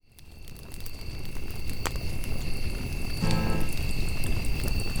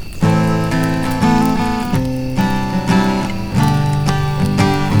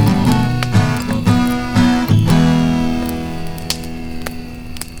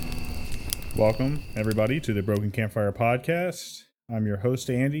Welcome, everybody, to the Broken Campfire Podcast. I'm your host,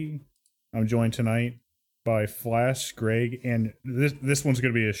 Andy. I'm joined tonight by Flash, Greg, and this one's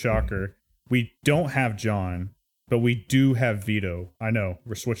going to be a shocker. We don't have John, but we do have Vito. I know,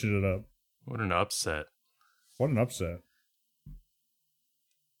 we're switching it up. What an upset. What an upset.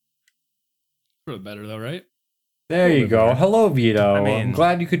 For the better, though, right? There you go. Hello, Vito. I mean- I'm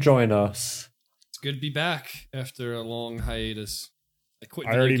glad you could join us. It's good to be back after a long hiatus. I quit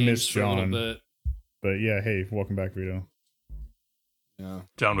I video already games missed for a little John. bit. But yeah, hey, welcome back, Vito. Yeah.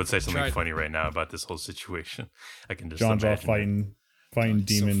 John would say something Tried- funny right now about this whole situation. I can just John's imagine off fighting Oh,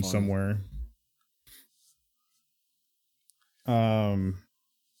 he's so demons funny. somewhere.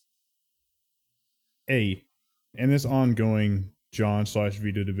 Hey, in this ongoing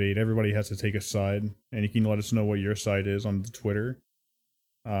John/Vito debate, everybody has to take a side, and you can let us know what your side is on the Twitter.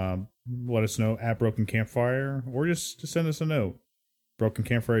 Let us know at Broken Campfire, or just send us a note,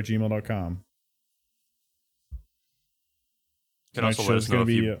 brokencampfire@gmail.com. You can also let us Tonight's know show's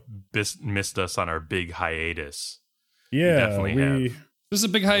if gonna you missed us on our big hiatus. Yeah, definitely we. have. This is a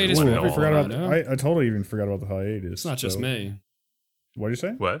big hiatus Ooh, for we everyone. forgot about. huh? I totally even forgot about the hiatus. It's not just so- me. What'd you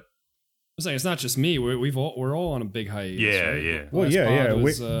say? What? I'm saying it's not just me. We're all on a big hiatus. Yeah, right? yeah. Well, Last yeah, pod yeah.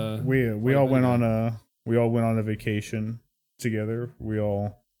 was, We all went on a vacation together. We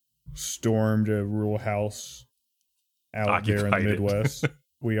all stormed a rural house out there in the Occupied it. Midwest.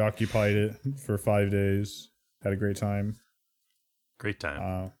 We occupied it for 5 days. Had a great time. Great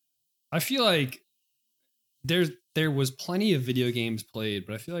time. I feel like there was plenty of video games played,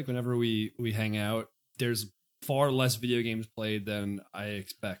 but I feel like whenever we hang out, there's far less video games played than I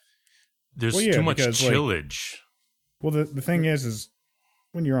expect. There's well, yeah, too much because, like- chillage. Well, the thing is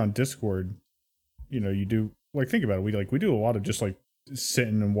when you're on Discord, you do think about it. We do a lot of just like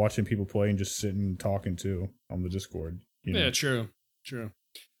sitting and watching people play and just sitting and talking too on the Discord. You know? Yeah, true. Well,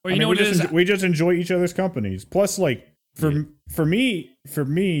 I you mean, know what it is? we just enjoy each other's companies. Plus, like for me,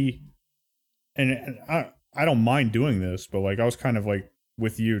 and I don't mind doing this, but like I was kind of like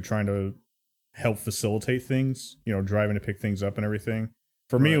with you trying to help facilitate things. Driving to pick things up and everything.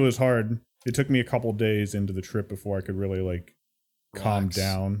 For me, it was hard. It took me a couple days into the trip before I could really like calm Relax.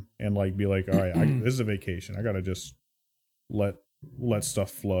 down and like be like, all right, this is a vacation. I gotta just let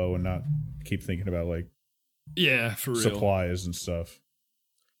stuff flow and not keep thinking about like Yeah, for real. supplies and stuff.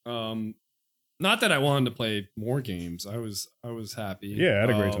 Not that I wanted to play more games. I was happy. Yeah, I had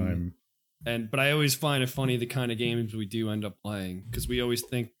a great time. But I always find it funny the kind of games we do end up playing because I always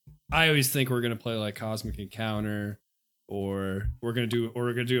think we're gonna play like Cosmic Encounter, or we're gonna do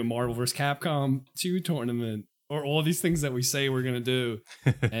a Marvel vs. Capcom 2 tournament, or all these things that we say we're gonna do.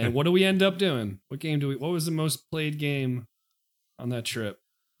 And what do we end up doing? What was the most played game on that trip?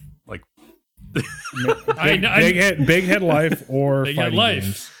 Like, Big Head Life or Big Head fighting Life.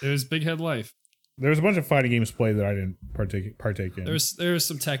 games. It was Big Head Life. There was a bunch of fighting games played that I didn't partake in. There was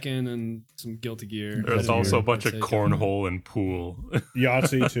some Tekken and some Guilty Gear. there's Guilty also Gear. a bunch of cornhole and pool.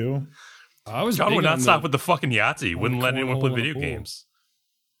 Yahtzee too. I was John big would not on stop with the fucking Yahtzee. Wouldn't let anyone play cornhole and video pool. games.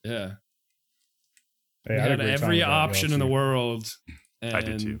 Yeah. Hey, We I had a had great time every with that option in the Yahtzee. world, and I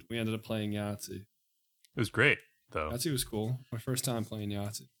did too. we ended up playing Yahtzee. It was great, though. Yahtzee was cool. My first time playing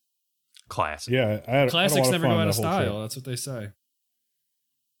Yahtzee. Classic. Yeah, I had Classics a lot never of go fun out of that whole style. trip. That's what they say.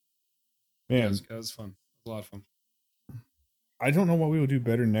 Man, That was fun. It was a lot of fun. I don't know what we would do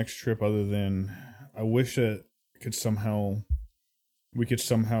better next trip other than I wish that we could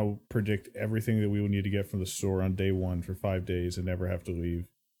somehow predict everything that we would need to get from the store on day one for 5 days and never have to leave.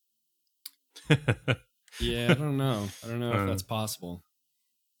 Yeah, I don't know. I don't know if that's possible.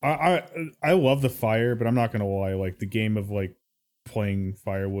 I love the fire, but I'm not gonna lie. Like the game of like playing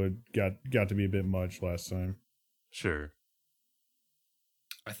firewood got to be a bit much last time. Sure.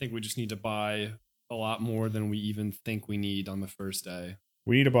 I think we just need to buy a lot more than we even think we need on the first day.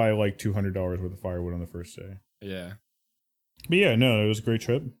 We need to buy like $200 worth of firewood on the first day. Yeah. But yeah, no, it was a great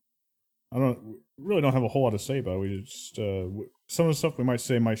trip. Really don't have a whole lot to say about it. We just some of the stuff we might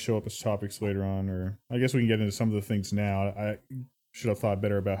say might show up as topics later on, or I guess we can get into some of the things now. I should have thought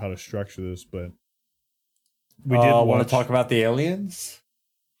better about how to structure this, but we did Want watch to talk about the aliens?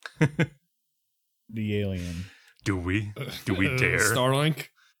 The Alien. Do we? Do we dare? Starlink?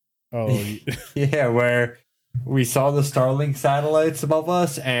 Oh, Yeah, where we saw the Starlink satellites above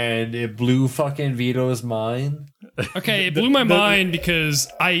us, and it blew fucking Vito's mind. Okay, it blew my mind because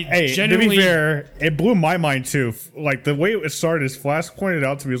I hey, genuinely... to be fair, it blew my mind too. Like the way it started is Flash pointed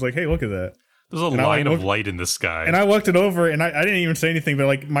out to me, he was like, "Hey, look at that." There's a And I, line like, of light in the sky. And I looked it over, and I didn't even say anything, but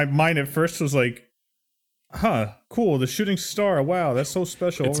like my mind at first was like, "Huh, cool, the shooting star. Wow, that's so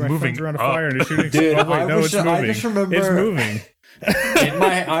special." It's All my moving friends around a up. fire and a shooting Dude, star. Oh, wait, I no, was it's ju- moving. I just remember- It's moving.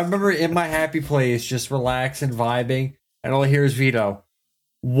 I remember in my happy place, just relaxing, vibing, and all I hear is Vito.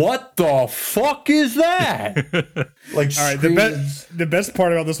 What the fuck is that? Like, All right, the best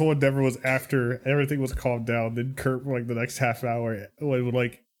part about this whole endeavor was after everything was calmed down. Then Kurt, for like the next half hour, would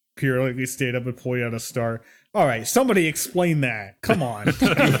like periodically stand up and point out a star. All right, somebody explain that. Come on.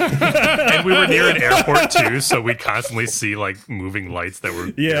 And we were near an airport too, so we constantly see like moving lights that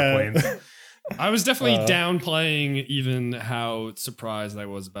were airplanes. I was definitely downplaying even how surprised I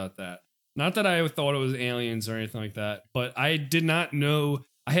was about that. Not that I thought it was aliens or anything like that, but I did not know.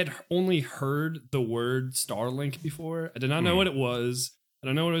 I had only heard the word Starlink before. I did not know what it was. I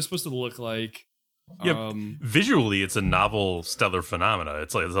don't know what it was supposed to look like. Yeah, visually, it's a novel stellar phenomena.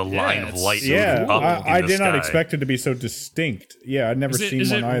 It's like there's a line of light. Yeah, moving up I in the did not sky. expect it to be so distinct. Yeah, I'd never seen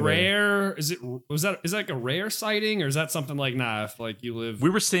one either. Is it rare? Is that like a rare sighting, or is that something like if like you live? We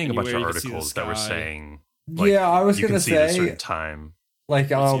were seeing a bunch of anywhere, you can see the articles that were sky. saying, Yeah, I was you gonna can see it at a say, certain time. like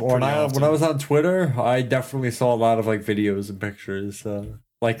see it when pretty I often. was on Twitter, I definitely saw a lot of like videos and pictures.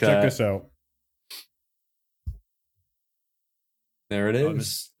 Like Check this out. There it Oh,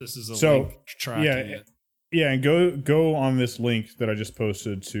 is. this is a So, link tracking yeah, it. Yeah, and go on this link that I just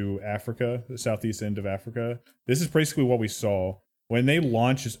posted to Africa, the southeast end of Africa. This is basically what we saw when they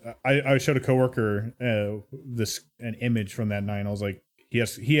launched. I showed a coworker an image from that night. And I was like, he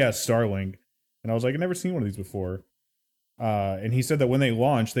has Starlink, and I was like, I've never seen one of these before. And he said that when they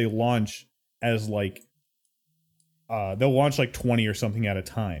launch as like they'll launch like 20 or something at a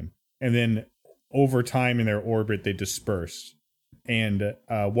time, and then over time in their orbit they disperse. And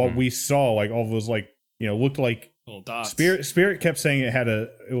what we saw, like all those like looked like Little dots. Spirit kept saying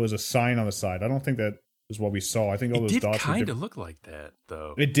it was a sign on the side. I don't think that is what we saw. I think all It those did dots kind were of look like that,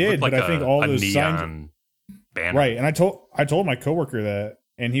 though. It did, looked but I think all a those neon signs, banner. right? And I told my coworker that,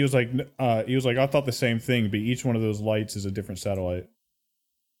 and he was like, I thought the same thing, but each one of those lights is a different satellite.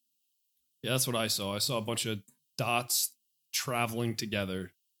 Yeah, that's what I saw. I saw a bunch of dots traveling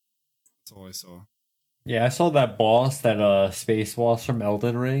together. That's all I saw. Yeah, I saw that boss, that space boss from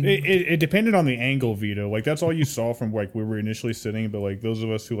Elden Ring. It depended on the angle, Vito. Like that's all you saw from like where we were initially sitting, but like those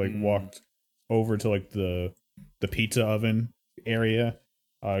of us who like walked over to like the pizza oven area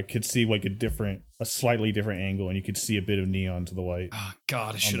could see like a slightly different angle, and you could see a bit of neon to the light. Oh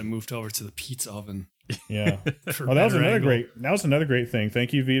God, I should have moved over to the pizza oven. Yeah. for Oh, that was better another angle. great thing.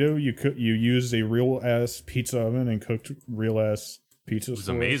 Thank you, Vito. You used a real ass pizza oven and cooked real ass pizzas. It was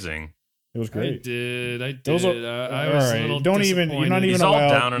amazing. It was I great. did. Those are- I was all right, a little don't even- you're not disappointed. even He's all allowed-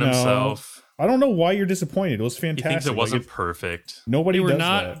 down on no. himself. I don't know why you're disappointed. It was He fantastic. thinks it wasn't Like, perfect. nobody They were does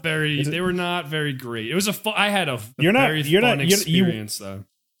not that. very. It's a- They were not very great. It was I had a You're not- very you're fun not- you- experience though.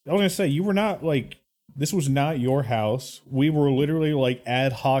 I was gonna say you were not like this was not your house. We were literally like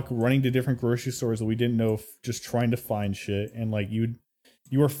ad hoc running to different grocery stores that we didn't know, just trying to find shit. And like you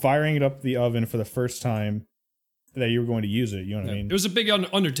were firing it up the oven for the first time that you were going to use it. You know what I mean? It was a big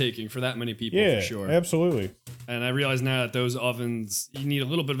undertaking for that many people, Yeah, for sure. absolutely. And I realize now that those ovens, you need a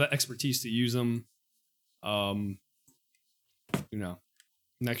little bit of expertise to use them.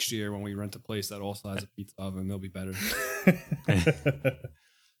 Next year when we rent a place that also has a pizza oven, they'll be better.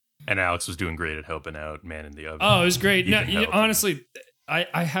 And Alex was doing great at helping out, man in the oven. Oh, it was great. No, Even help. honestly,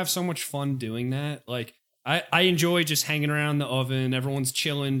 I have so much fun doing that. Like I enjoy just hanging around the oven. Everyone's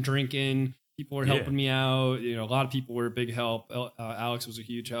chilling, drinking. People are Yeah. helping me out. A lot of people were a big help. Alex was a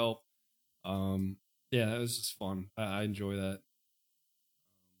huge help. Yeah, it was just fun. I enjoy that.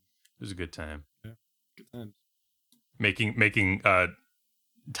 It was a good time. Good times. Making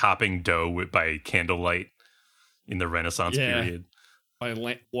topping dough by candlelight in the Renaissance Yeah. period. By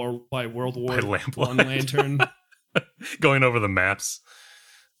World War By lamplight. One lantern. Going over the maps.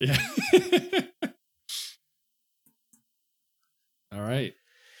 Yeah. All right.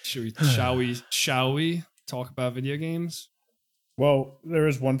 Shall we talk about video games? Well, there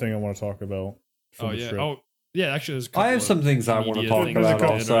is one thing I want to talk about. from Oh the yeah. trip. Oh yeah. Actually, there's a I couple have of some things I want to media talk things about we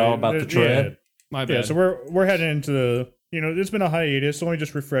did, also right? about the Yeah. trip. My bad. Yeah, so we're heading into the it's been a hiatus. So let me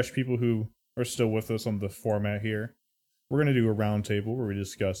just refresh people who are still with us on the format here. We're gonna do a roundtable where we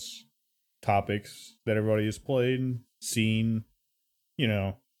discuss topics that everybody has played and seen,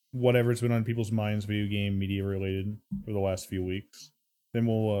 whatever's been on people's minds, video game, media related for the last few weeks. Then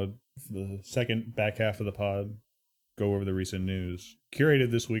we'll for the second back half of the pod go over the recent news.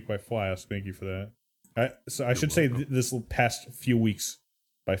 Curated this week by Flask. Thank you for that. I should say this past few weeks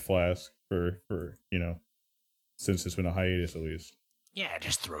by Flask for since it's been a hiatus at least. Yeah,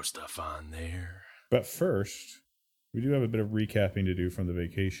 just throw stuff on there. But first, we do have a bit of recapping to do from the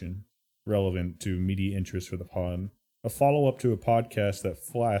vacation, relevant to media interest for the pod. A follow-up to a podcast that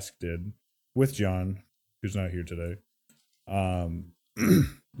Flask did with John, who's not here today.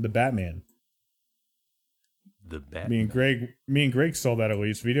 The Batman. The Batman. Me and Greg saw that at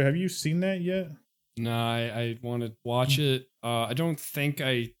least. Vito, have you seen that yet? No, I want to watch it. I don't think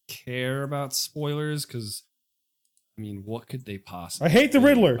I care about spoilers because, I mean, what could they possibly? I hate the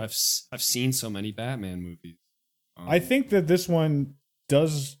Riddler. I've seen so many Batman movies. I think that this one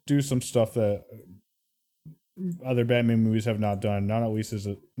does do some stuff that other Batman movies have not done. Not at least as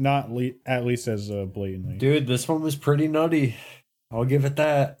blatantly. Dude, this one was pretty nutty. I'll give it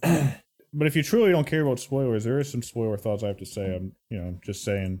that. But if you truly don't care about spoilers, there is some spoiler thoughts I have to say. I'm just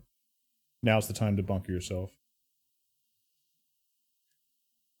saying. Now's the time to bunker yourself.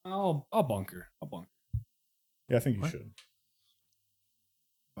 I'll bunker. Yeah, I think you What? should.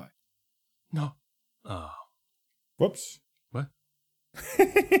 Bye. No. Oh. Whoops. What?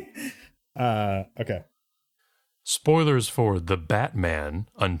 Okay. Spoilers for The Batman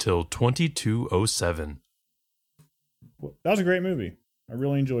until 2207. That was a great movie. I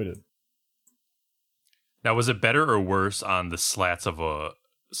really enjoyed it. Now, was it better or worse on the slats of a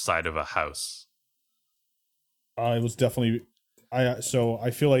side of a house? It was definitely. So I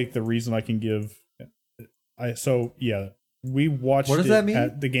feel like the reason I can give. We watched What does it that mean?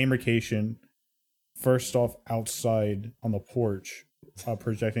 at the Gamercation. First off, outside on the porch,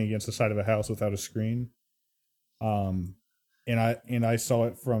 projecting against the side of a house without a screen. And I saw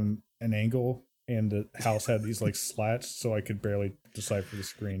it from an angle, and the house had these like slats, so I could barely decipher the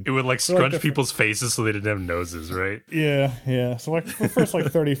screen. It would like So, like, scrunch the- people's faces so they didn't have noses, right? Yeah. So like the first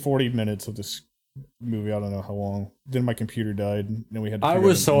 30-40 minutes of this movie, I don't know how long. Then my computer died, and then we had. To I figure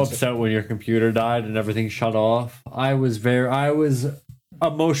was out so an upset when your computer died and everything shut off. I was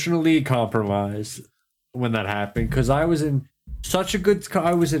emotionally compromised when that happened because I was in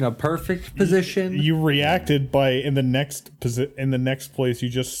a perfect position. You reacted by in the next place. You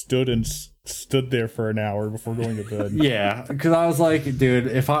just stood there for an hour before going to bed. Yeah, because I was like, dude,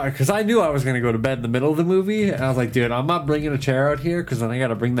 because I knew I was gonna go to bed in the middle of the movie, and I was like, dude, I'm not bringing a chair out here because then I got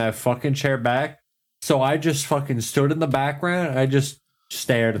to bring that fucking chair back. So I just fucking stood in the background. And I just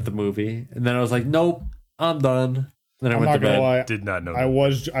stared at the movie, and then I was like, nope, I'm done. Then I I'm went not to gonna bed. lie. Did not know.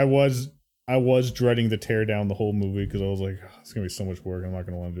 I was dreading the tear down the whole movie because I was like, oh, it's gonna be so much work. I'm not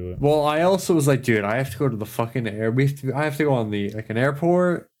gonna want to do it. Well, I also was like, dude, I have to go to the fucking I have to go on an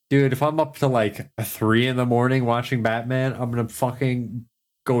airport. Dude, if I'm up to like 3 a.m. watching Batman, I'm gonna fucking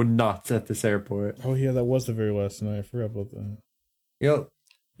go nuts at this airport. Oh yeah, that was the very last night. I forgot about that. Yep.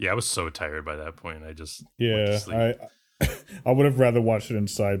 Yeah, I was so tired by that point. I just went Yeah, to sleep. I would have rather watched it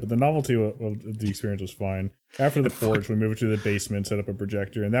inside, but the novelty of the experience was fine. After the porch, we moved to the basement, set up a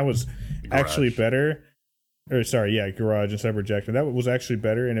projector, and that was actually better. Or sorry, yeah, garage instead of projector. That was actually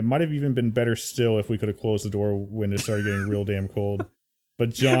better, and it might have even been better still if we could have closed the door when it started getting real damn cold. But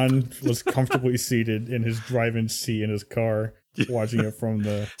John was comfortably seated in his driving seat in his car, watching it from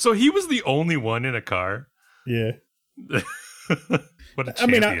the. So he was the only one in a car. Yeah. What a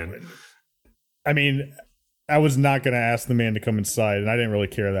champion! I mean, I was not going to ask the man to come inside, and I didn't really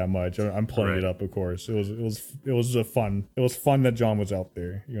care that much. I'm playing it up, of course. It was fun. It was fun that John was out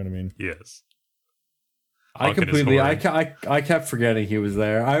there. You know what I mean? Yes. I kept forgetting he was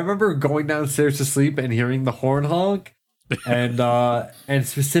there. I remember going downstairs to sleep and hearing the horn honk, and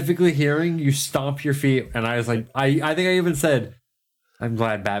specifically hearing you stomp your feet. And I was like, I think I even said, "I'm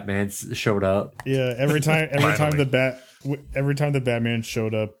glad Batman showed up." Yeah. Every time the Batman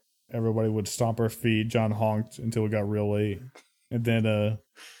showed up, everybody would stomp our feet. John honked until it got real late, and then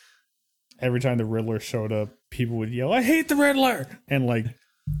every time the Riddler showed up, people would yell, "I hate the Riddler!" And like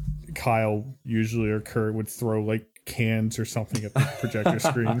Kyle usually or Kurt would throw like cans or something at the projector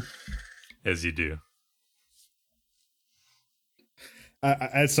screen. As you do.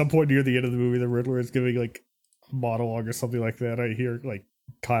 At some point near the end of the movie, the Riddler is giving like a monologue or something like that. I hear like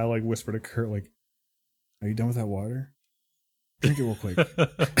Kyle like whisper to Kurt like, "Are you done with that water? Drink it real quick."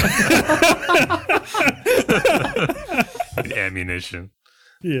 The ammunition.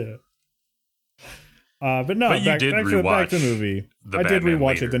 Yeah. But no, But you did back to the rewatch movie. The I did Batman rewatch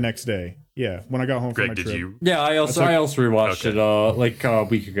later. it the next day. Yeah, when I got home from my Greg, did trip. you? Yeah, I also rewatched Okay. it like a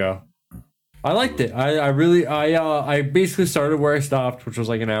week ago. I liked it. I basically started where I stopped, which was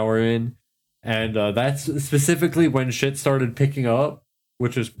like an hour in, and that's specifically when shit started picking up,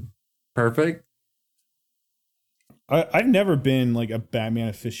 which was perfect. I've never been like a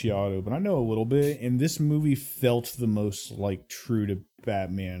Batman aficionado, but I know a little bit, and this movie felt the most like true to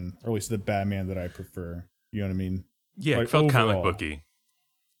Batman, or at least the Batman that I prefer. You know what I mean? Yeah, Like, it felt comic overall. booky.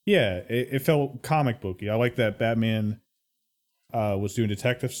 Yeah, it felt comic booky. I like that Batman was doing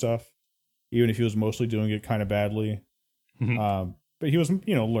detective stuff, even if he was mostly doing it kind of badly. Mhm. But he was,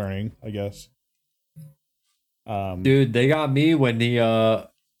 learning, I guess. Dude, they got me when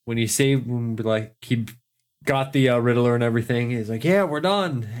he saved, like, he got the Riddler and everything. He's like, yeah, we're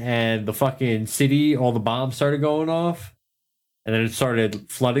done. And the fucking city, all the bombs started going off. And then it started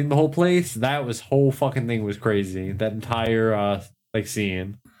flooding the whole place. That whole fucking thing was crazy. That entire, like,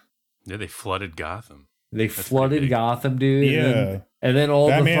 scene. Yeah, they flooded Gotham. They flooded Gotham, dude. Yeah. And then all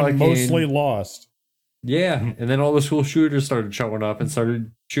Batman the fucking... mostly lost. Yeah. And then all the school shooters started showing up and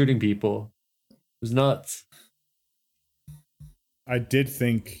started shooting people. It was nuts. I did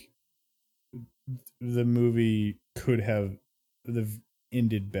think the movie could have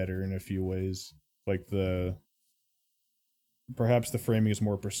ended better in a few ways. Like perhaps the framing is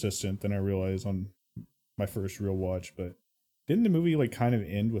more persistent than I realized on my first real watch, but didn't the movie like kind of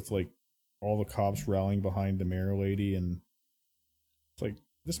end with like all the cops rallying behind the mayor lady? And it's like,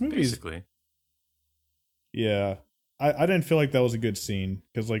 this movie basically. Yeah. I didn't feel like that was a good scene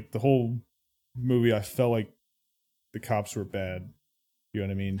because like the whole movie I felt like the cops were bad. You know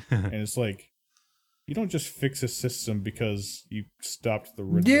what I mean? And it's like, you don't just fix a system because you stopped the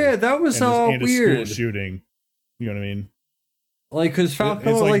Riddler. Yeah, that was and weird. A school shooting. You know what I mean? Like, because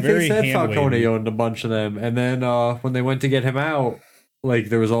Falcone, like they said, Falcone owned a bunch of them, and then when they went to get him out, like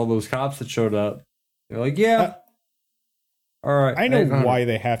there was all those cops that showed up. They're like, yeah, all right. I know why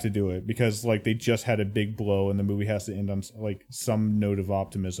they have to do it because like they just had a big blow, and the movie has to end on like some note of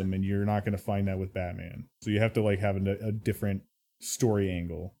optimism, and you're not going to find that with Batman. So you have to like have a different story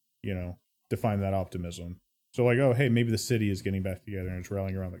angle, you know, to find that optimism. So like, oh hey, maybe the city is getting back together and it's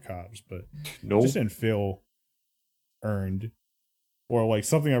rallying around the cops, but it just didn't feel earned or like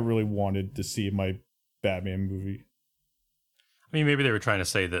something I really wanted to see in my Batman movie. I mean, maybe they were trying to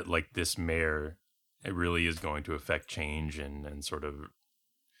say that like this mayor, it really is going to affect change and sort of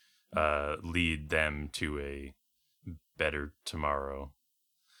lead them to a better tomorrow.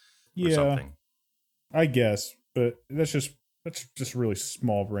 Or something. I guess, but that's just really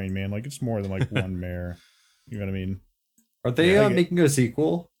small brain, man. Like it's more than like one mayor. You know what I mean? Are they making a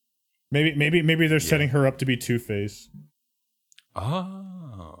sequel? Maybe they're setting her up to be Two-Face.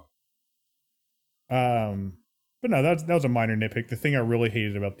 Oh. But no, that was a minor nitpick. The thing I really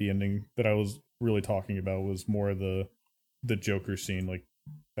hated about the ending that I was really talking about was more the Joker scene. Like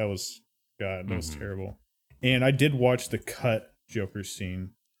that was terrible. And I did watch the cut Joker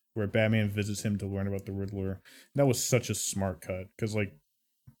scene where Batman visits him to learn about the Riddler. That was such a smart cut because like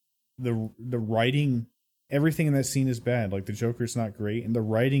the writing, everything in that scene is bad. Like the Joker's not great, and the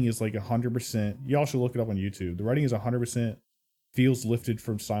writing is like 100%. Y'all should look it up on YouTube. The writing is 100% feels lifted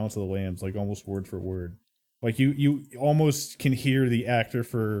from Silence of the Lambs, like almost word for word. Like you almost can hear the actor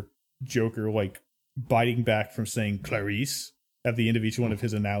for Joker like biting back from saying Clarice at the end of each one of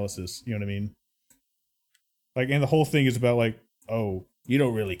his analysis. You know what I mean? Like, and the whole thing is about like, oh, you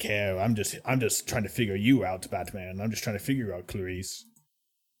don't really care. I'm just trying to figure you out, Batman. I'm just trying to figure out Clarice.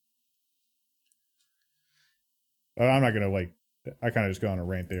 I'm not gonna like. I kind of just got on a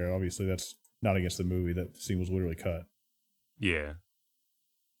rant there. Obviously, that's not against the movie. That scene was literally cut. Yeah.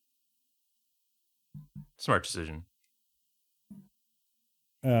 Smart decision.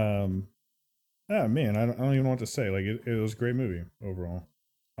 Oh man, I don't even know what to say. Like it was a great movie overall.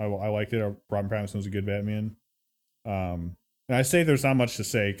 I liked it. Robert Pattinson was a good Batman. And I say there's not much to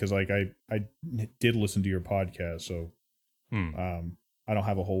say because like I did listen to your podcast, so I don't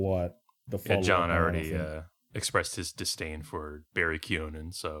have a whole lot. Yeah, John already expressed his disdain for Barry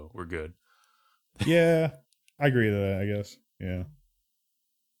Keoghan, so we're good. Yeah, I agree with that. I guess. Yeah,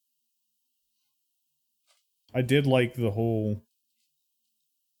 I did like the whole.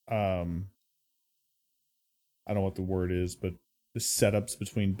 I don't know what the word is, but the setups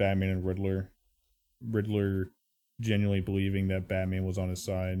between Batman and Riddler. Riddler genuinely believing that Batman was on his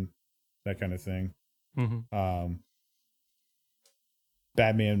side, that kind of thing. Mm-hmm.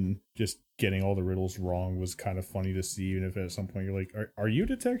 Batman just getting all the riddles wrong was kind of funny to see, even if at some point you're like, are you a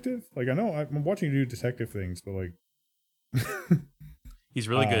detective? Like, I know I'm watching you do detective things, but like... He's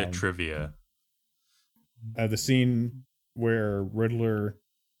really good at trivia. The scene where Riddler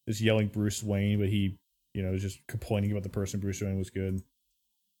is yelling Bruce Wayne, but he, is just complaining about the person Bruce Wayne was good.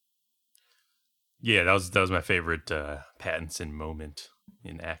 Yeah, that was my favorite Pattinson moment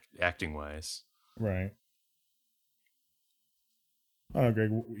in acting wise. Right. I don't know,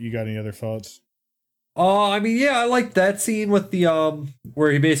 Greg, you got any other thoughts? I mean, yeah, I liked that scene with the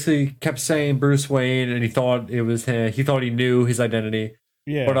where he basically kept saying Bruce Wayne, and he thought it was him. He thought he knew his identity.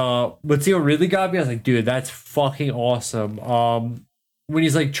 Yeah. But what really got me, I was like, dude, that's fucking awesome. When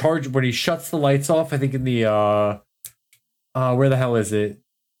he's like when he shuts the lights off, I think in the where the hell is it?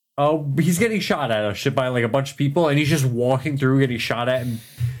 Oh, he's getting shot at by like a bunch of people, and he's just walking through getting shot at, and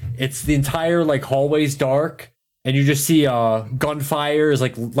it's the entire like hallway's dark, and you just see gunfire is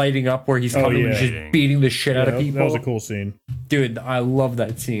like lighting up where he's coming and just beating the shit out of people. That was a cool scene. Dude, I love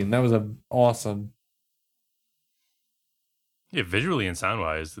that scene. That was awesome. Yeah, visually and sound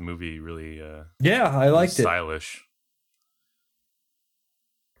wise, the movie really I liked it. Stylish.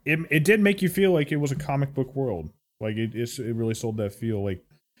 It did make you feel like it was a comic book world. Like it really sold that feel. Like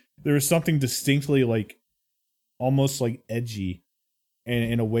there was something distinctly like almost like edgy and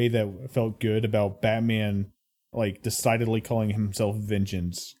in a way that felt good about Batman like decidedly calling himself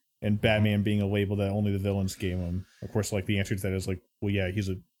Vengeance and Batman being a label that only the villains gave him. Of course, like the answer to that is like, well, yeah, he's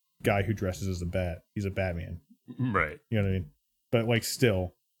a guy who dresses as a bat. He's a Batman. Right. You know what I mean? But like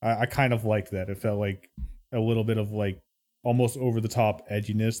still, I kind of liked that. It felt like a little bit of like almost over the top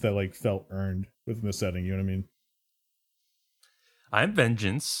edginess that like felt earned within the setting. You know what I mean? I'm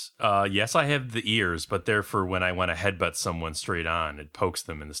Vengeance. Yes, I have the ears, but they're for when I want to headbutt someone straight on. It pokes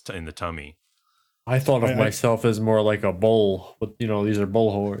them in the tummy. I thought of myself as more like a bull, but these are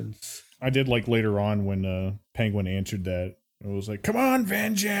bull horns. I did like later on when Penguin answered that. It was like, "Come on,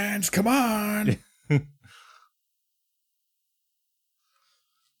 Vengeance, come on."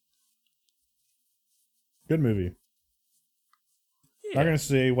 Good movie. Yeah. Not gonna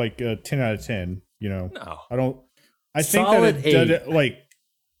say like 10 out of 10. No, I don't. I think Solid that it does,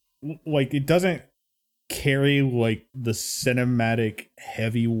 like it doesn't carry like the cinematic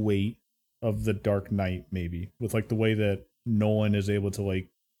heavy weight of The Dark Knight, maybe with like the way that Nolan is able to like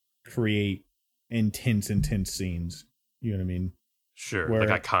create intense scenes. You know what I mean? Sure, where,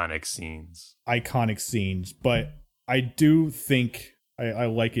 like iconic scenes. But I do think I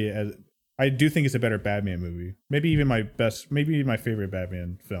like it as. I do think it's a better Batman movie. Maybe even my favorite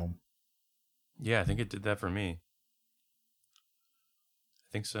Batman film. Yeah, I think it did that for me. I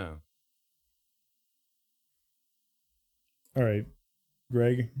think so. All right.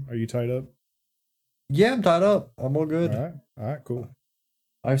 Greg, are you tied up? Yeah, I'm tied up. I'm all good. All right, cool.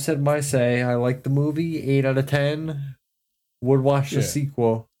 I've said my say. I like the movie. 8 out of 10. Would watch the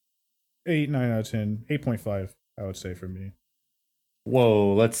sequel. 8, 9 out of 10. 8.5, I would say for me.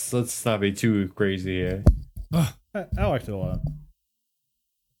 Whoa, let's not be too crazy here. I liked it a lot.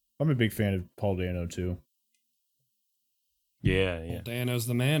 I'm a big fan of Paul Dano too. Yeah. Paul Dano's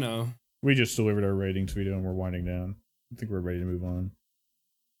the mano. We just delivered our ratings video and we're winding down. I think we're ready to move on.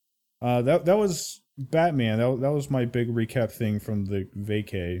 That was Batman. That was my big recap thing from the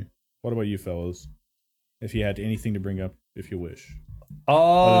vacay. What about you fellas? If you had anything to bring up, if you wish.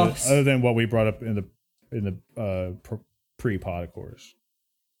 Other than what we brought up in the pre-pod, of course.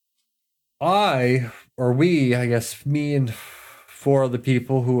 I guess me and 4 other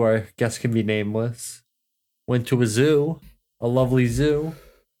people who I guess can be nameless, went to a zoo, a lovely zoo.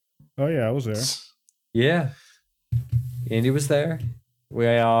 Oh yeah, I was there. Yeah, Andy was there.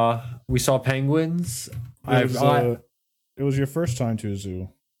 We saw penguins. It was your first time to a zoo.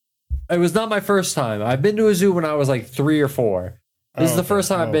 It was not my first time. I've been to a zoo when I was like 3 or 4. This is the first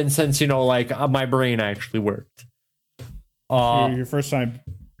time I've been since my brain actually worked. Your first time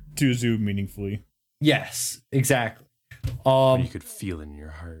to a zoo meaningfully. Yes, exactly. You could feel it in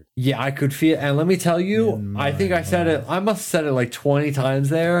your heart. Yeah, I could feel it. And let me tell you, I think I said it. I must have said it like 20 times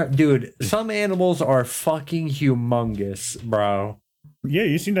there. Dude, some animals are fucking humongous, bro. Yeah,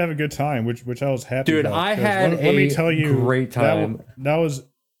 you seem to have a good time, which I was happy Dude, about. I had let me tell you, great time. That was,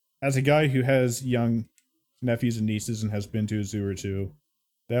 as a guy who has young nephews and nieces and has been to a zoo or two,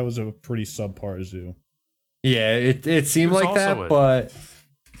 that was a pretty subpar zoo. Yeah, it seemed like that, but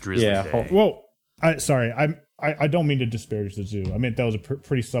Day. Well, I don't mean to disparage the zoo. I meant that was a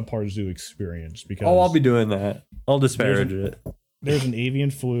pretty subpar zoo experience because. Oh, I'll be doing that. I'll disparage it. There's an avian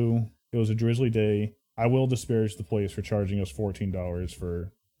flu. It was a drizzly day. I will disparage the place for charging us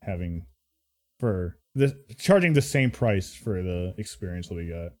 $14 charging the same price for the experience that we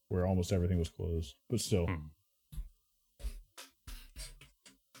got, where almost everything was closed. But still,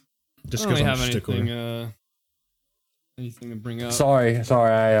 just because I'm a stickler. Anything to bring up? Sorry.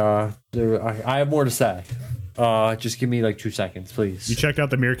 I have more to say. Just give me like 2 seconds, please. You checked out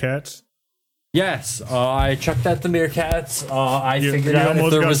the meerkats? Yes, I checked out the meerkats. I figured out almost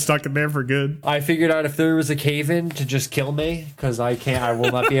if there got was stuck in there for good. I figured out if there was a cave in to just kill me because I can't. I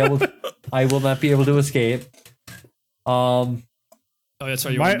will not be able. I will not be able to escape. Oh, that's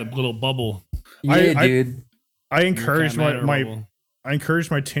why you were in the little bubble. Yeah, dude. I encouraged my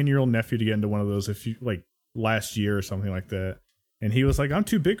 10-year-old nephew to get into one of those last year or something like that, and he was like, "I'm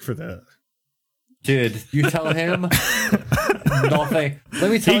too big for that." Dude, you tell him nothing. Let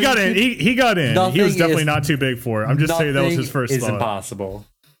me tell you, he got in. He was definitely not too big for it. I'm just saying that was his first thought. Impossible.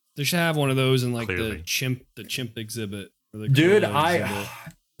 They should have one of those in like the chimp exhibit. Dude,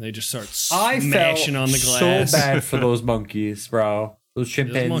 They just start I smashing felt on the glass. so bad for those monkeys, bro. Those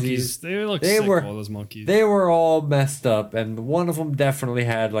chimpanzees. Those monkeys, they look sick, all those monkeys. They were all messed up, and one of them definitely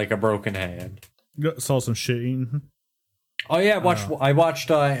had like a broken hand. Saw some shit eating. Oh yeah, I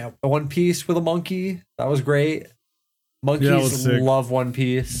watched One Piece with a monkey. That was great. Monkeys love One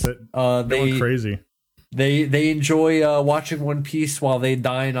Piece. They were crazy. They enjoy watching One Piece while they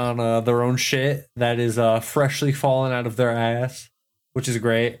dine on their own shit that is freshly fallen out of their ass, which is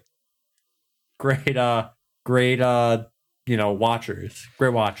great. Great, watchers.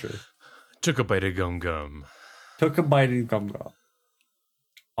 Great watchers. Took a bite of gum gum.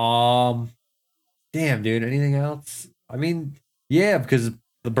 Damn, dude. Anything else? I mean, yeah, because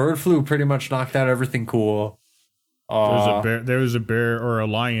the bird flu pretty much knocked out everything cool. There was a bear or a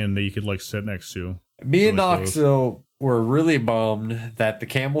lion that you could like sit next to. Me and Knoxville were really bummed that the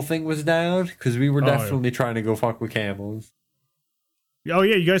camel thing was down because we were definitely trying to go fuck with camels. Oh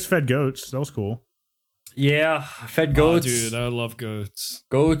yeah, you guys fed goats. That was cool. Yeah, fed goats. Oh, dude, I love goats.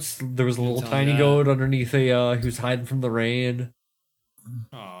 Goats. There was a little tiny goat underneath he was hiding from the rain.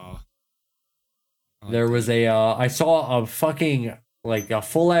 Aw. There was I saw a fucking, like, a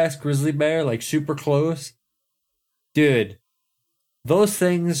full-ass grizzly bear, like, super close. Dude, those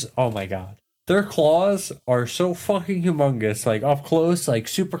things, oh my god. Their claws are so fucking humongous, like, up close, like,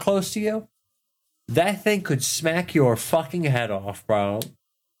 super close to you. That thing could smack your fucking head off, bro.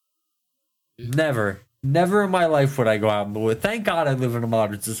 Never in my life would I go out in the woods. Thank God I live in a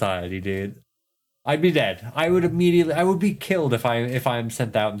modern society, dude. I'd be dead. I would be killed if I'm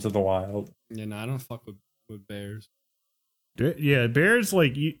sent out into the wild. Yeah, no, I don't fuck with bears. Yeah, bears,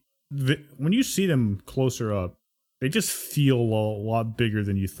 like, when you see them closer up, they just feel a lot bigger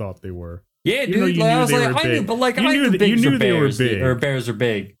than you thought they were. Yeah, dude. I knew bears are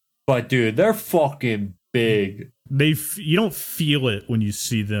big. But dude, they're fucking big. You don't feel it when you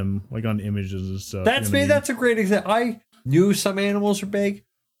see them, like, on images and stuff. That's a great example. I knew some animals are big,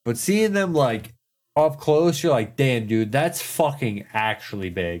 but seeing them, like, up close, you're like, damn, dude, that's fucking actually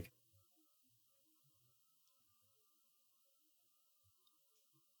big.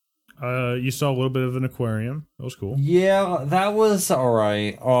 You saw a little bit of an aquarium. That was cool. Yeah, that was all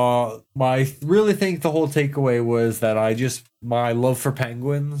right. I really think the whole takeaway was that my love for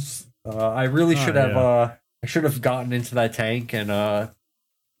penguins. I really should have. I should have gotten into that tank and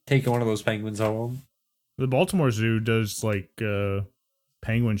taken one of those penguins home. The Baltimore Zoo does like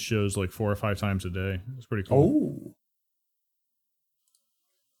penguin shows like 4 or 5 times a day. It's pretty cool. Oh,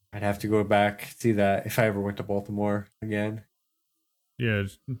 I'd have to go back see that if I ever went to Baltimore again. Yeah,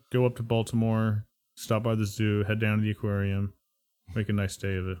 go up to Baltimore, stop by the zoo, head down to the aquarium, make a nice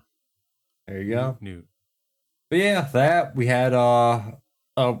day of it. There you go. New. But yeah, that we had.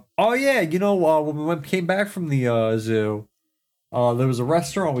 When we came back from the zoo, there was a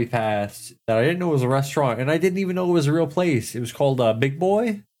restaurant we passed that I didn't know was a restaurant, and I didn't even know it was a real place. It was called Big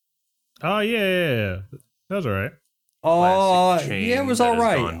Boy. Oh yeah. That was all right. Yeah, it was all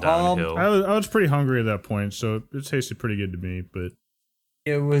right. I was pretty hungry at that point, so it tasted pretty good to me, but.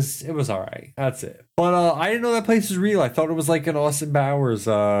 It was all right. That's it. But I didn't know that place was real. I thought it was like an Austin Powers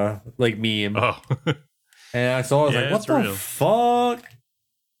like meme. Oh. And I saw it, I was like, what the fuck?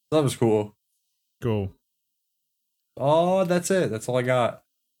 That was cool. Cool. Oh, that's it. That's all I got.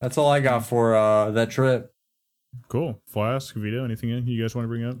 That's all I got for that trip. Cool. Flask, Vito, anything you guys want to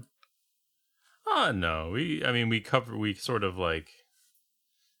bring up? No. We sort of like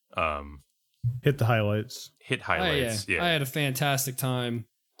hit the highlights. Yeah. I had a fantastic time.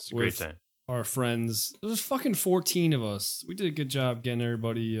 It's a great time. Our friends. There was fucking 14 of us. We did a good job getting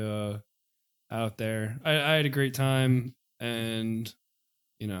everybody out there. I had a great time, and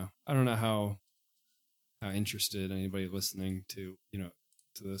I don't know how interested anybody listening to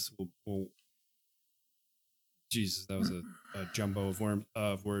to this will. Jesus, that was a jumbo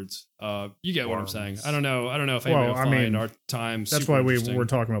of words. You get what I'm saying. I don't know if anybody will find our time. That's why we're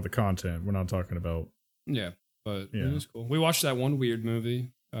talking about the content. We're not talking about. Yeah, but it was cool. We watched that one weird movie,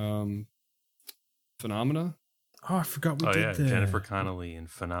 Phenomena. Oh, I forgot we did that. Jennifer Connelly in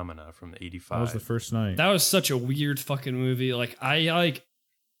Phenomena from the '85. That was the first night. That was such a weird fucking movie. Like, I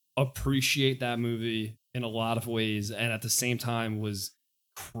appreciate that movie in a lot of ways, and at the same time was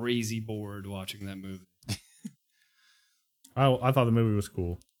crazy bored watching that movie. I thought the movie was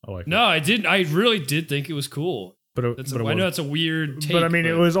cool. I liked it. No, I didn't. I really did think it was cool. I know that's a weird take. But I mean,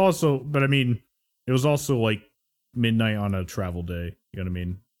 it was also like midnight on a travel day. You know what I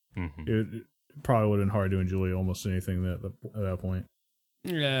mean? Mm-hmm. It probably would have been hard to enjoy almost anything at that point.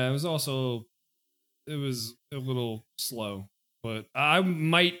 Yeah, it was a little slow, but I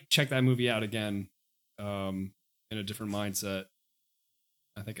might check that movie out again, in a different mindset.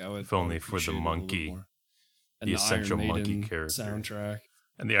 I think I would. If only for the appreciate it a little monkey. more. The And essential Iron monkey Maiden character. soundtrack.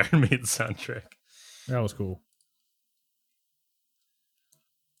 And the Iron Maiden soundtrack. That was cool.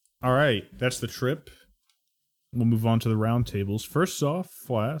 All right, that's the trip. We'll move on to the roundtables. First off,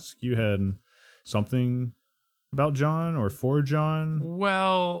 Flask, you had something about John or for John?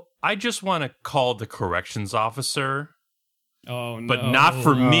 Well, I just want to call the corrections officer, Oh no! but not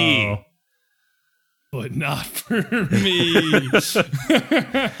for me. Oh. But not for me.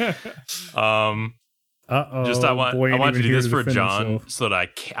 Uh-oh. Just I want boy ain't to even do here this to for defend John, himself. so that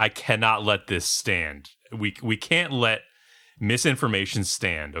I cannot let this stand. We can't let misinformation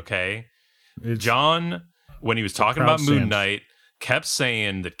stand. Okay, It's- John, when he was talking proud about Moon stance. Knight, kept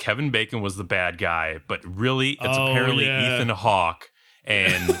saying that Kevin Bacon was the bad guy, but really it's Oh, apparently yeah. Ethan Hawke,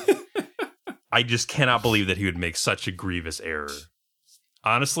 and I just cannot believe that he would make such a grievous error.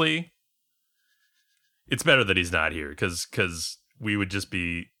 Honestly, it's better that he's not here because we would just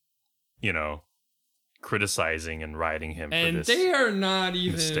be, criticizing and riding him for And this. they are not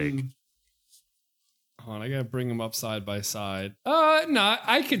even. mistake. Hold on, I gotta bring them up side by side. No,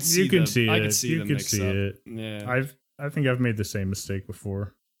 I could see. You can them. see I it. could see You them can mix see up. it. Yeah, I think I've made the same mistake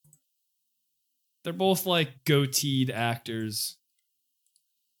before. they're both like goateed actors.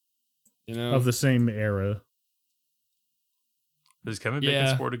 You know, Of the same era. Does Kevin Bacon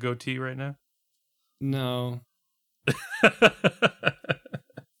Yeah. sport a goatee right now? no,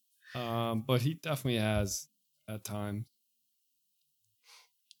 but he definitely has at times.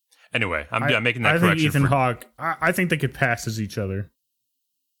 Anyway, I'm making that I think correction. Ethan for, Hawke, I think they could pass as each other.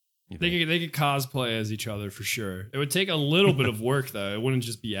 you think? They could cosplay as each other for sure. It would take a little bit of work though. It wouldn't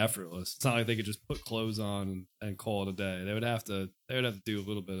just be effortless. It's not like they could just put clothes on and call it a day. They would have to do a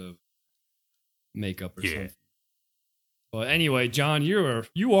little bit of makeup or Yeah. something. But anyway, John, you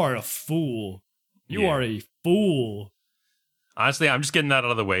are a fool. You Yeah. are a fool. Honestly, I'm just getting that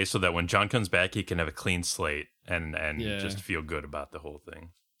out of the way so that when John comes back, he can have a clean slate and Yeah. just feel good about the whole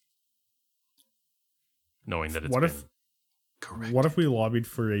thing, knowing that it's What been if- correct. What if we lobbied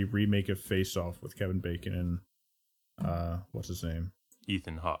for a remake of Face Off with Kevin Bacon and what's his name?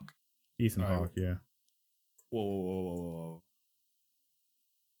 Ethan Hawke? Ethan Right. Hawke, yeah. Whoa.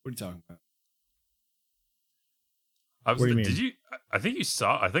 What are you talking about? What do you Did mean? you? I think we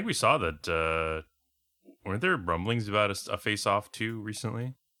saw that. Weren't there rumblings about a Face Off 2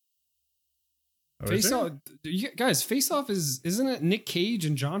 recently? Oh, is Face there? Off, guys. Face Off isn't it Nick Cage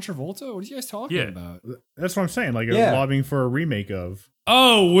and John Travolta? What are you guys talking Yeah. about? That's what I'm saying. Like, Yeah. lobbying for a remake of.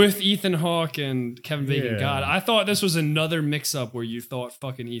 Oh, with Ethan Hawke and Kevin Bacon. Yeah. God, I thought this was another mix-up where you thought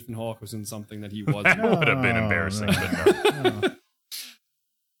fucking Ethan Hawke was in something that he wasn't. That would have been No, embarrassing. no. But no.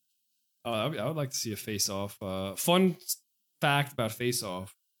 Oh. I would like to see a Face Off. Fun fact about Face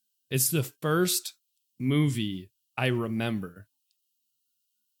Off: it's the first movie I remember.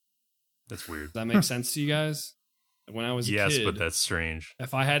 That's weird. Does that make sense to you guys? When I was a Yes, kid, but that's strange.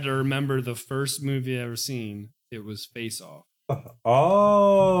 if I had to remember the first movie I ever seen, it was Face Off.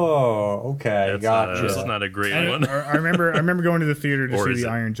 Oh, okay, This is gotcha. not a great And- one. I remember going to the theater to Or see is the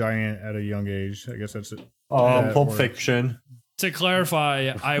it? Iron Giant at a young age. I guess that's it. Oh, Pulp or- Fiction. To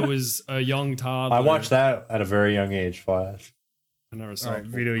clarify, I was a young toddler. I watched that at a very young age, Flash. I never All saw right, it.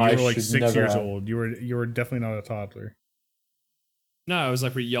 Vito, you I were like should 6 never years have. old. You were definitely not a toddler. No, I was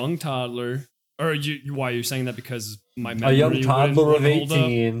like a young toddler. Or why are you saying that? Because my memory A young toddler of wouldn't hold up?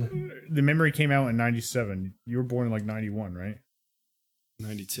 18. The memory came out in 97. You were born in like 91, right?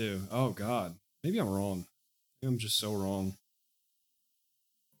 92. Oh God, maybe I'm wrong. Maybe I'm just so wrong.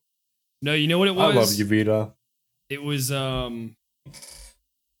 No, you know what it I was? love you, Vito. It was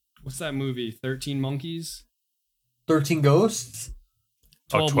what's that movie? 13 Monkeys. 13 Ghosts?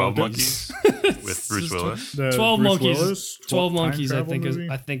 12 Monkeys with Bruce Willis. The 12 Bruce Monkeys. Willis 12 time Monkeys. I travel think movie?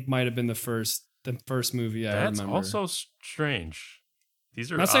 I think might have been the first movie I That's remember. also strange.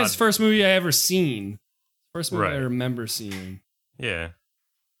 These are I'm not saying odd. it's the first movie I ever seen. First movie I Right. remember seeing. Yeah.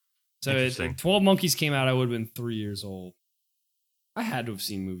 So Interesting. 12 Monkeys came out, I would have been 3 years old. I had to have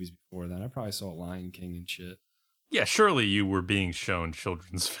seen movies before that. I probably saw Lion King and shit. Yeah, surely you were being shown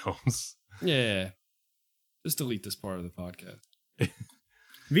children's films. Yeah. Just delete this part of the podcast.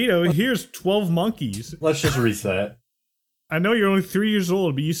 Vito, here's 12 Monkeys. Let's just reset. I know you're only 3 years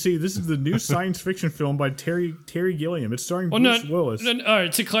old, but you see, this is the new science fiction film by Terry Gilliam. It's starring Bruce Willis. All right,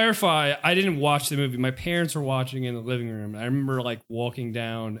 to clarify, I didn't watch the movie. My parents were watching it in the living room. I remember like walking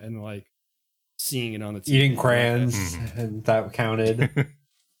down and like seeing it on the TV. Eating crayons, Mhm. and that counted.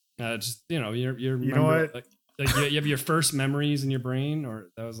 Just you're You know what? Like you have your first memories in your brain, or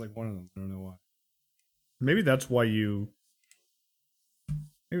that was like one of them. I don't know why. Maybe that's why you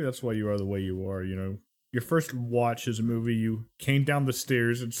are the way you are, you know. your first watch as a movie, you came down the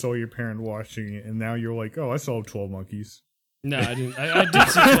stairs and saw your parent watching it, and now you're like, oh, I saw 12 Monkeys. No, I didn't. I did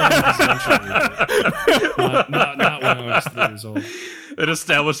see 12 Monkeys eventually, but not when I was 3 years old. It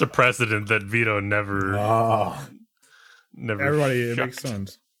established a precedent that Vito never. Everybody, it makes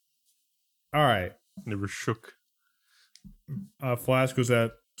sense. All right. Never shook. Flask, was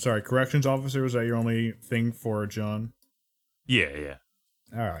that, sorry, corrections officer, was that your only thing for John? Yeah.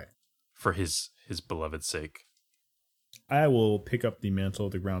 All right. For his beloved sake. I will pick up the mantle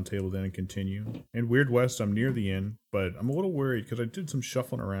of the ground table then and continue. In Weird West, I'm near the end, but I'm a little worried because I did some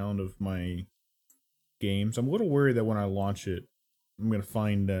shuffling around of my games. I'm a little worried that when I launch it, I'm going to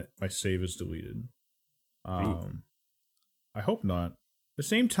find that my save is deleted. I hope not. At the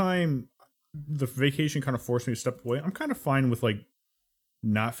same time, the vacation kind of forced me to step away. I'm kind of fine with like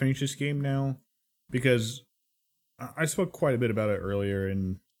not finish this game now because I spoke quite a bit about it earlier,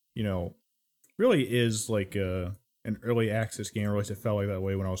 and you know, really is like an early access game, or at least it felt like that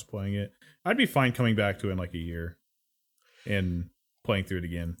way when I was playing it. I'd be fine coming back to it in like a year and playing through it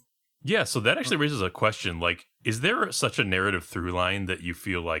again. Yeah, so that actually raises a question. Like, is there such a narrative through line that you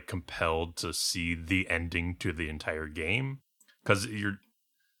feel like compelled to see the ending to the entire game? Because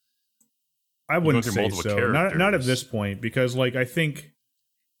I wouldn't say so. Not at this point, because like I think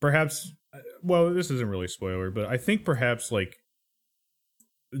perhaps, well, this isn't really a spoiler, but I think perhaps like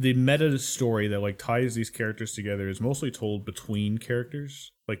the meta story that like ties these characters together is mostly told between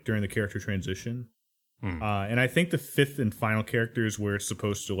characters, like during the character transition. And I think the 5th and final character is where it's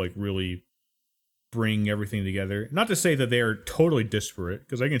supposed to like really bring everything together. Not to say that they are totally disparate,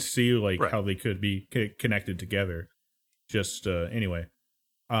 because I can see like how they could be connected together. Just anyway.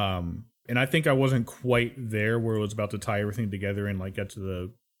 And I think I wasn't quite there where it was about to tie everything together and like get to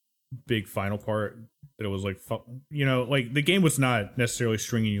the big final part. That it was like, you know, like the game was not necessarily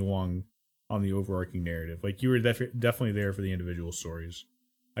stringing you along on the overarching narrative. Like you were definitely there for the individual stories,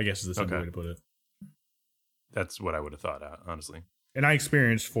 I guess is the simple way to put it. That's what I would have thought, honestly. And I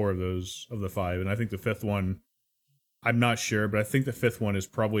experienced 4 of those of the 5, and I think the 5th one, I'm not sure, but I think the 5th one is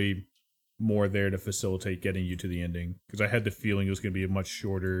probably more there to facilitate getting you to the ending, because I had the feeling it was going to be a much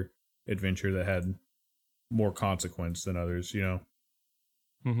shorter adventure that had more consequence than others, you know?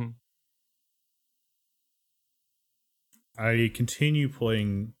 Mm-hmm. I continue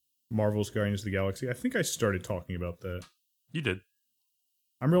playing Marvel's Guardians of the Galaxy. I think I started talking about that. You did.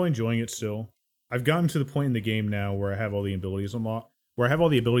 I'm really enjoying it still. I've gotten to the point in the game now where I have all the abilities unlocked.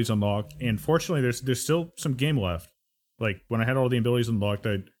 And fortunately, there's still some game left. Like when I had all the abilities unlocked,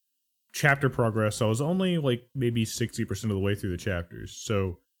 I chapter progress. I was only like maybe 60% of the way through the chapters.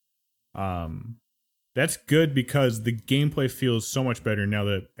 So, that's good because the gameplay feels so much better now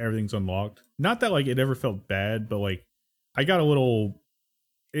that everything's unlocked. Not that like it ever felt bad, but like I got a little.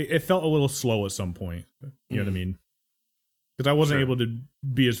 It felt a little slow at some point. You know what I mean? Because I wasn't able to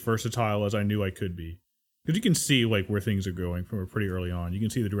be as versatile as I knew I could be. Because you can see like where things are going from pretty early on. You can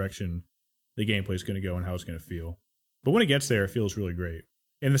see the direction the gameplay is going to go and how it's going to feel. But when it gets there, it feels really great.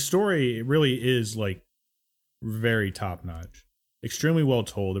 And the story, it really is like very top notch, extremely well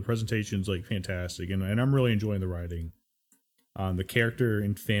told. The presentation's like fantastic, and I'm really enjoying the writing. The character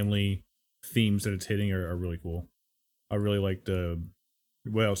and family themes that it's hitting are really cool. I really like the.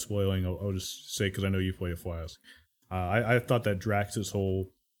 Without spoiling, I'll just say because I know you played a Flask. I thought that Drax's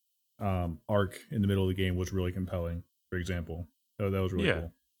whole arc in the middle of the game was really compelling. For example, that was really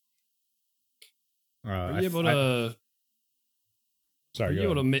cool. Are you able to? Sorry,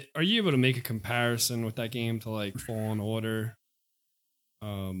 are you able to make a comparison with that game to like Fallen Order?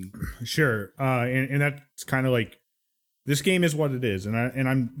 Sure. And that's kind of like this game is what it is, and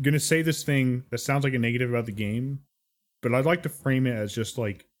I'm gonna say this thing that sounds like a negative about the game, but I'd like to frame it as just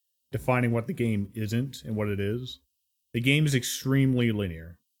like defining what the game isn't and what it is. The game is extremely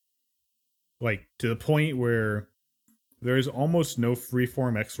linear, like to the point where there is almost no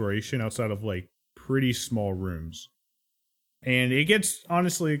freeform exploration outside of like pretty small rooms. And it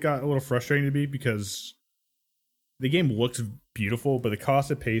got a little frustrating to me because the game looks beautiful, but the cost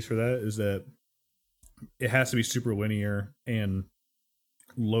it pays for that is that it has to be super linear and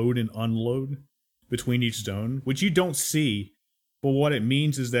load and unload between each zone, which you don't see. But what it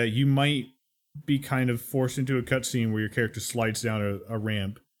means is that you might be kind of forced into a cutscene where your character slides down a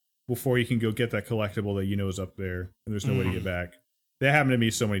ramp before you can go get that collectible that you know is up there, and there's no way to get back. That happened to me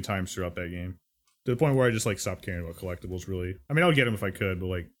so many times throughout that game. To the point where I just like stopped caring about collectibles, really. I mean, I'll get them if I could, but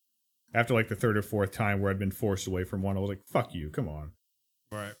like after like the 3rd or 4th time where I'd been forced away from one, I was like, fuck you, come on.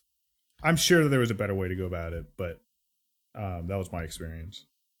 Right. I'm sure that there was a better way to go about it, but that was my experience.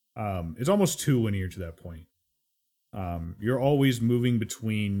 It's almost too linear to that point. You're always moving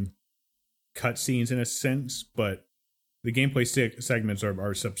between cutscenes in a sense, but the gameplay segments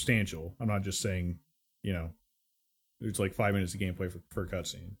are substantial. I'm not just saying, you know, it's like 5 minutes of gameplay for a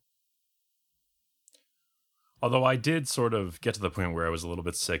cutscene. Although I did sort of get to the point where I was a little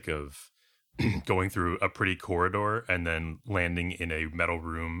bit sick of going through a pretty corridor and then landing in a metal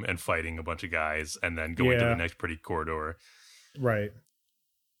room and fighting a bunch of guys and then going to the next pretty corridor. Right.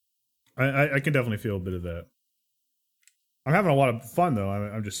 I can definitely feel a bit of that. I'm having a lot of fun, though.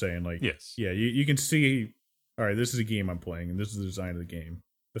 I'm just saying, like, yes. Yeah, you can see, all right, this is a game I'm playing, and this is the design of the game,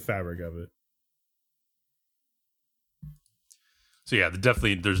 the fabric of it. So yeah,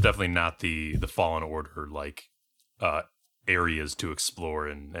 there's definitely not the Fallen Order like areas to explore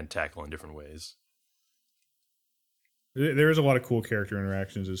and tackle in different ways. There is a lot of cool character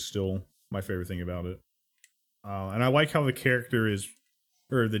interactions. Is still my favorite thing about it, and I like how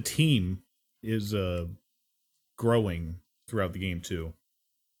the team is growing throughout the game too.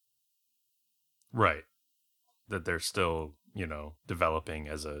 Right, that they're still, you know, developing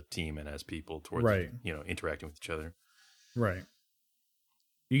as a team and as people towards, you know, interacting with each other. Right.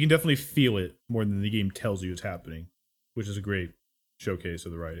 You can definitely feel it more than the game tells you it's happening, which is a great showcase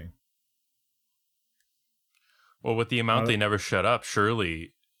of the writing. Well, with the amount they never shut up,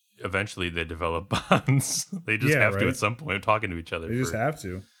 surely eventually they develop bonds. They just have to at some point talking to each other. They just have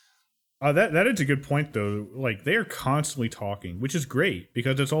to. That is a good point, though. Like, they are constantly talking, which is great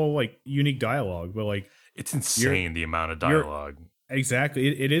because it's all like unique dialogue. But like, it's insane the amount of dialogue. Exactly,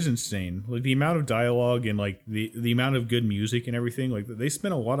 it is insane. Like the amount of dialogue and like the amount of good music and everything. Like they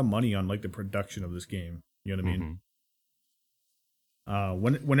spent a lot of money on like the production of this game. You know what I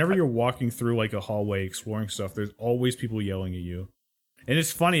mean? Whenever you're walking through like a hallway exploring stuff, there's always people yelling at you, and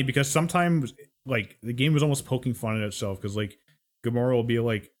it's funny because sometimes like the game was almost poking fun at itself because like Gamora will be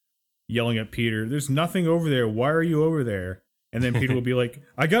like yelling at Peter, "There's nothing over there. Why are you over there?" And then Peter will be like,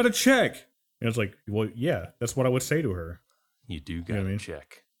 "I gotta check," and it's like, well, yeah, that's what I would say to her. You do gotta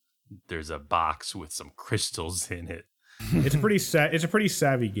check. There's a box with some crystals in it. It's a pretty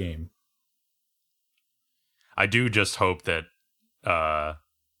savvy game. I do just hope that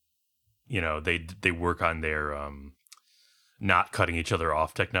you know, they work on their not cutting each other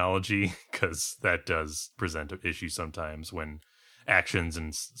off technology, because that does present an issue sometimes when actions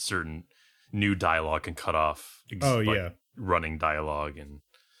and certain new dialogue can cut off running dialogue and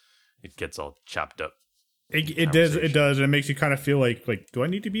it gets all chopped up. It does, and it makes you kind of feel like do I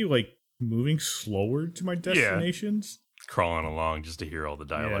need to be like moving slower to my destinations? Yeah. Crawling along just to hear all the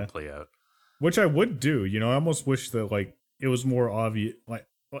dialogue play out. Which I would do, you know. I almost wish that like it was more obvious. Like,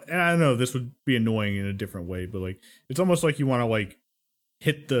 and I know this would be annoying in a different way, but like it's almost like you want to like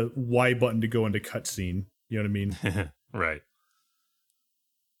hit the Y button to go into cutscene. You know what I mean? Right.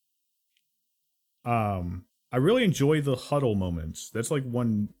 I really enjoy the huddle moments. That's like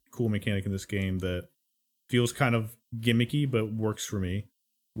one cool mechanic in this game that feels kind of gimmicky but works for me,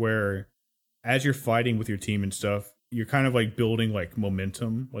 where as you're fighting with your team and stuff, you're kind of like building like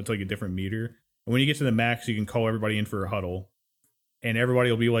momentum. It's like a different meter, and when you get to the max, you can call everybody in for a huddle, and everybody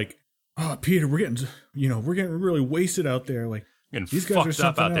will be like, "Oh, Peter, we're getting really wasted out there. Like these guys are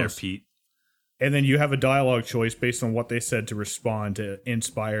something up out else. There, Pete." And then you have a dialogue choice based on what they said to respond to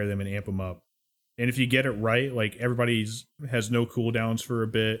inspire them and amp them up. And if you get it right, like everybody has no cooldowns for a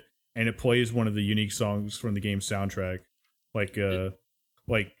bit, and it plays one of the unique songs from the game's soundtrack. Like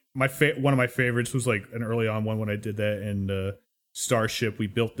one of my favorites was like an early on one when I did that, and Starship, We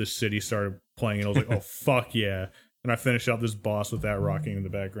Built This City started playing, and I was like, oh fuck yeah! And I finished out this boss with that rocking in the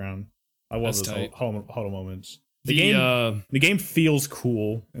background. I love those huddle moments. The game feels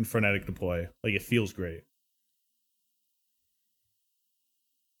cool and frenetic to play. Like it feels great.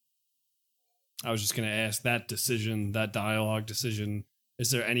 I was just going to ask that dialogue decision.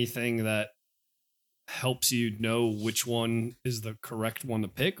 Is there anything that helps you know which one is the correct one to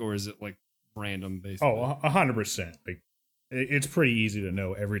pick, or is it like random basically? Oh, 100%. Like it's pretty easy to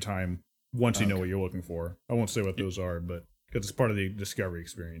know every time once you know what you're looking for. I won't say what those are, but because it's part of the discovery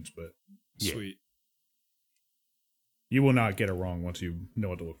experience. But sweet, you will not get it wrong once you know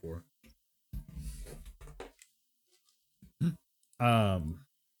what to look for.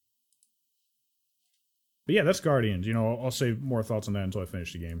 But yeah, that's Guardians. You know, I'll save more thoughts on that until I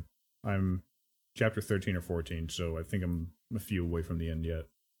finish the game. I'm chapter 13 or 14, so I think I'm a few away from the end yet.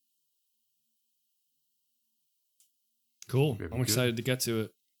 Cool. I'm excited to get to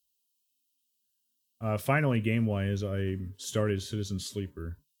it. Finally, game-wise, I started Citizen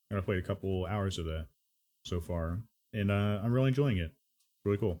Sleeper, and I played a couple hours of that so far, and I'm really enjoying it.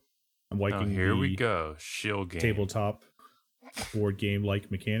 Really cool. I'm liking here we go. Shill game. Tabletop board game-like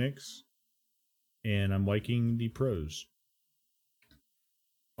mechanics. And I'm liking the prose.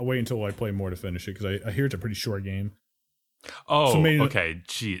 I'll wait until I play more to finish it because I hear it's a pretty short game. Oh, So maybe- okay.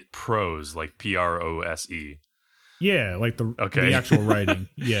 Gee, prose, like PROSE. Yeah, like the actual writing.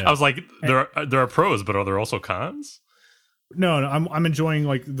 Yeah, I was like, there are pros, but are there also cons? No, I'm enjoying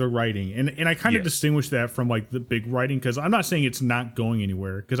like the writing, and I kind of Yeah. distinguish that from like the big writing because I'm not saying it's not going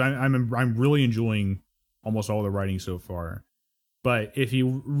anywhere because I'm really enjoying almost all the writing so far. But if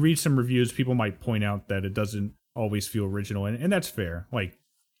you read some reviews, people might point out that it doesn't always feel original, and that's fair. Like,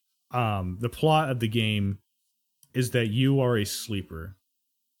 the plot of the game is that you are a sleeper.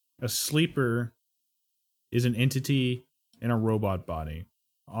 A sleeper is an entity in a robot body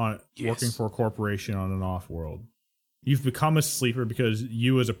working for a corporation on an off-world. You've become a sleeper because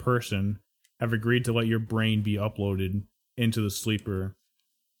you as a person have agreed to let your brain be uploaded into the sleeper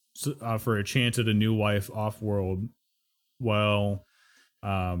for a chance at a new life off-world while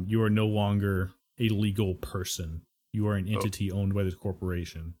you are no longer a legal person. You are an entity owned by this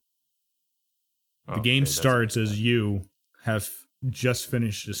corporation. The game starts as you have just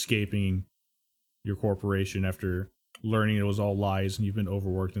finished escaping your corporation after learning it was all lies and you've been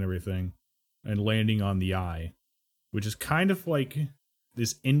overworked and everything, and landing on the Eye, which is kind of like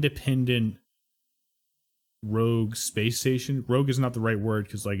this independent rogue space station. Rogue is not the right word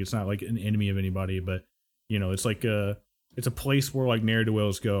because like it's not like an enemy of anybody, but you know, it's like it's a place where like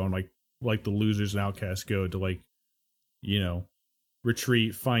ne'er-do-wells go and like the losers and outcasts go to like, you know,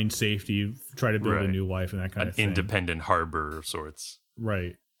 retreat, find safety, try to build a new life and that kind of thing. An independent harbor of sorts.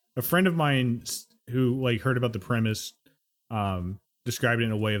 Right. A friend of mine who like heard about the premise described it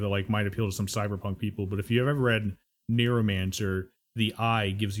in a way that like might appeal to some cyberpunk people, but if you have ever read Neuromancer, the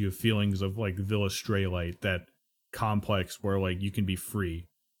Eye gives you feelings of like Villa Straylight, that complex where like you can be free,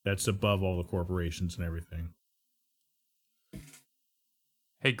 that's above all the corporations and everything.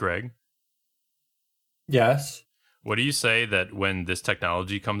 Hey, Greg. Yes. What do you say that when this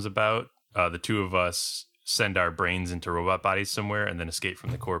technology comes about, the two of us send our brains into robot bodies somewhere and then escape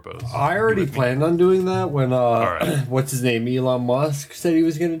from the corpos? I already planned on doing that when right. what's his name, Elon Musk said he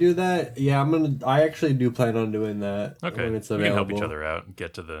was going to do that. Yeah, I actually do plan on doing that. Okay, when it's we available. can help each other out and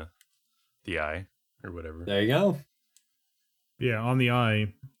get to the Eye or whatever. There you go. Yeah, on the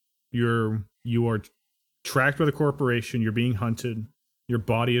Eye, you are tracked by the corporation, you're being hunted, your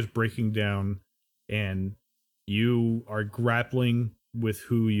body is breaking down, and you are grappling with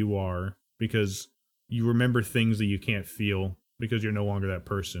who you are because you remember things that you can't feel because you're no longer that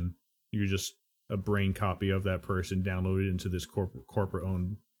person. You're just a brain copy of that person downloaded into this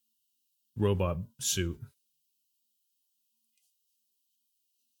corporate-owned robot suit.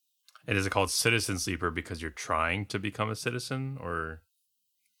 And is it called Citizen Sleeper because you're trying to become a citizen, or?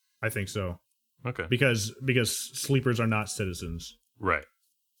 I think so. Okay. Because sleepers are not citizens. Right.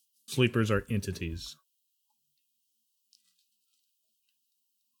 Sleepers are entities.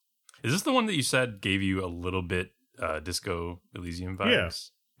 Is this the one that you said gave you a little bit Disco Elysium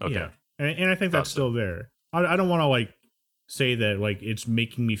vibes? Yeah. Okay. Yeah. And I think that's still there. I don't want to like say that like it's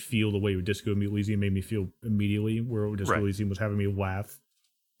making me feel the way Disco Elysium made me feel immediately, where Disco Elysium was having me laugh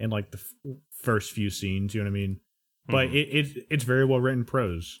in like the first few scenes, you know what I mean? But it's very well written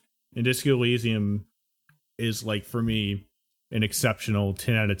prose. And Disco Elysium is like, for me, an exceptional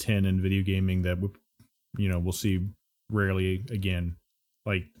 10 out of 10 in video gaming that we'll see rarely again.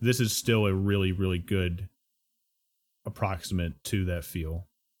 Like, this is still a really, really good approximate to that feel.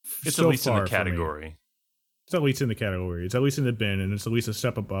 It's so at least in far the for me. category. It's at least in the category. It's at least in the bin, and it's at least a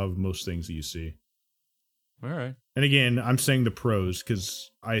step above most things that you see. All right. And again, I'm saying the pros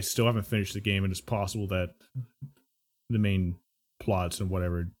because I still haven't finished the game, and it's possible that the main plots and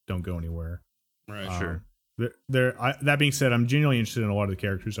whatever don't go anywhere. Right. Sure. That being said, I'm genuinely interested in a lot of the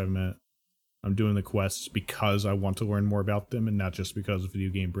characters I've met. I'm doing the quests because I want to learn more about them, and not just because of video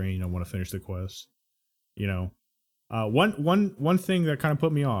game brain. I want to finish the quest. You know, one thing that kind of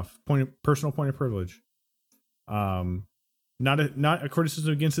put me off, personal point of privilege. Not a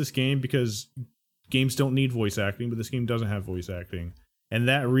criticism against this game because games don't need voice acting, but this game doesn't have voice acting, and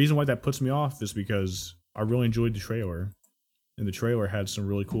that reason why that puts me off is because I really enjoyed the trailer, and the trailer had some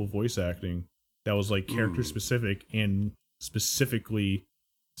really cool voice acting that was like character specific and specifically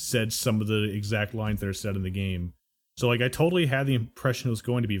said some of the exact lines that are said in the game. So like I totally had the impression it was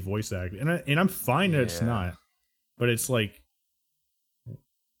going to be voice acting, and I'm fine that it's not, but it's like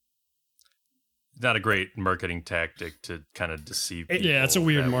not a great marketing tactic to kind of deceive people. Yeah, it's a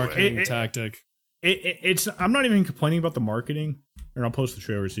weird that marketing way. tactic. It's I'm not even complaining about the marketing, and I'll post the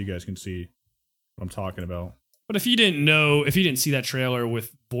trailer so you guys can see what I'm talking about. But if you didn't see that trailer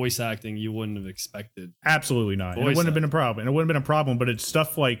with voice acting, you wouldn't have expected. Absolutely not. And it wouldn't have been a problem. But it's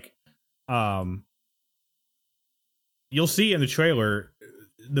stuff like, you'll see in the trailer,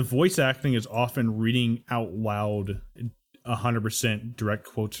 the voice acting is often reading out loud 100% direct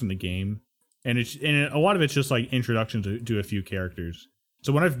quotes from the game, and a lot of it's just like introduction to a few characters.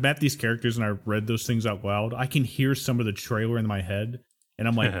 So when I've met these characters and I've read those things out loud, I can hear some of the trailer in my head, and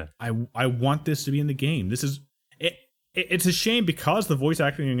I'm like, I want this to be in the game. This is it. It's a shame because the voice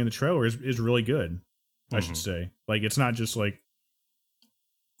acting in the trailer is really good. I should say, like, it's not just like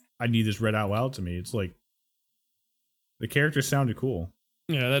I need this read out loud to me. It's like the characters sounded cool.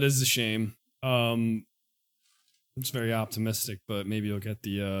 Yeah, that is a shame. It's very optimistic, but maybe you'll get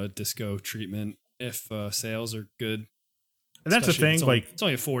the disco treatment if sales are good. And that's the thing. It's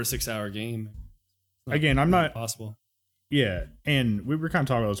only a 4 to 6 hour game. Again, I'm not possible. Yeah, and we were kind of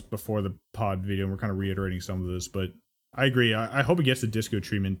talking about this before the pod video, and we're kind of reiterating some of this, but I agree. I hope it gets the disco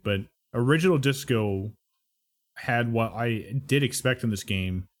treatment, but original disco had what I did expect in this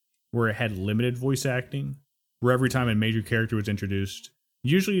game, where it had limited voice acting, where every time a major character was introduced,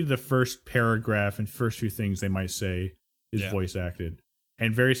 usually the first paragraph and first few things they might say is voice acted,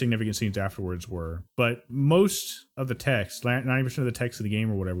 and very significant scenes afterwards were. But most of the text, 90% of the text of the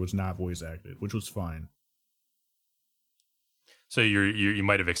game or whatever, was not voice acted, which was fine. So you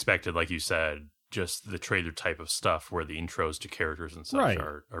might have expected, like you said, just the trailer type of stuff where the intros to characters and such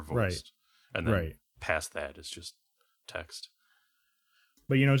are voiced, and then past that is just text.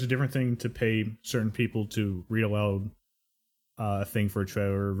 But it's a different thing to pay certain people to read aloud a thing for a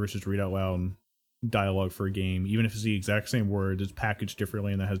trailer versus read out loud dialogue for a game. Even if it's the exact same word, it's packaged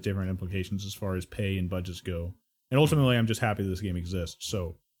differently, and that has different implications as far as pay and budgets go. And ultimately, I'm just happy that this game exists.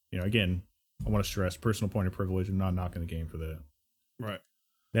 So, again, I want to stress personal point of privilege. I'm not knocking the game for that. Right.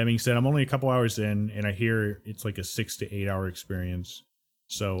 That being said, I'm only a couple hours in, and I hear it's like a 6 to 8 hour experience.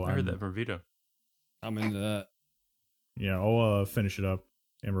 So I heard that from Vito. I'm into that. Yeah, I'll finish it up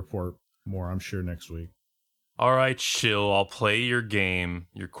and report more, I'm sure, next week. All right, chill. I'll play your game,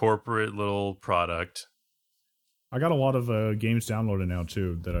 your corporate little product. I got a lot of games downloaded now,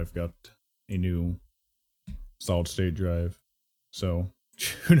 too, that I've got a new solid state drive. So,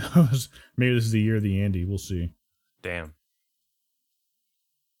 who knows? Maybe this is the year of the Andy. We'll see. Damn.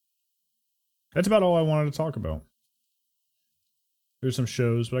 That's about all I wanted to talk about. There's some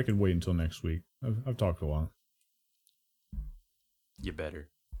shows, but I could wait until next week. I've talked a lot. You better.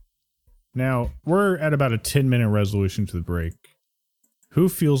 Now, we're at about a 10-minute resolution to the break. Who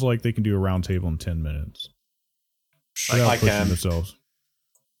feels like they can do a round table in 10 minutes? I can. Themselves?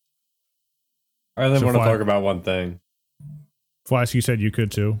 I only want to talk about one thing. Flask, you said you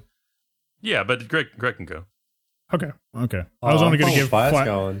could too? Yeah, but Greg can go. Okay. I was only going to give Flask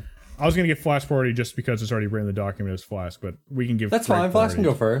going. I was going to give Flask priority just because it's already written in the document as Flask, but we can give. That's fine. Flask can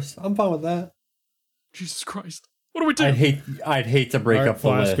go first. I'm fine with that. Jesus Christ! What do we do? I'd hate to break up the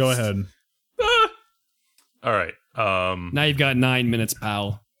Flask, list. go ahead. All right. Now you've got 9 minutes,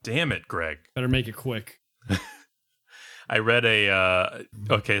 pal. Damn it, Greg. Better make it quick. I read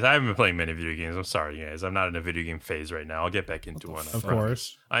okay, so I haven't been playing many video games. I'm sorry, guys. I'm not in a video game phase right now. I'll get back into one. Of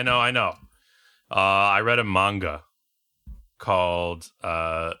course. I know. I read a manga called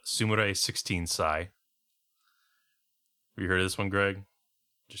Sumire 16 Sai. Have you heard of this one, Greg?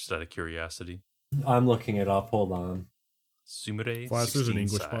 Just out of curiosity. I'm looking it up. Hold on. Sumire 16 Flask is an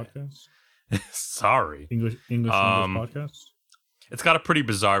English Sai. podcast? Sorry. English podcast? It's got a pretty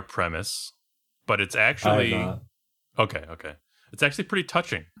bizarre premise, but it's actually... Okay. It's actually pretty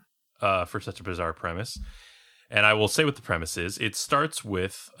touching for such a bizarre premise. And I will say what the premise is. It starts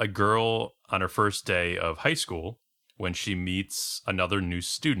with a girl on her first day of high school when she meets another new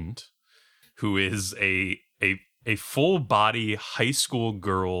student who is a full-body high school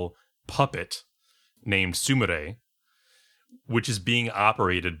girl puppet named Sumire, which is being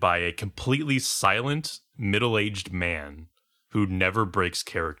operated by a completely silent, middle-aged man who never breaks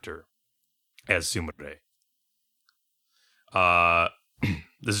character as Sumire.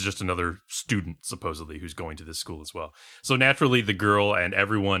 This is just another student, supposedly, who's going to this school as well. So naturally, the girl and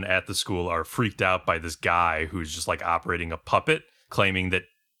everyone at the school are freaked out by this guy who's just like operating a puppet, claiming that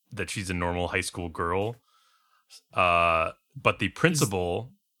she's a normal high school girl. But the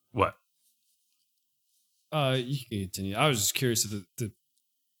principal, what? You can continue. I was just curious if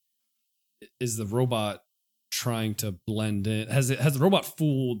is the robot trying to blend in? Has the robot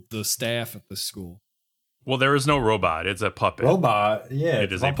fooled the staff at the school? Well, there is no robot. It's a puppet. Robot, yeah.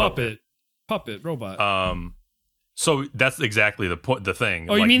 It is a puppet. Puppet robot. So that's exactly the thing.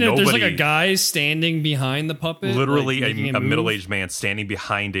 Oh, you mean that there's like a guy standing behind the puppet? Literally like a middle-aged man standing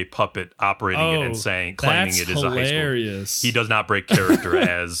behind a puppet, operating it and claiming it is a high school. He does not break character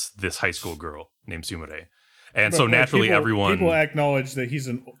as this high school girl named Sumire. And so naturally people everyone... People acknowledge that he's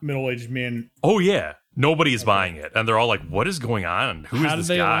a middle-aged man. Oh, yeah. Nobody is buying it, and they're all like, "What is going on? Who is this guy?" How did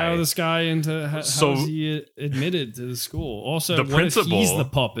they allow this guy into? How is he admitted to the school? Also, the principal, what if he's the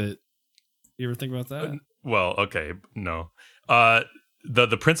puppet? You ever think about that? Well, okay, no.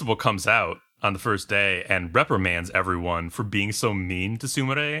 The principal comes out on the first day and reprimands everyone for being so mean to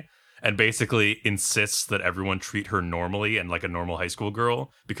Sumire, and basically insists that everyone treat her normally and like a normal high school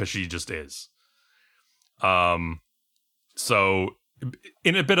girl because she just is. So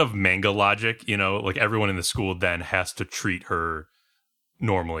in a bit of manga logic, you know, like everyone in the school then has to treat her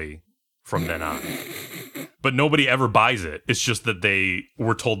normally from then on. But nobody ever buys it. It's just that they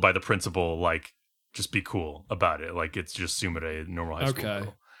were told by the principal, like, just be cool about it. Like, it's just Sumire, normal high school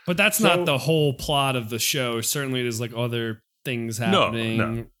girl. But that's not the whole plot of the show. Certainly there's like other things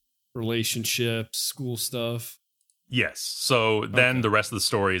happening, relationships, school stuff. Yes. So then the rest of the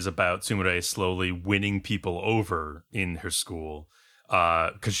story is about Sumire slowly winning people over in her school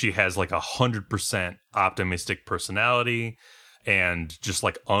because she has like 100% optimistic personality and just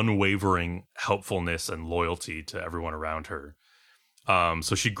like unwavering helpfulness and loyalty to everyone around her.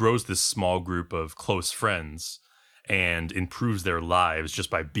 So she grows this small group of close friends and improves their lives just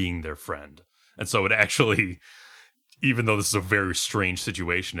by being their friend. And so it actually, even though this is a very strange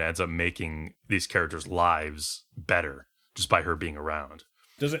situation, it ends up making these characters' lives better just by her being around.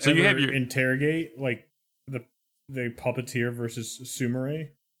 Does it ever interrogate like the puppeteer versus Sumire,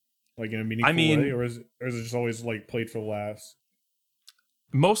 like in a meaningful way, or is it just always like played for laughs?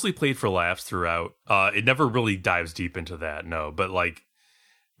 Mostly played for laughs throughout. It never really dives deep into that, no. But like,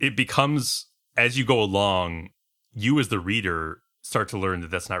 it becomes, as you go along, you as the reader start to learn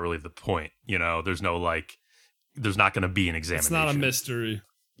that that's not really the point. You know, there's no like, there's not going to be an examination. It's not a mystery.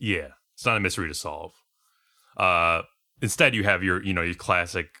 Yeah, it's not a mystery to solve. Instead, you have your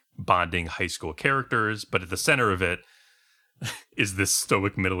classic bonding high school characters, but at the center of it is this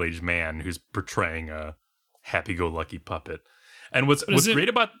stoic middle-aged man who's portraying a happy-go-lucky puppet. And what's great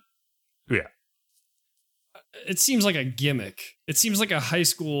about it seems like a gimmick. It seems like a high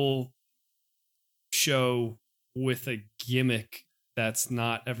school show with a gimmick that's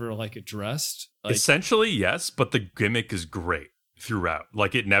not ever like addressed. Like, essentially, yes, but the gimmick is great throughout.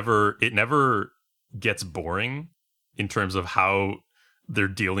 Like it never gets boring in terms of how they're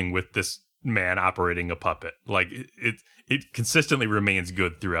dealing with this man operating a puppet. Like it consistently remains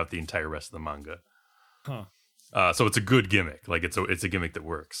good throughout the entire rest of the manga. Huh. So it's a good gimmick. Like it's a gimmick that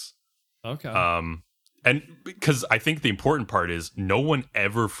works. Okay. And because I think the important part is no one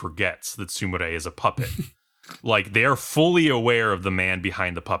ever forgets that Sumire is a puppet. Like they are fully aware of the man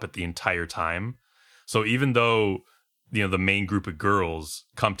behind the puppet the entire time. So even though, you know, the main group of girls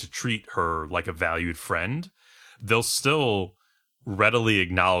come to treat her like a valued friend, they'll still readily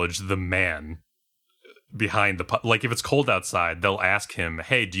acknowledge the man behind the puppet. Like if it's cold outside, they'll ask him,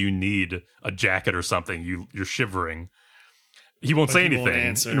 "Hey, do you need a jacket or something? You're shivering." He won't say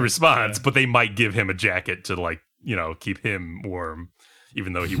anything in response, but they might give him a jacket to, like, you know, keep him warm,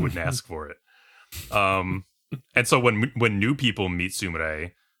 even though he wouldn't ask for it. And so when new people meet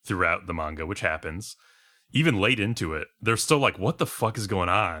Sumire throughout the manga, which happens, even late into it, they're still like, "What the fuck is going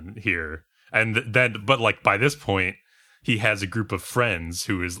on here?" And then, but like by this point, he has a group of friends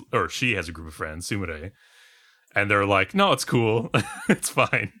she has a group of friends, Sumire, and they're like, "No, it's cool, it's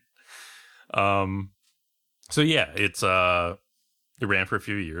fine." So yeah, it ran for a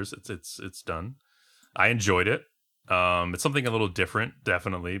few years. It's done. I enjoyed it. It's something a little different,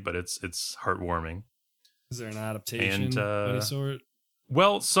 definitely, but it's heartwarming. Is there an adaptation of any sort?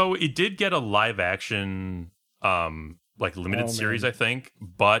 Well, so it did get a live action like limited series, I think,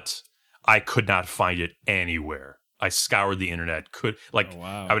 but I could not find it anywhere. I scoured the internet.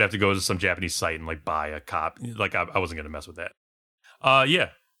 I would have to go to some Japanese site and like buy a copy. Like I wasn't gonna mess with that. Yeah.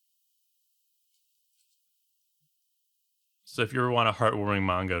 So if you ever want a heartwarming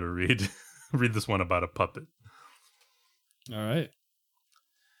manga to read, read this one about a puppet. All right.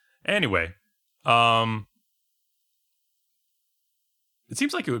 Anyway, it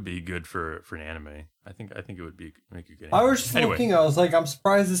seems like it would be good for an anime. I think it would make a good anime. I was just looking. I was like, I'm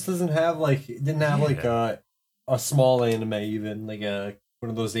surprised this didn't have like a small anime, even like one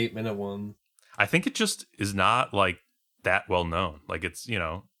of those 8-minute ones. I think it just is not like that well known. Like it's, you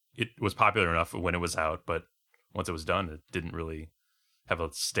know, it was popular enough when it was out, but once it was done, it didn't really have a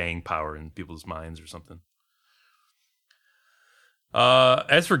staying power in people's minds or something.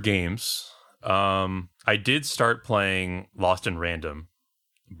 As for games, I did start playing Lost in Random,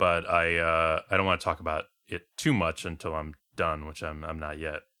 but I don't want to talk about it too much until I'm done, which I'm not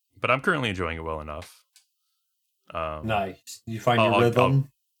yet. But I'm currently enjoying it well enough. Nice. You find your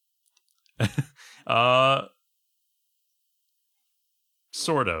rhythm?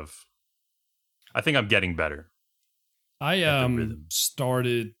 Sort of. I think I'm getting better. I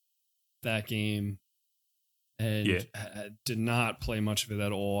started that game and did not play much of it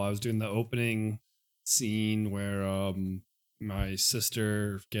at all. I was doing the opening scene where my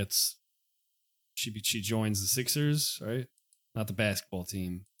sister gets she joins the Sixers, right? Not the basketball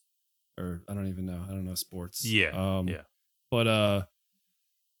team, or I don't even know. I don't know sports. Yeah. But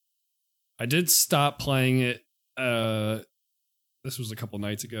I did stop playing it. This was a couple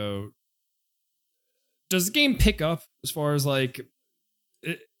nights ago. Does the game pick up as far as like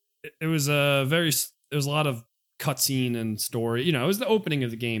it was a lot of cutscene and story. You know, it was the opening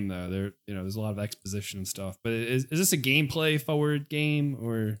of the game though. There's a lot of exposition and stuff. But is this a gameplay forward game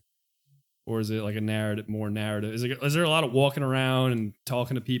or is it like a more narrative? Is there a lot of walking around and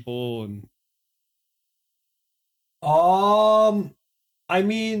talking to people and I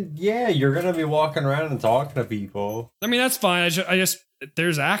mean, yeah, you're gonna be walking around and talking to people. I mean, that's fine. I just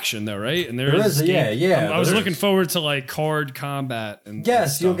there's action though, right? And there is, yeah. I was looking forward to like card combat and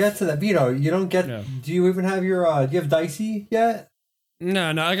yes, and you'll get to that. You know, you don't get. Yeah. Do you even have your? Do you have Dicey yet?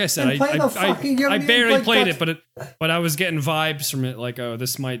 No. Like I said, I barely played it, but I was getting vibes from it. Like, oh,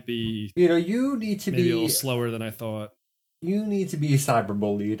 this might be. You know, you need to be a little slower than I thought. You need to be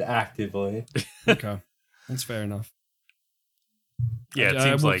cyberbullied actively. Okay, that's fair enough. Yeah, it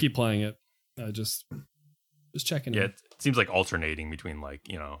seems I will like keep playing it. Just checking. Yeah, it seems like alternating between like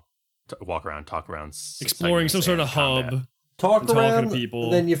walk around, talk around, exploring some sort of hub, talking to people,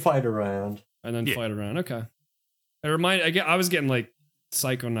 and then you fight around, fight around. Okay, I was getting like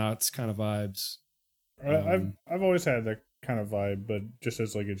Psychonauts kind of vibes. I've always had that kind of vibe, but just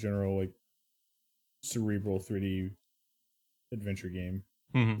as like a general like cerebral 3D adventure game.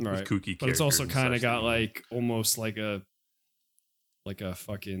 Mm-hmm. Right. With kooky, but it's also kind of got like almost like a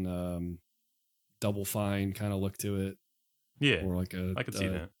fucking Double Fine kind of look to it. Yeah, or like I could see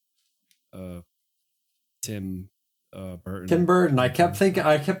that. Tim Burton. Tim Burton. I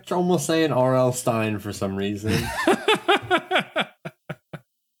kept almost saying R.L. Stein for some reason.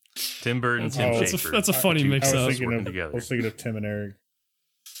 Tim Burton, Tim Schafer. That's a funny mix-up. I was thinking of Tim and Eric.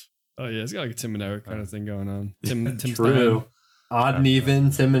 Oh yeah, it's got like a Tim and Eric kind of thing going on. Tim True. Stein. Odd and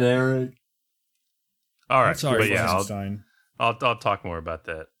even. Tim and Eric. All right, sorry, but yeah, I'll talk more about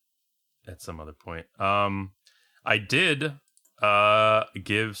that at some other point. I did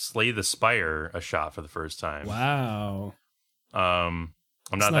give Slay the Spire a shot for the first time. Wow. I'm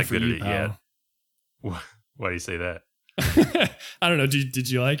not that good at it yet. Why do you say that? I don't know. Did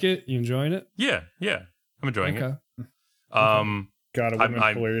you like it? You enjoying it? Yeah. I'm enjoying it. God, it would have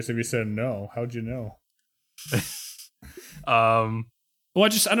been hilarious if you said no. How'd you know? Well, I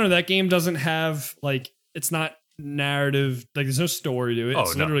don't know. That game doesn't have like, it's not narrative. Like, there's no story to it.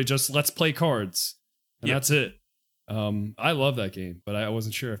 It's literally just let's play cards, and that's it. I love that game, but I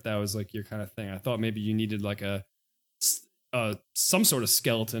wasn't sure if that was like your kind of thing. I thought maybe you needed like some sort of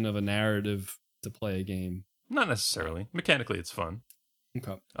skeleton of a narrative to play a game. Not necessarily. Mechanically, it's fun.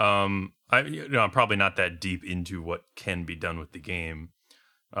 Okay. I'm probably not that deep into what can be done with the game.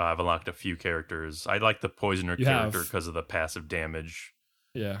 I've unlocked a few characters. I like the Poisoner character because of the passive damage.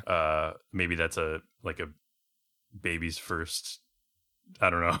 Yeah. Maybe that's a baby's first, I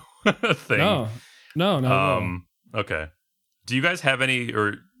don't know, thing. No. Okay. Do you guys have any,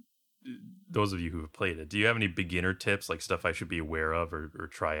 or those of you who have played it, do you have any beginner tips, like stuff I should be aware of or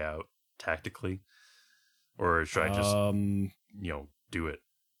try out tactically? Or should I just, do it?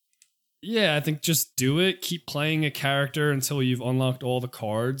 Yeah, I think just do it. Keep playing a character until you've unlocked all the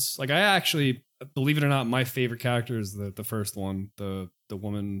cards. Like, I actually, believe it or not, my favorite character is the first one, the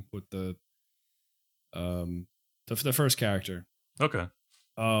woman with the first character. Okay.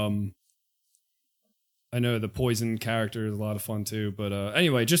 I know the poison character is a lot of fun too, but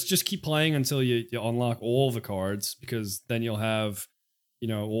anyway, just keep playing until you unlock all the cards, because then you'll have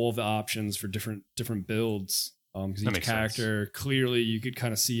all the options for different builds. Because each character clearly you could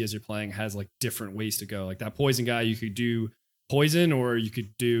kind of see as you're playing has like different ways to go. Like that poison guy, you could do poison, or you could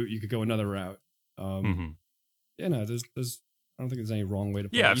go another route. Yeah, no, there's I don't think there's any wrong way to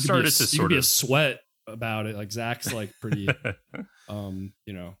play. Yeah, I've started to sort of be a sweat about it. Like Zach's like pretty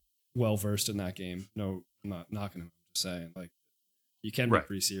well versed in that game. No, I'm not knocking him. I'm just saying, like, you can be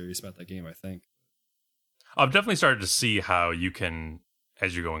pretty serious about that game, I think. I've definitely started to see how you can,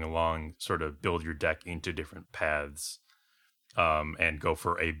 as you're going along, sort of build your deck into different paths, and go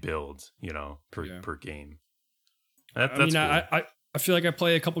for a build, per game. That's cool. I feel like I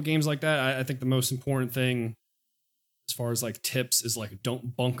play a couple games like that. I think the most important thing, as far as like tips, is like,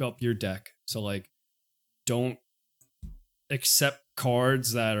 don't bunk up your deck. So like, don't accept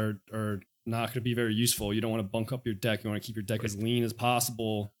cards that are not going to be very useful. You don't want to bunk up your deck. You want to keep your deck as lean as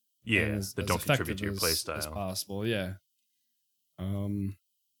possible, Yeah, as, that as don't contribute to your effective as playstyle. possible. Yeah. What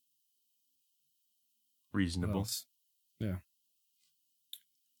Reasonable. else? Yeah.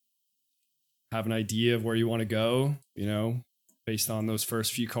 Have an idea of where you want to go, based on those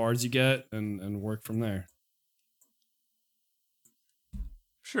first few cards you get, and work from there.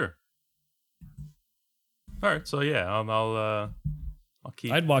 Sure. All right, so yeah, I'll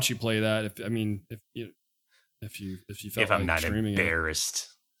keep. I'd watch you play that if you felt if I'm like not streaming embarrassed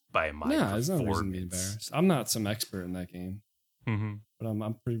by my there's no reason to be performance. embarrassed. I'm not some expert in that game, Mm-hmm. but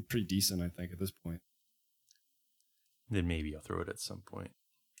I'm pretty decent, I think, at this point. Then maybe I'll throw it at some point.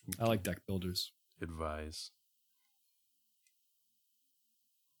 I like deck builders. Advise.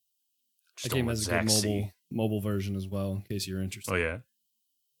 That game has a good mobile version as well, in case you're interested. Oh yeah.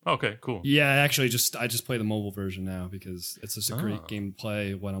 Okay, cool. Yeah, actually, I just play the mobile version now because it's just a great game to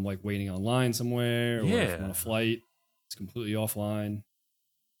play when I'm like waiting online somewhere or if I'm on a flight. It's completely offline.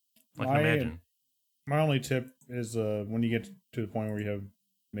 I can imagine. My only tip is when you get to the point where you have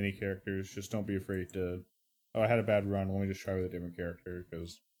many characters, just don't be afraid to. Oh, I had a bad run. Let me just try with a different character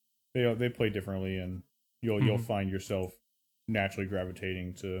because they play differently, and you'll find yourself naturally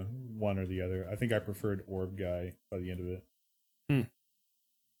gravitating to one or the other. I think I preferred Orb Guy by the end of it.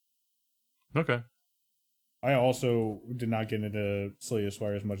 Okay. I also did not get into Slay the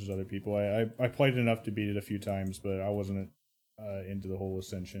Spire as much as other people. I played enough to beat it a few times, but I wasn't into the whole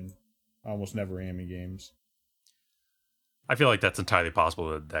Ascension. I almost never am in games. I feel like that's entirely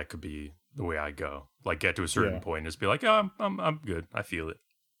possible that could be the way I go. Like get to a certain point and just be like, oh, I'm good. I feel it.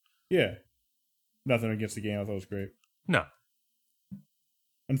 Yeah. Nothing against the game. I thought it was great. No.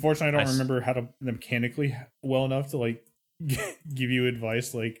 Unfortunately, I don't remember how to mechanically well enough to like give you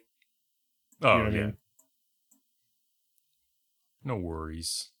advice. Like, oh, you know what I mean? No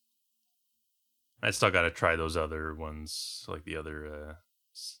worries. I still got to try those other ones, like the other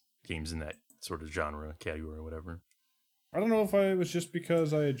games in that sort of genre category or whatever. I don't know if it was just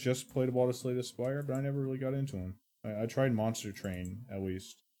because I had just played a while to Slay the Spire, but I never really got into them. I tried Monster Train, at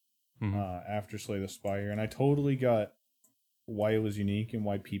least, after Slay the Spire, and I totally got why it was unique and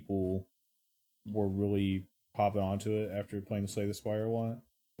why people were really popping onto it after playing Slay the Spire a lot,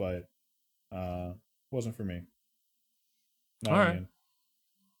 but wasn't for me. Not all right. again.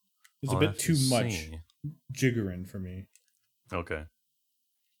 It's a bit too much jiggering for me. Okay.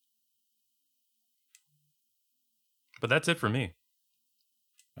 But that's it for me.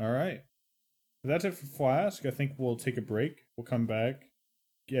 All right. That's it for Flask. I think we'll take a break. We'll come back,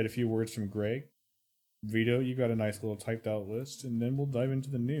 get a few words from Greg. Vito, you got a nice little typed out list, and then we'll dive into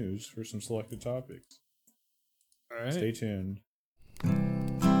the news for some selected topics. All right. Stay tuned.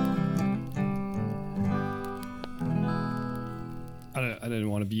 I don't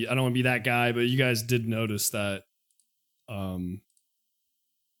want to be that guy, but you guys did notice that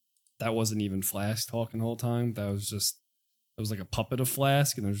that wasn't even Flask talking the whole time. It was like a puppet of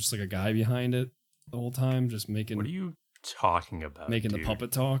Flask, and there's just like a guy behind it the whole time, just making. What are you talking about? Making dude? The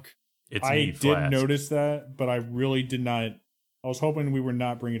puppet talk. I did notice that, but I really did not. I was hoping we would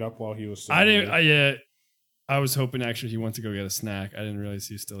not bring it up while he was. I was hoping actually he went to go get a snack. I didn't realize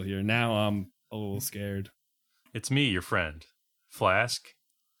he's still here. Now I'm a little scared. It's me, your friend, Flask.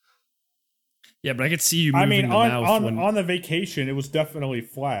 Yeah, but I could see you moving the mouth on the vacation. It was definitely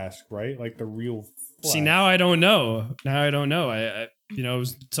Flask, right? Like the real Flask. See, now I don't know. I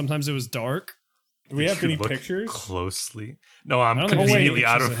sometimes it was dark. Do we have any pictures? Closely. No, I'm completely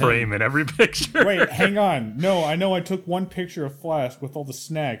out of frame in every picture. Wait, hang on. No, I know I took one picture of Flask with all the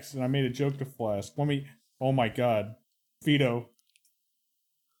snacks, and I made a joke to Flask. Oh my god. Vito.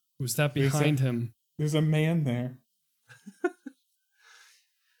 Who's that behind him? There's a man there.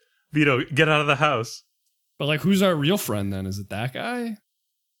 Vito, get out of the house. But like, who's our real friend then? Is it that guy?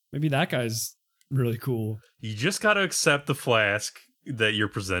 Maybe that guy's really cool. You just got to accept the Flask that you're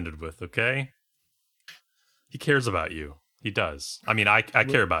presented with, okay? He cares about you. He does. I mean, I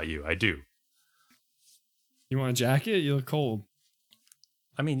care about you. I do. You want a jacket? You look cold.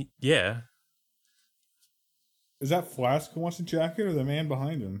 I mean, yeah. Is that Flask who wants a jacket or the man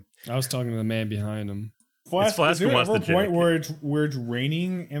behind him? I was talking to the man behind him. Flask is there ever a point where it's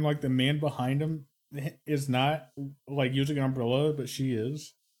raining and like the man behind him is not like using an umbrella, but she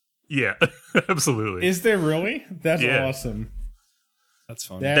is? Yeah, absolutely. Is there really? That's awesome. That's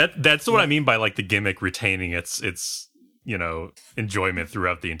fun. That's what I mean by like the gimmick retaining its enjoyment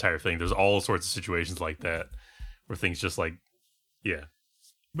throughout the entire thing. There's all sorts of situations like that where things just like, yeah.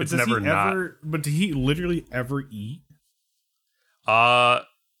 But it's never not. But did he literally ever eat?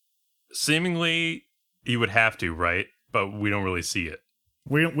 Seemingly he would have to, right? But we don't really see it.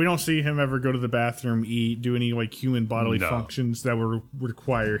 We don't see him ever go to the bathroom, eat, do any like human bodily functions that would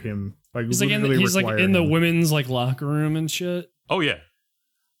require him. Like he's like in the women's like locker room and shit. Oh yeah,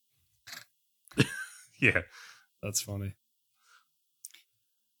 yeah, that's funny.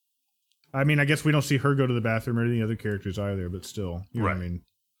 I mean, I guess we don't see her go to the bathroom or any other characters either, but still, you know what I mean.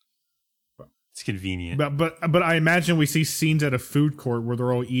 It's convenient. But I imagine we see scenes at a food court where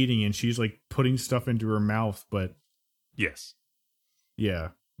they're all eating and she's like putting stuff into her mouth. But yes, yeah.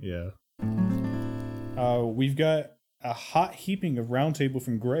 We've got a hot heaping of roundtable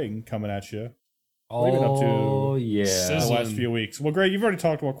from Greg coming at you. What have you been up to? Yeah, the last few weeks. Well, Greg, you've already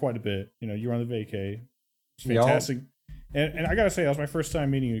talked about quite a bit. You know, you were on the vacay. It's fantastic. And I gotta say, that was my first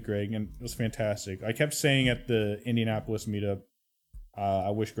time meeting you, Greg, and it was fantastic. I kept saying at the Indianapolis meetup, I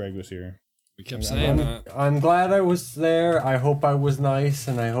wish Greg was here. We kept saying that. I'm glad I was there. I hope I was nice,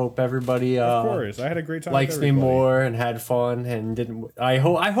 and I hope everybody of course, I had a great time. Likes me more and had fun and didn't. I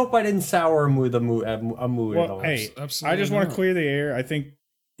hope I didn't sour a mood well, at all. Hey, I just want to clear the air. I think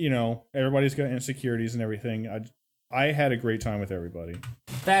everybody's got insecurities and everything. I had a great time with everybody.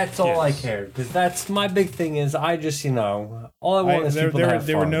 That's all I cared, because that's my big thing. Is I just all I want is people to have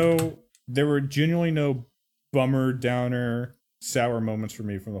fun. There were genuinely no bummer, downer, sour moments for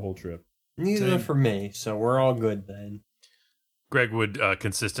me from the whole trip. Neither for me, so we're all good then. Greg would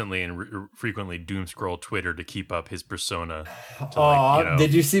consistently and frequently doom scroll Twitter to keep up his persona.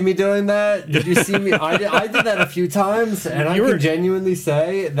 Did you see me doing that? Did you see me? I did that a few times, and I can genuinely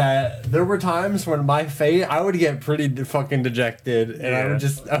say that there were times when I would get pretty fucking dejected, and I would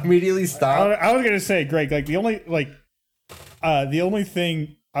just immediately stop. I was gonna say, Greg, like the only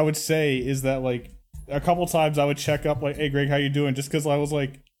thing I would say is that like a couple times I would check up, like, hey Greg, how you doing? Just because I was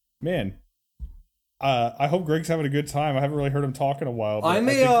like, man. I hope Greg's having a good time. I haven't really heard him talk in a while. But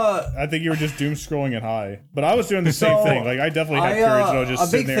I think you were just doom scrolling it high. But I was doing the same thing. Like I definitely had periods when I was just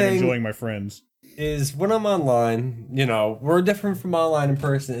sitting there and enjoying my friends. Is when I'm online, we're different from online in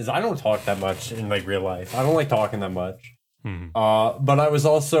person. Is I don't talk that much in like real life. I don't like talking that much. But I was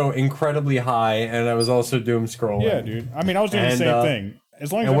also incredibly high, and I was also doom scrolling. Yeah, dude. I mean, I was doing the same thing.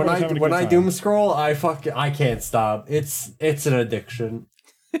 As long as when I doom scroll, I can't stop. It's an addiction.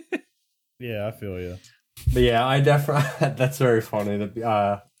 Yeah, I feel you. But yeah, I definitely. That's very funny.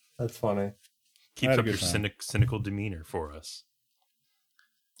 That's funny. Keeps up your cynical demeanor for us.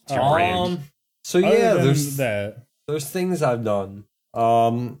 So yeah, there's things I've done.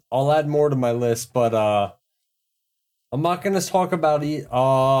 I'll add more to my list, but I'm not gonna talk about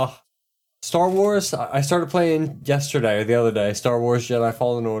Star Wars. I started playing yesterday or the other day. Star Wars Jedi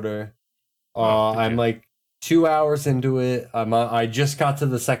Fallen Order. I'm like 2 hours into it. I just got to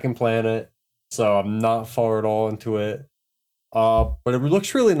the second planet, so I'm not far at all into it. But it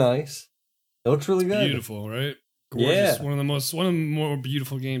looks really nice. It looks really good. Beautiful, right? Gorgeous. Yeah. One of the more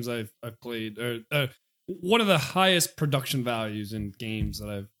beautiful games I've played. One of the highest production values in games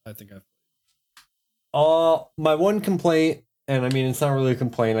that I think I've played. My one complaint, and I mean it's not really a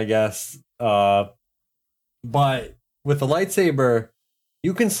complaint, I guess. But with the lightsaber,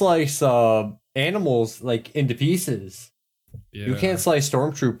 you can slice animals like into pieces. Yeah. You can't slice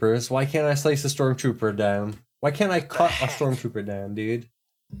stormtroopers. Why can't I slice a stormtrooper down? Why can't I cut a stormtrooper down, dude?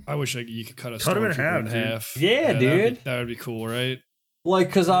 I wish you could cut a stormtrooper in half. Yeah, dude. That would be cool, right?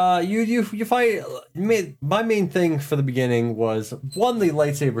 Like, cause you fight. My main thing for the beginning was one, the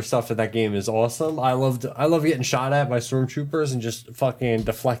lightsaber stuff in that game is awesome. I love getting shot at by stormtroopers and just fucking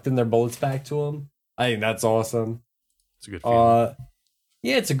deflecting their bullets back to them. I think that's awesome. It's a good feeling.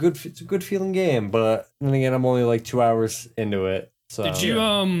 Yeah, it's a good feeling game, but then again, I'm only like 2 hours into it. So did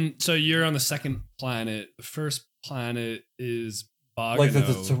you so you're on the second planet. The first planet is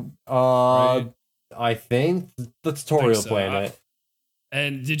Bogano, right? I think the tutorial planet.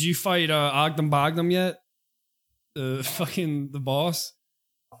 And did you fight Ogdom Bogdom yet? The boss?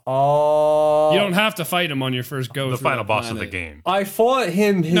 You don't have to fight him on your first go. The final boss of the game. I fought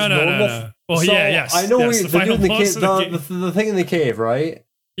him. No. Well, so yes. I know yes, the dude in the cave. The thing in the cave, right?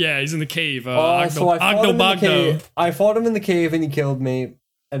 Yeah, he's in the cave. So I fought him in the cave, and he killed me.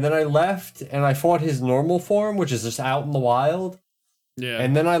 And then I left, and I fought his normal form, which is just out in the wild. Yeah.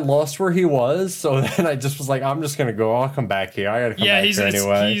 And then I lost where he was, so then I just was like, I'm just gonna go. I'll come back here. I gotta come back here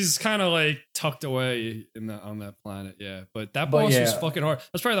anyway. He's kind of like tucked away on that planet. Yeah, but that boss was fucking hard.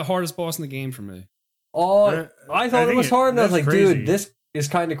 That's probably the hardest boss in the game for me. I thought it was hard, and I was like, dude, this is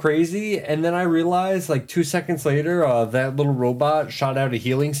kind of crazy. And then I realized, like 2 seconds later, that little robot shot out a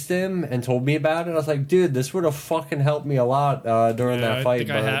healing stim and told me about it. I was like, dude, this would have fucking helped me a lot during that fight.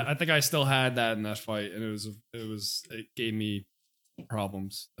 I think I still had that in that fight, and it gave me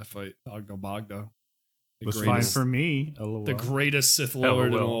problems. That fight, Ogdo Bogdo. It was fine for me. The greatest Sith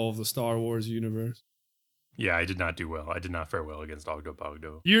Lord in all of the Star Wars universe. Yeah, I did not do well. I did not fare well against Ogdo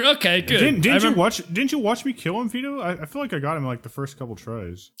Bogdo. You're okay, good. Didn't you watch me kill him, Vito? I feel like I got him like the first couple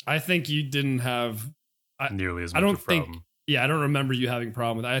tries. I think you didn't have nearly as much of a problem. Yeah, I don't remember you having a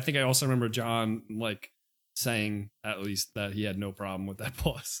problem with that. I think I also remember John saying at least that he had no problem with that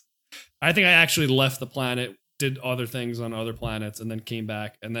boss. I think I actually left the planet, did other things on other planets, and then came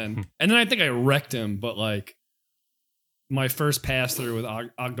back, and then I think I wrecked him. But my first pass through with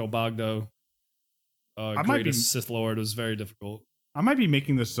Ogdo Bogdo, greatest Sith Lord, was very difficult. I might be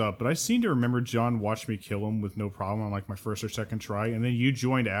making this up, but I seem to remember John watched me kill him with no problem on my first or second try, and then you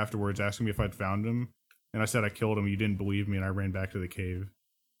joined afterwards asking me if I'd found him, and I said I killed him. You didn't believe me, and I ran back to the cave.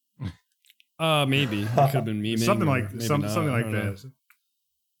 Maybe it could have been me. Something like that.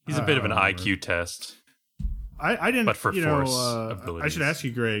 He's a bit of an IQ test. I didn't. But for force abilities. I should ask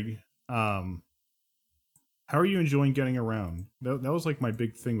you, Greg. How are you enjoying getting around? That was my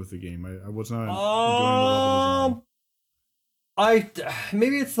big thing with the game. I was not enjoying the level design.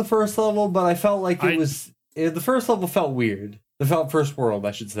 Maybe it's the first level, but I felt like the first level felt weird. The first world,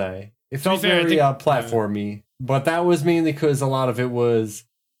 I should say. It felt very platformy, but that was mainly because a lot of it was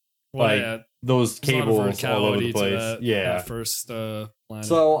those cables all over the place. That first planet.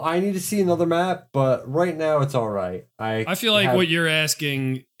 So I need to see another map, but right now it's all right. I feel like what you're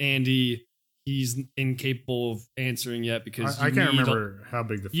asking, Andy, he's incapable of answering yet because I can't remember how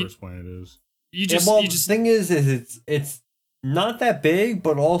big the first planet is. The thing is it's not that big,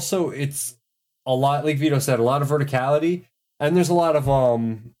 but also it's a lot, like Vito said, a lot of verticality, and there's a lot of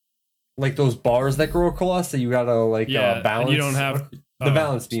those bars that grow across that you gotta balance. You don't have the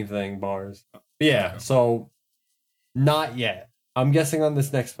balance beam thing bars. Yeah, so not yet. I'm guessing on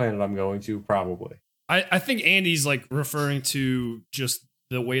this next planet I'm going to probably. I think Andy's referring to just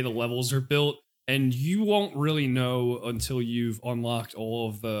the way the levels are built, and you won't really know until you've unlocked all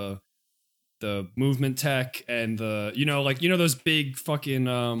of the movement tech and those big fucking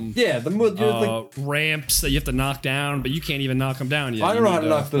ramps that you have to knock down, but you can't even knock them down yet. I don't know how to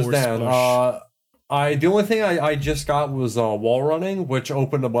knock those down. The only thing I just got was wall running, which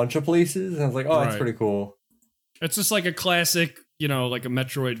opened a bunch of places, and I was like, that's pretty cool. It's just like a classic, like a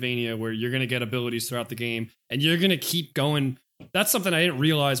Metroidvania where you're going to get abilities throughout the game and you're going to keep going. That's something I didn't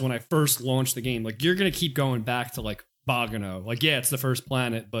realize when I first launched the game. You're going to keep going back to Bogano. It's the first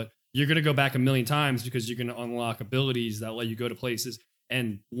planet, but you're going to go back a million times because you're going to unlock abilities that let you go to places.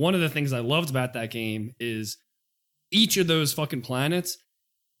 And one of the things I loved about that game is each of those fucking planets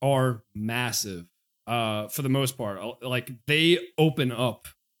are massive for the most part. They open up.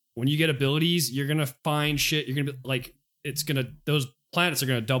 When you get abilities, you're going to find shit. You're going to be those planets are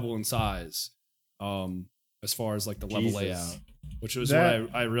going to double in size as far as the level layout, which was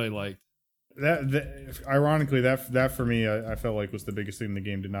what I really liked. That ironically, that for me, I felt was the biggest thing the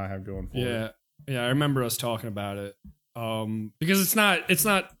game did not have going for it. Yeah, I remember us talking about it because it's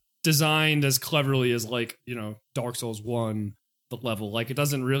not designed as cleverly as Dark Souls 1, the level. It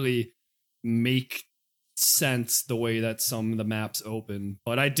doesn't really make sense the way that some of the maps open,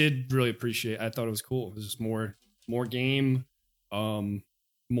 but I did really appreciate. I thought it was cool. It was just more game,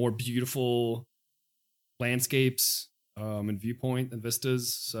 more beautiful landscapes and viewpoint and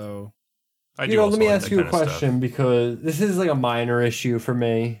vistas. So let me ask you a question because this is a minor issue for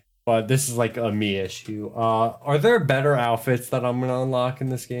me, but this is a me issue. Are there better outfits that I'm gonna unlock in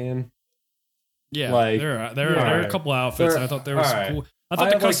this game? Yeah, there are a couple outfits. I thought there was cool. I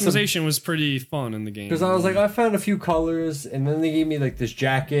thought the customization was pretty fun in the game. Because I was I found a few colors, and then they gave me this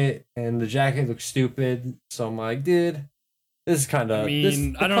jacket, and the jacket looks stupid. So I'm like, dude, this is kind of.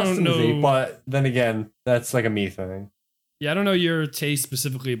 I don't know, but then again, that's a me thing. Yeah, I don't know your taste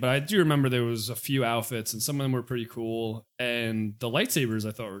specifically, but I do remember there was a few outfits, and some of them were pretty cool. And the lightsabers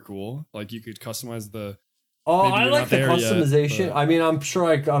I thought were cool. You could customize the. Oh, I like the customization. Yet, I'm sure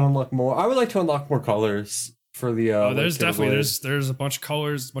I can unlock more. I would like to unlock more colors. For the there's definitely there's a bunch of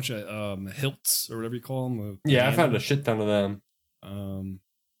colors, a bunch of hilts or whatever you call them. I found a shit ton of them.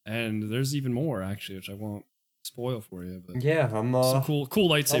 And there's even more actually, which I won't spoil for you. But yeah, I'm some cool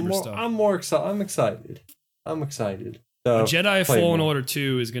lightsaber stuff. I'm more excited. I'm excited. Jedi Fallen Order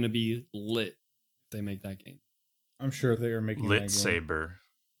 2 is going to be lit if they make that game. I'm sure they are making lit that game. Saber.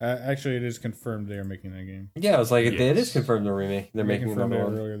 Actually, it is confirmed they are making that game. Yeah, I was it is confirmed the remake. They're making another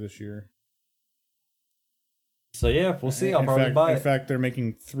one earlier this year. So yeah, we'll see. I'll probably buy it. In fact, they're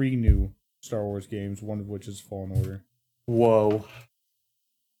making 3 new Star Wars games, one of which is Fallen Order. Whoa.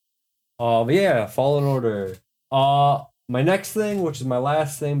 Yeah, Fallen Order. My next thing, which is my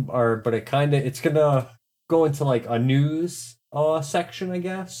last thing, but it's gonna go into a news section, I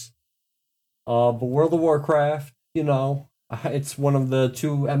guess. But World of Warcraft, it's one of the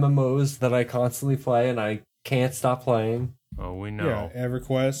 2 MMOs that I constantly play, and I can't stop playing. Oh, we know. Yeah,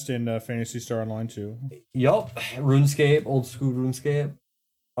 EverQuest and Phantasy Star Online too. Yup, RuneScape, old school RuneScape.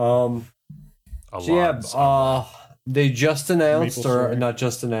 They just announced, or not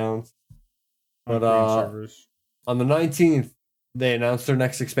just announced, but on the 19th, they announced their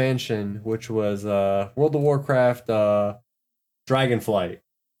next expansion, which was World of Warcraft Dragonflight.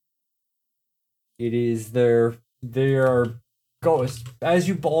 It is they are Ghost. As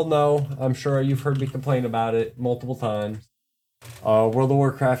you all know, I'm sure you've heard me complain about it multiple times. World of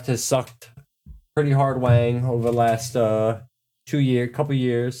Warcraft has sucked pretty hard wang over the last couple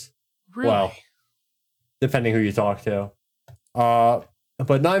years. Really? Well, depending who you talk to. But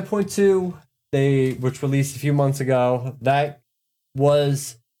 9.2, which released a few months ago, that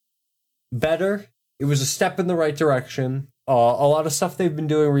was better. It was a step in the right direction. A lot of stuff they've been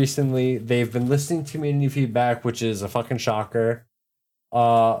doing recently, they've been listening to community feedback, which is a fucking shocker.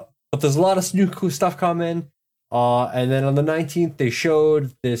 But there's a lot of new cool stuff coming. And then on the 19th, they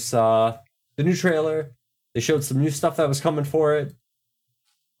showed the new trailer. They showed some new stuff that was coming for it.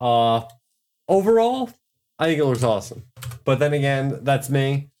 Overall, I think it looks awesome. But then again, that's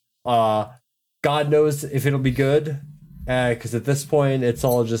me. God knows if it'll be good. Because at this point, it's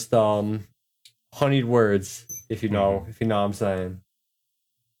all just honeyed words, if you know what I'm saying.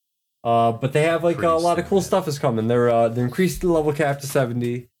 But they have a lot of cool stuff is coming. They're increased the level cap to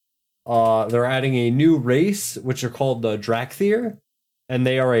 70. They're adding a new race, which are called the Drakthir, and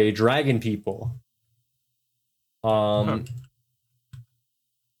they are a dragon people.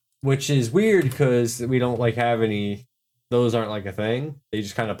 Which is weird because we don't have any. Those aren't a thing. They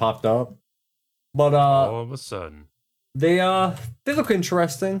just kind of popped up. But all of a sudden, they look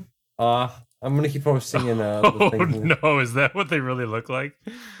interesting. I'm gonna keep posting in. No, is that what they really look like?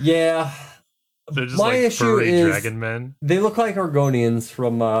 Yeah. They're just furry dragon men. They look like Argonians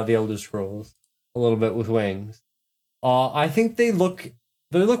from the Elder Scrolls, a little bit with wings. I think they look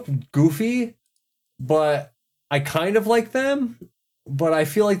goofy, but I kind of like them. But I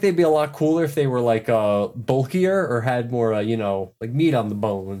feel like they'd be a lot cooler if they were bulkier or had more meat on the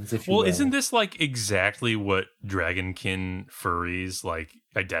bones. If you will. Isn't this exactly what Dragonkin furries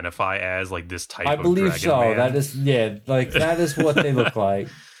identify as, this type of dragon? I believe so. Man? That is that is what they look like.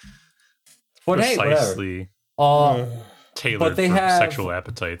 But precisely tailored but they for have sexual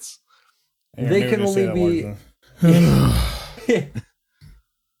appetites. They can only be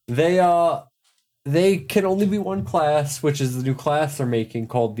they can only be one class, which is the new class they're making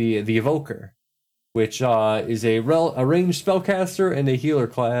called the Evoker, which is a ranged spellcaster and a healer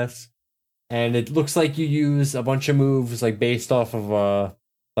class, and it looks like you use a bunch of moves based off of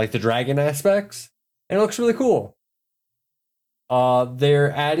the dragon aspects, and it looks really cool.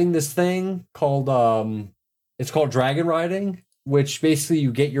 They're adding this thing called it's called dragon riding, which basically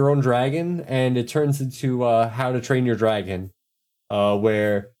you get your own dragon and it turns into how to train your dragon,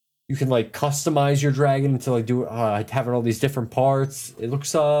 where you can customize your dragon to do having all these different parts. It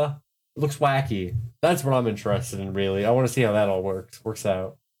looks wacky. That's what I'm interested in, really. I want to see how that all works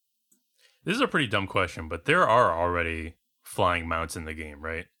out. This is a pretty dumb question, but there are already flying mounts in the game,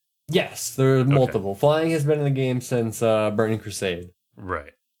 right? Yes, there are multiple. Flying has been in the game since Burning Crusade.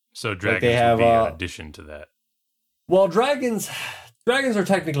 Right. So dragons would be in addition to that. Well, dragons are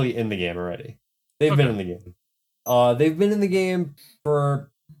technically in the game already. They've been in the game. They've been in the game for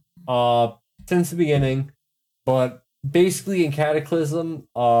since the beginning, but basically in Cataclysm,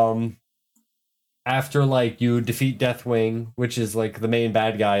 after you defeat Deathwing, which is the main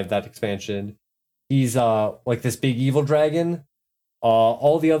bad guy of that expansion, he's this big evil dragon.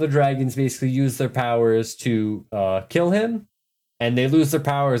 All the other dragons basically use their powers to kill him, and they lose their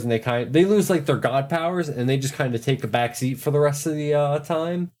powers, and they lose their god powers, and they just kind of take a back seat for the rest of the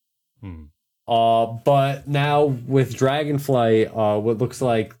time. But now with Dragonflight, what looks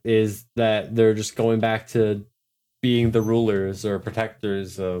like is that they're just going back to being the rulers or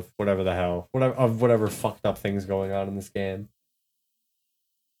protectors of whatever fucked up things going on in this game.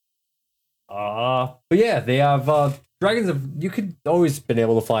 But yeah, they have dragons. You could always been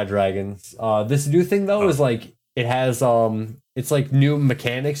able to fly dragons. This new thing though is it has it's new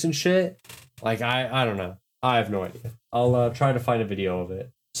mechanics and shit. I don't know. I have no idea. I'll try to find a video of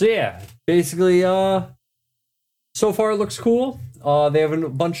it. So yeah, basically, so far it looks cool. They have a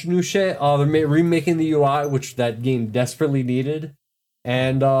bunch of new shit. They're remaking the UI, which that game desperately needed,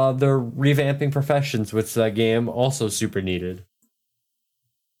 and they're revamping Professions, which that game also super needed.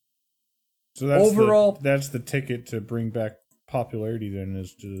 So overall, that's the ticket to bring back popularity. Then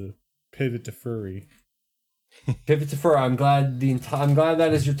is to pivot to furry. Pivot to furry. I'm glad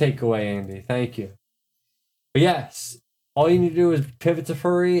that is your takeaway, Andy. Thank you. But yes, all you need to do is pivot to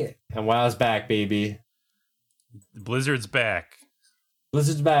furry, and WoW's back, baby. Blizzard's back.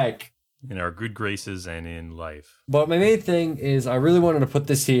 Blizzard's back. In our good graces and in life. But my main thing is I really wanted to put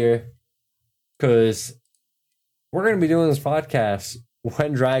this here because we're going to be doing this podcast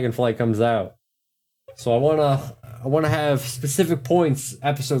when Dragonflight comes out. So I want to have specific points,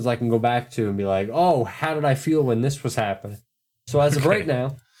 episodes I can go back to and be like, oh, how did I feel when this was happening? So as of right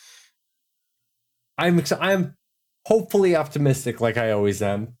now, I'm hopefully optimistic, like I always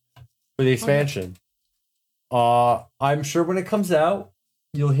am, for the expansion. I'm sure when it comes out,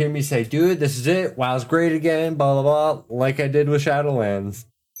 you'll hear me say, dude, this is it. WoW's great again, blah, blah, blah, like I did with Shadowlands.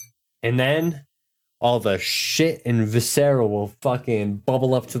 And then all the shit and viscera will fucking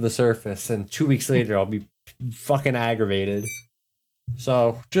bubble up to the surface. And 2 weeks later, I'll be fucking aggravated.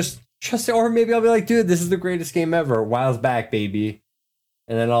 So just, or maybe I'll be like, dude, this is the greatest game ever. WoW's back, baby.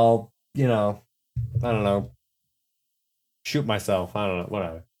 And then I'll, I don't know, shoot myself. I don't know,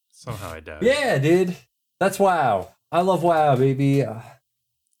 whatever. Somehow I doubt. Yeah, dude. That's WoW. I love WoW, baby.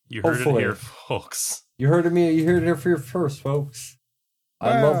 You heard hopefully. it here, folks. You heard of me. You heard it here for your first, folks.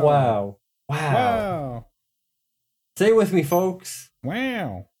 I love WoW. Wow. Say it with me, folks.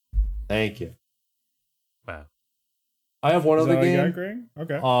 Wow. Thank you. Wow. I have one Is other that all you game. got, Greg?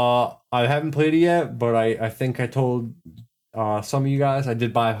 Okay. I haven't played it yet, but I think I told some of you guys I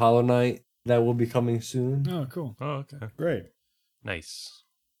did buy Hollow Knight. That will be coming soon. Oh, cool. Oh, okay. Great. Nice.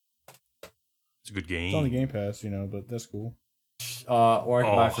 It's a good game. It's on the Game Pass, but that's cool. Or I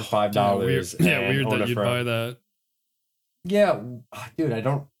can buy it for $5. Weird that you'd buy that. Yeah, dude, I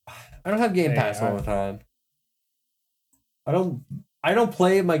don't have Game Pass all the time. I don't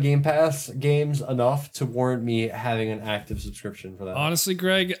play my Game Pass games enough to warrant me having an active subscription for that. Honestly,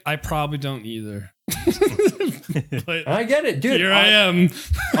 Greg, I probably don't either. But I get it, dude. Here I am.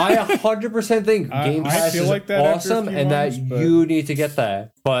 I 100% think Game Pass feel is like that after a awesome few and months, that but- you need to get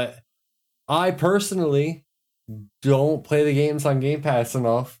that. But I personally don't play the games on Game Pass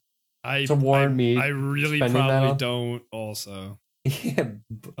enough to warrant me. I really spending that probably on- don't also. Yeah,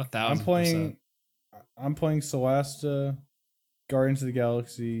 1,000%. I'm playing Celeste, Guardians of the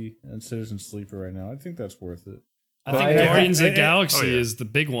Galaxy, and Citizen Sleeper right now. I think that's worth it. I think But Guardians of the I- Galaxy yeah. is the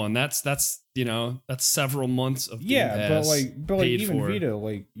big one. That's several months of Game Yeah, Pass but paid even for.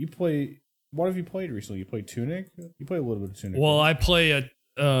 Vito, you play. What have you played recently? You played Tunic. You played a little bit of Tunic. Well, right? I play a.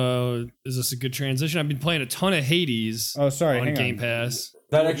 Is this a good transition? I've been playing a ton of Hades Oh, sorry. on hang Game on. Pass.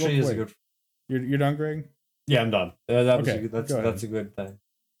 that Real actually is a quick. good. You're done, Greg. Yeah, I'm done. That was Okay, that's go ahead. a good thing.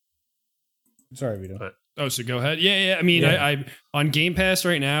 Sorry, Vito. But- Oh, so go ahead. Yeah. I mean, Yeah. I on Game Pass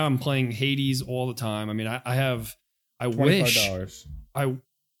right now. I'm playing Hades all the time. I mean, I wish $25.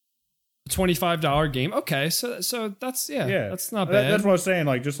 $25 game. Okay, so that's that's not bad. That's what I was saying.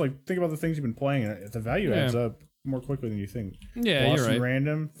 Think about the things you've been playing. The value adds up more quickly than you think. Yeah, Lost you're in right.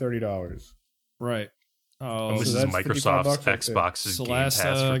 Random, $30. Right. Oh, And this so is that's $55 Microsoft's right there. Xbox's Game Celeste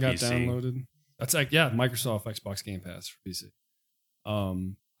Pass for got PC. downloaded. That's Microsoft Xbox Game Pass for PC.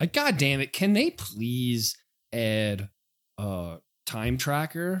 God damn it! Can they please add time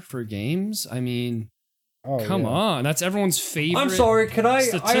tracker for games? I mean, Oh, come yeah. on, that's everyone's favorite. I'm sorry. Can I?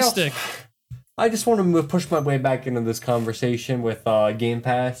 statistic. I just want to push my way back into this conversation with Game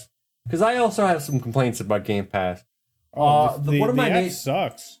Pass because I also have some complaints about Game Pass. One of my app main-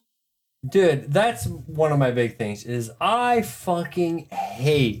 sucks. Dude, that's one of my big things is I fucking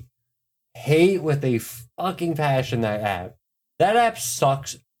hate with a fucking passion that app. That app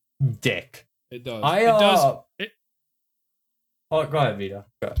sucks dick. It does. I it does. Oh, go ahead, Vito.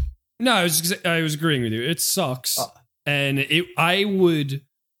 Go ahead. No, I was agreeing with you. It sucks, and I would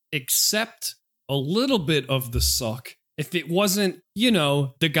accept a little bit of the suck if it wasn't,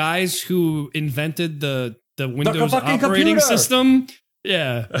 the guys who invented the Windows fucking operating computer. system.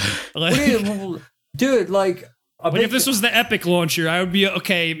 Yeah, What do you- dude, like if this was the Epic launcher, I would be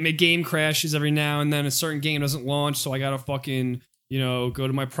okay. My game crashes every now and then. A certain game doesn't launch, so I gotta fucking go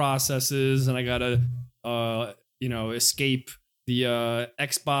to my processes and I gotta escape the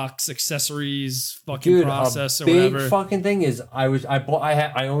Xbox accessories fucking dude, process a or big whatever. fucking thing is I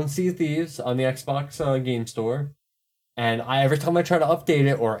own Sea of Thieves on the Xbox game store, and every time I try to update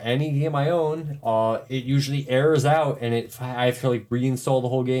it or any game I own, it usually errors out and I have to reinstall the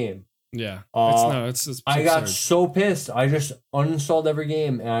whole game. Yeah, it's I got absurd. so pissed. I just uninstalled every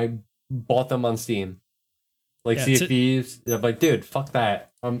game and I bought them on Steam. Sea of Thieves. I'm like, dude, fuck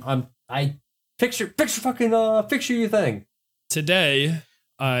that. Fix your your thing. Today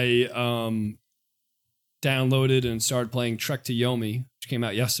I downloaded and started playing Trek to Yomi, which came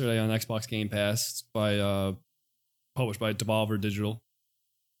out yesterday on Xbox Game Pass by published by Devolver Digital.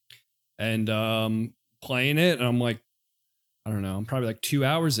 And playing it, and I'm like, I don't know, I'm probably like 2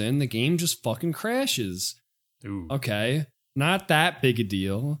 hours in, the game just fucking crashes. Ooh. Okay, not that big a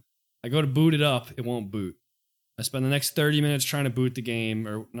deal. I go to boot it up, it won't boot. I spend the next 30 minutes trying to boot the game,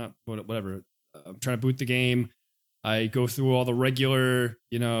 or not, whatever. I'm trying to boot the game. I go through all the regular,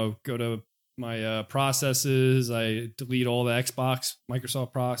 go to my processes. I delete all the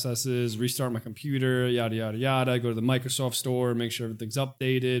Microsoft processes, restart my computer, yada, yada, yada. Go to the Microsoft store, make sure everything's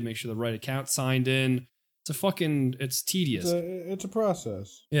updated, make sure the right account's signed in. It's tedious. It's a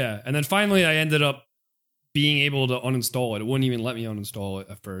process. Yeah. And then finally I ended up being able to uninstall it. It wouldn't even let me uninstall it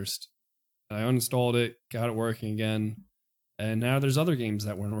at first. I uninstalled it, got it working again. And now there's other games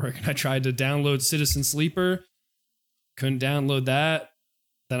that weren't working. I tried to download Citizen Sleeper. Couldn't download that.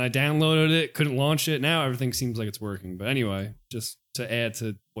 Then I downloaded it, couldn't launch it. Now everything seems like it's working. But anyway, just to add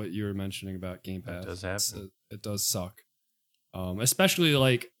to what you were mentioning about Game Pass, it does happen. It does suck. Especially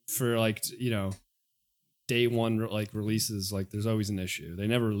like for day one releases. Like there's always an issue. They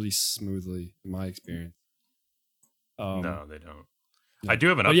never release smoothly, in my experience. No, they don't. Yeah. I do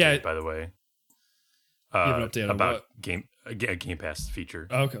have an update, by the way. You have an update about a Game Pass feature.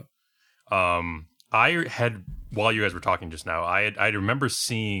 Okay. I had, while you guys were talking just now, I remember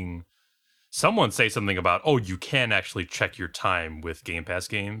seeing someone say something about, you can actually check your time with Game Pass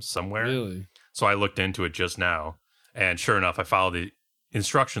games somewhere. Really? So I looked into it just now, and sure enough, I followed the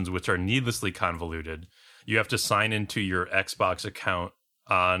instructions, which are needlessly convoluted. You have to sign into your Xbox account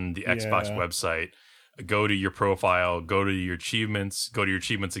on the Xbox website, go to your profile, go to your achievements,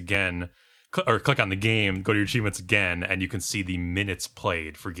 again, or click on the game, go to your achievements again, and you can see the minutes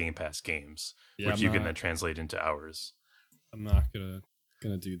played for Game Pass games. Which you can then translate into hours. I'm not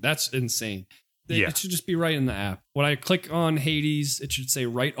gonna do. That's insane. It should just be right in the app. When I click on Hades, it should say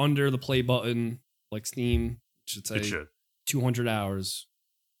right under the play button, like Steam. It should say 200 hours,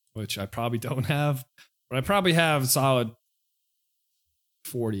 which I probably don't have, but I probably have a solid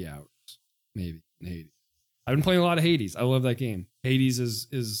 40 hours, maybe, in Hades. I've been playing a lot of Hades. I love that game. Hades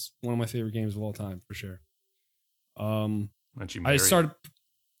is one of my favorite games of all time, for sure.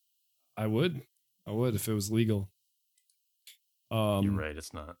 I would if it was legal. You're right,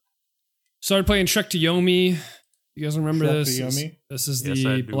 it's not. Started playing Trek to Yomi. You guys remember Trek this? to Yomi? This is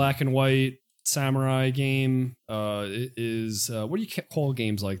the black and white samurai game. It is what do you call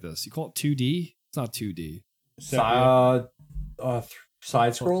games like this? You call it 2D? It's not 2D. Side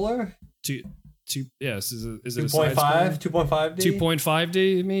scroller? Yes, is it 2.5? 2.5D?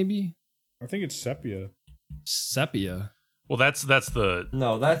 2.5D maybe? I think it's sepia. Sepia. Well, that's the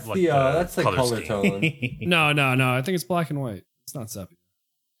that's the color tone. No. I think it's black and white. It's not sepia.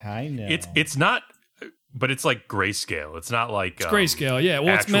 I know. It's not, but it's like grayscale. It's not like it's grayscale. Yeah,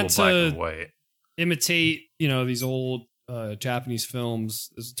 well, it's meant to imitate these old Japanese films.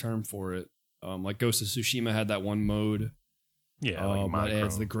 Is a term for it. Like Ghost of Tsushima had that one mode. Yeah, like that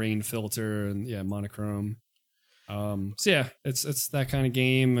adds the grain filter and monochrome. So yeah, it's that kind of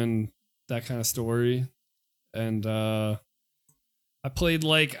game and that kind of story. And I played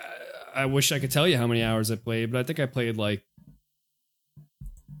I wish I could tell you how many hours I played, but I think I played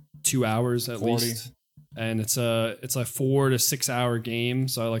 2 hours at 40. least. And it's a 4 to 6 hour game,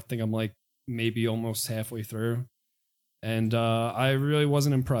 so I think I'm maybe almost halfway through. And I really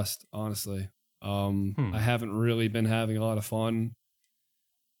wasn't impressed, honestly. I haven't really been having a lot of fun.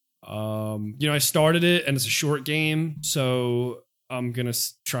 I started it and it's a short game, so I'm gonna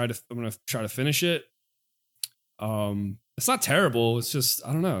try to finish it. It's not terrible. It's just,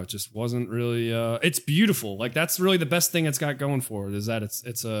 I don't know. It just wasn't really, it's beautiful. That's really the best thing it's got going for it, is that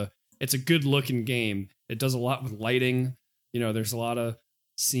it's a good looking game. It does a lot with lighting. There's a lot of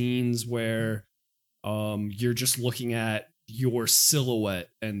scenes where, you're just looking at your silhouette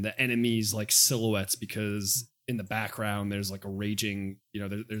and the enemies silhouettes, because in the background there's a raging,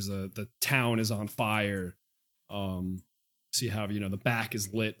 the town is on fire. So you have, the back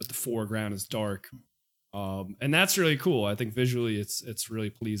is lit, but the foreground is dark. And that's really cool. I think visually it's really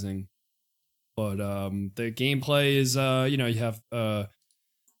pleasing. But the gameplay is you have a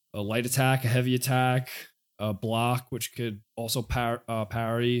light attack, a heavy attack, a block, which could also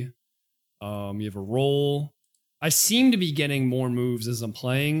parry. You have a roll. I seem to be getting more moves as I'm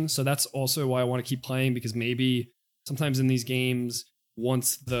playing, so that's also why I want to keep playing, because maybe sometimes in these games,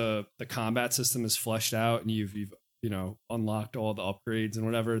 once the combat system is fleshed out and you've unlocked all the upgrades and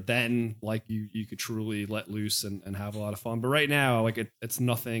whatever, then you could truly let loose and have a lot of fun. But right now, it's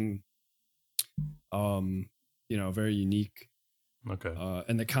nothing very unique. Okay.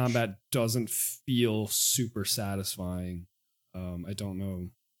 And the combat doesn't feel super satisfying. I don't know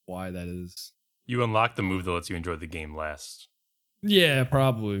why that is. You unlock the move that lets you enjoy the game last. Yeah,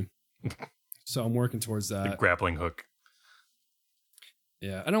 probably. So I'm working towards The that. grappling hook.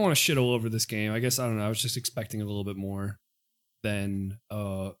 Yeah, I don't want to shit all over this game. I guess I don't know. I was just expecting a little bit more than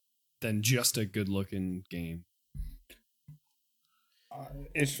just a good looking game.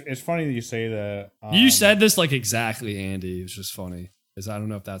 It's funny that you say that. You said this like exactly, Andy. It was just funny because I don't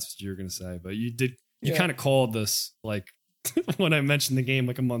know if that's what you were gonna say, but you did. You kind of called this like when I mentioned the game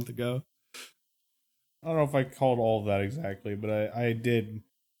like a month ago. I don't know if I called all of that exactly, but I did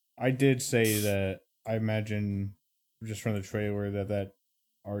say that I imagine just from the trailer that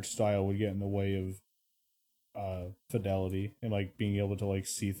art style would get in the way of fidelity and like being able to like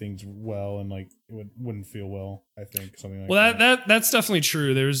see things well, and like it wouldn't feel well. I think something like that's definitely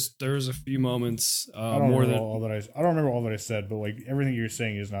true. There's a few moments I don't remember all that I said, but like everything you're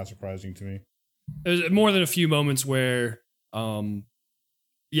saying is not surprising to me. There's more than a few moments where a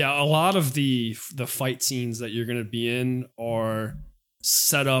lot of the fight scenes that you're going to be in are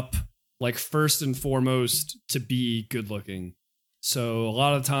set up like first and foremost to be good looking. So a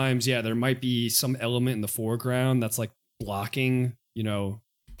lot of times, there might be some element in the foreground that's like blocking,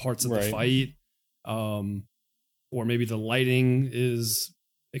 parts of the fight. Or maybe the lighting is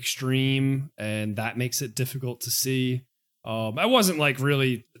extreme and that makes it difficult to see. That wasn't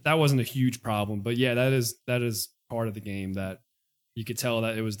a huge problem, but that is part of the game that you could tell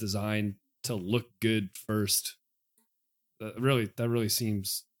that it was designed to look good first. That really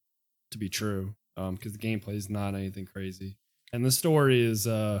seems to be true. Because the gameplay is not anything crazy. And the story is,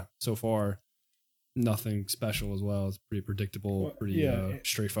 so far, nothing special as well. It's pretty predictable,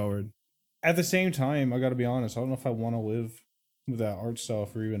 straightforward. At the same time, I got to be honest, I don't know if I want to live with that art style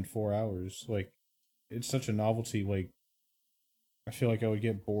for even 4 hours. Like, it's such a novelty. Like, I feel like I would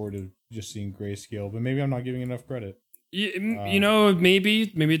get bored of just seeing grayscale, but maybe I'm not giving enough credit. Maybe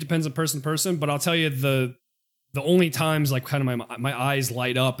it depends on person to person, but I'll tell you the only times like kind of my eyes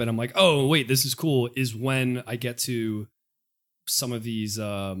light up and I'm like, oh wait, this is cool, is when I get to some of these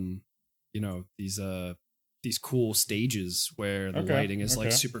these cool stages where the lighting is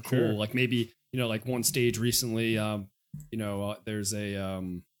like super cool. Sure. Like maybe like one stage recently, there's a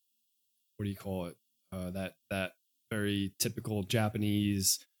what do you call it? That very typical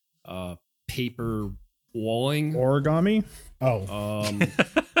Japanese paper walling origami.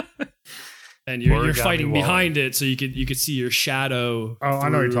 And you're fighting behind it, so you could see your shadow. Oh, I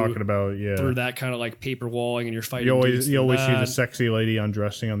know what you're talking about. Yeah, through that kind of like paper walling, and you're fighting. You always see the sexy lady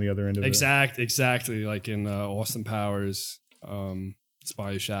undressing on the other end of it. Exactly, like in Austin Powers,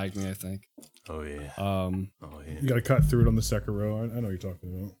 Spy Who Shagged Me, I think. Oh yeah. You got to cut through it on the second row. I know what you're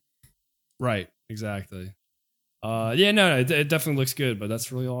talking about. Right. Exactly. It definitely looks good, but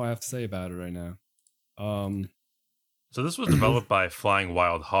that's really all I have to say about it right now. So this was developed by Flying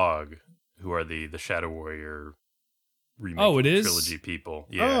Wild Hog, who are the Shadow Warrior remake trilogy people.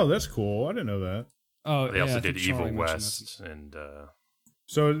 Yeah. Oh, that's cool. I didn't know that. Oh, they also did Evil West and.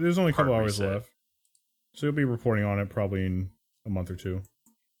 So there's only a couple hours left. So you'll be reporting on it probably in a month or two.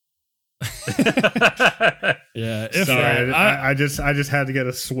 Yeah. Sorry, I just had to get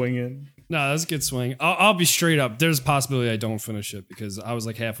a swing in. No, that's a good swing. I'll be straight up. There's a possibility I don't finish it because I was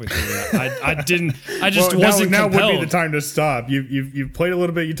like halfway through. I didn't. I just wasn't now compelled. Would be the time to stop. You've played a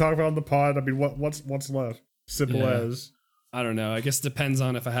little bit. You talk about it on the pod. I mean, what's left? Simple as. I don't know. I guess it depends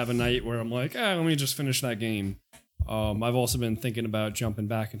on if I have a night where I'm like, let me just finish that game. I've also been thinking about jumping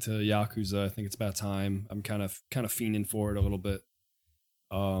back into Yakuza. I think it's about time. I'm kind of fiending for it a little bit.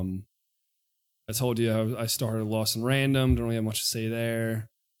 I told you I started Lost in Random. Don't really have much to say there.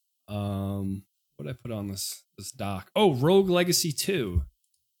 What did I put on this doc? Oh, Rogue Legacy 2.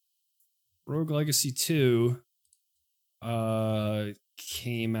 Rogue Legacy 2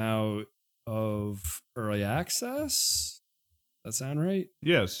 came out of early access. That sound right?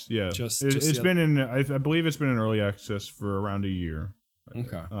 Yes, yeah. It's been in. I believe it's been in early access for around a year.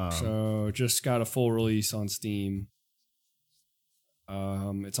 Okay, so just got a full release on Steam.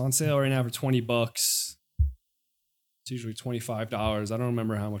 It's on sale right now for $20. It's usually $25. I don't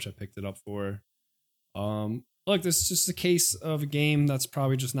remember how much I picked it up for. Look, this is just a case of a game that's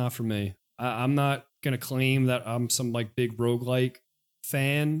probably just not for me. I'm not gonna claim that I'm some like big roguelike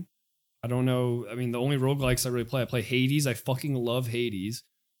fan. I don't know. I mean, the only roguelikes I really play, I play Hades. I fucking love Hades,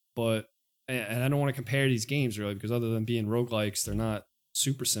 and I don't want to compare these games really because other than being roguelikes, they're not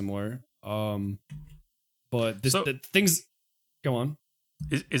super similar. But the things go on.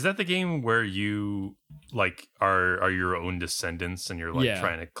 Is that the game where you like are your own descendants and you're like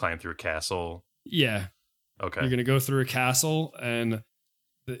trying to climb through a castle? Yeah. Okay. You're going to go through a castle and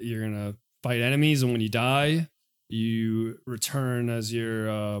you're going to fight enemies. And when you die, you return as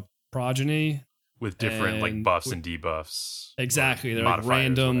your progeny. With different like buffs and debuffs. Exactly. They're like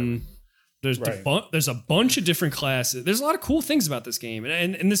random. There's a bunch of different classes. There's a lot of cool things about this game.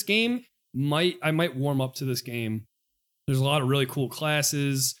 And this game I might warm up to this game. There's a lot of really cool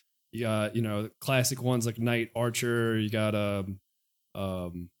classes. You got, classic ones like Knight, Archer. You got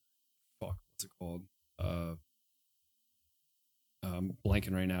what's it called?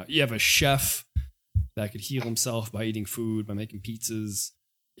 Blanking right now. You have a chef that could heal himself by eating food, by making pizzas.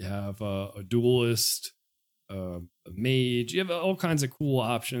 You have a duelist, a mage. You have all kinds of cool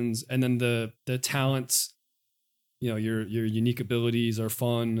options, and then the talents. Your unique abilities are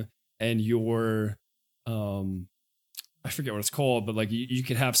fun, and your I forget what it's called, but like you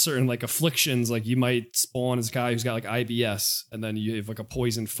could have certain like afflictions. Like you might spawn as a guy who's got like IBS, and then you have like a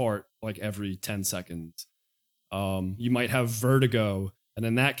poison fart like every 10 seconds. You might have vertigo, and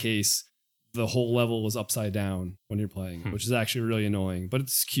in that case, the whole level is upside down when you're playing, which is actually really annoying. But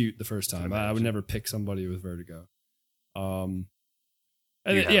it's cute the first time. I would never pick somebody with vertigo. You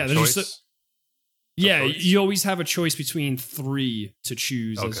always have a choice between 3 to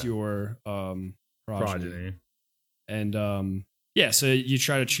choose as your progeny. And so you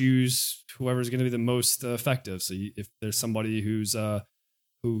try to choose whoever's going to be the most effective. So if there's somebody who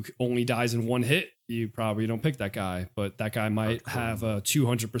only dies in one hit, you probably don't pick that guy. But that guy might have a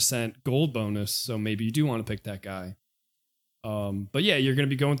 200% gold bonus, so maybe you do want to pick that guy. But yeah, you're going to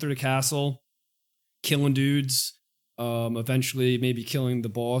be going through the castle, killing dudes, eventually maybe killing the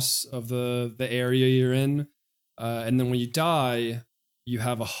boss of the area you're in. And then when you die, you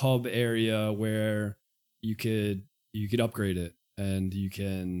have a hub area where you could upgrade it, and you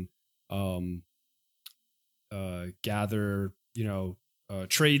can gather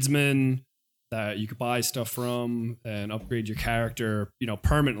tradesmen that you could buy stuff from and upgrade your character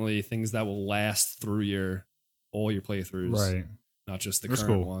permanently, things that will last through all your playthroughs, right? Not just the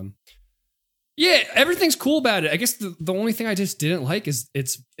current one. Yeah, everything's cool about it. I guess the only thing I just didn't like is it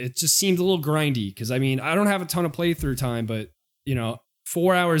just seemed a little grindy, because I mean, I don't have a ton of playthrough time, but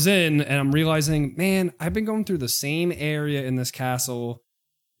 4 hours in, and I'm realizing, man, I've been going through the same area in this castle,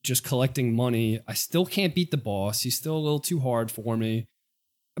 just collecting money. I still can't beat the boss. He's still a little too hard for me.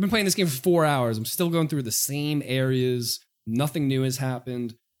 I've been playing this game for 4 hours. I'm still going through the same areas. Nothing new has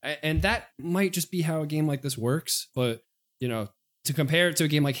happened. And that might just be how a game like this works. But, to compare it to a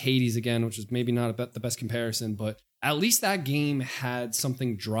game like Hades again, which is maybe not the best comparison, but at least that game had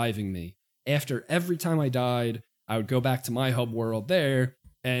something driving me. After every time I died, I would go back to my hub world there,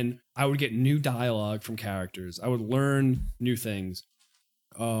 and I would get new dialogue from characters. I would learn new things.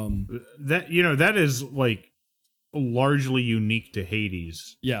 That is like largely unique to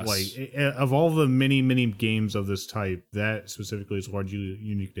Hades. Yes. Like of all the many games of this type, that specifically is largely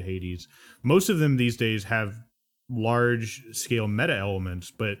unique to Hades. Most of them these days have large scale meta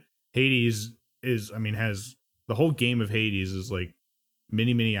elements, but Hades has the whole game of Hades is like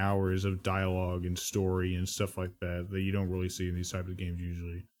many hours of dialogue and story and stuff like that you don't really see in these types of games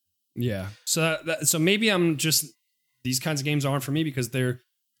usually. Yeah. So maybe I'm just, these kinds of games aren't for me because they're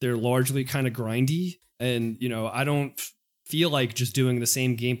largely kind of grindy, and I don't feel like just doing the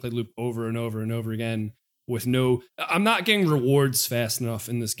same gameplay loop over and over and over again I'm not getting rewards fast enough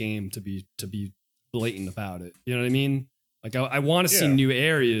in this game to be blatant about it. You know what I mean? Like I want to see new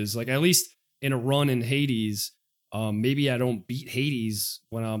areas, like at least in a run in Hades. Maybe I don't beat Hades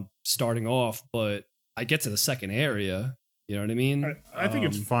when I'm starting off, but I get to the second area. You know what I mean? I think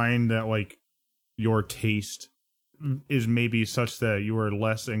it's fine that like your taste is maybe such that you are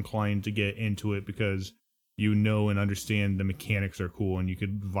less inclined to get into it because and understand the mechanics are cool and you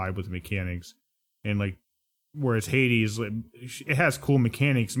could vibe with the mechanics. And like, whereas Hades, it has cool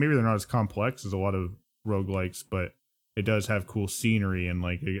mechanics. Maybe they're not as complex as a lot of roguelikes, but it does have cool scenery and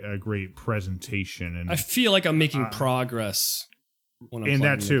like a great presentation. And I feel like I'm making progress when I'm and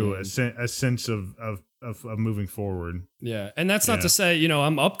playing that too, the game. a sense of moving forward. Yeah, and that's not to say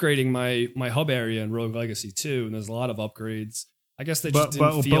I'm upgrading my hub area in Rogue Legacy 2, and there's a lot of upgrades. I guess they just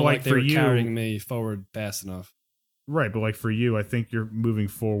didn't feel like they were carrying me forward fast enough. Right, but like for you, I think you're moving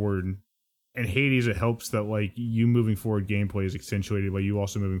forward. And Hades, it helps that like you moving forward gameplay is accentuated by you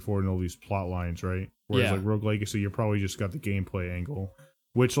also moving forward in all these plot lines, right? Whereas like Rogue Legacy, you're probably just got the gameplay angle,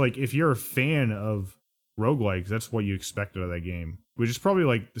 which like if you're a fan of roguelikes, that's what you expect out of that game, which is probably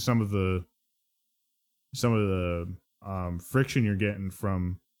like some of the friction you're getting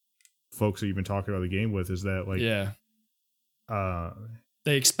from folks that you've been talking about the game with is that like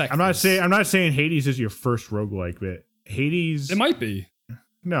they expect. I'm not saying Hades is your first roguelike, but Hades it might be.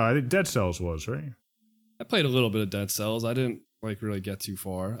 No, I think Dead Cells was, right? I played a little bit of Dead Cells. I didn't like really get too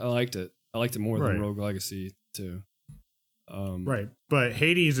far. I liked it. I liked it more than Rogue Legacy too. Right, but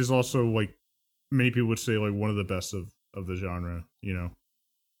Hades is also like many people would say like one of the best of the genre, you know,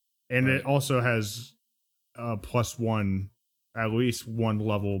 and it also has plus one, at least one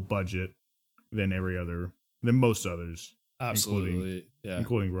level budget than most others. Absolutely,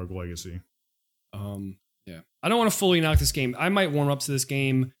 including Rogue Legacy. Yeah, I don't want to fully knock this game. I might warm up to this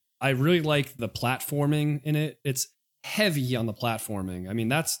game. I really like the platforming in it. It's heavy on the platforming. I mean,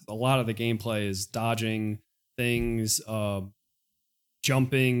 that's a lot of the gameplay is dodging things,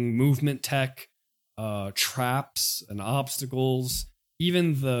 jumping, movement tech, traps and obstacles.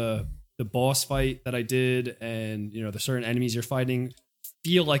 Even the boss fight that I did, and the certain enemies you're fighting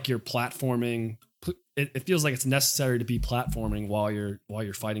feel like you're platforming. It feels like it's necessary to be platforming while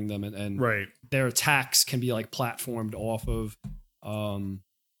you're fighting them, and right. Their attacks can be like platformed off of,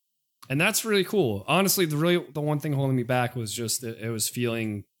 and that's really cool. Honestly, the one thing holding me back was just that it was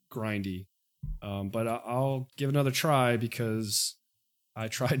feeling grindy. But I'll give it another try because I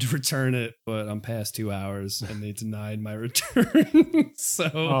tried to return it, but I'm past 2 hours and they denied my return.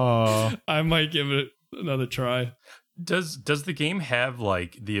 So I might give it another try. Does the game have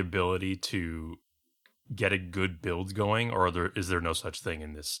like the ability to get a good build going, or is there no such thing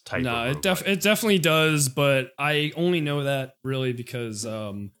in this type? No, of it definitely does, but I only know that really because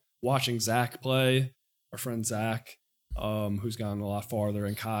watching Zach play, our friend Zach, who's gone a lot farther,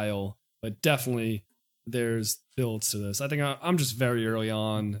 and Kyle, but definitely there's builds to this. I think I'm just very early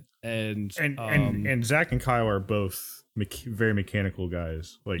on, and Zach and Kyle are both very mechanical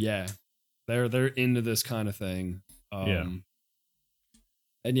guys. Like, yeah, they're into this kind of thing.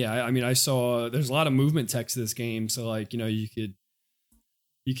 And yeah, I mean, I saw there's a lot of movement text to this game. So like, you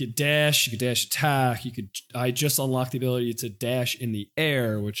could dash, attack. I just unlocked the ability to dash in the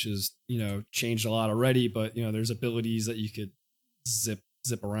air, which is, changed a lot already. But, there's abilities that you could zip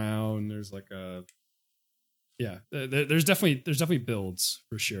around. There's like there's definitely builds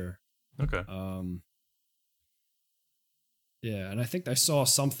for sure. Okay. Yeah. And I think I saw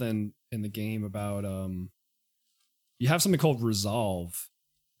something in the game about, you have something called Resolve.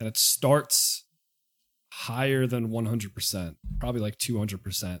 And it starts higher than 100%, probably like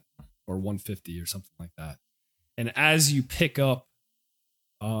 200% or 150 or something like that. And as you pick up,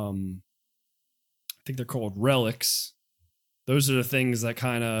 I think they're called relics. Those are the things that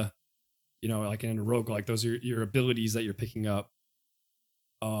kind of, like in a roguelike, those are your abilities that you're picking up.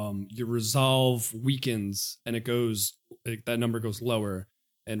 Your resolve weakens and that number goes lower.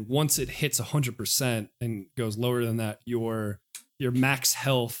 And once it hits 100% and goes lower than that, your max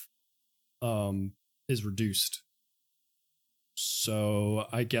health is reduced. So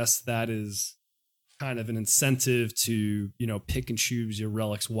I guess that is kind of an incentive to, pick and choose your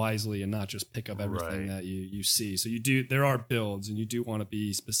relics wisely and not just pick up everything that you see. So there are builds, and you do want to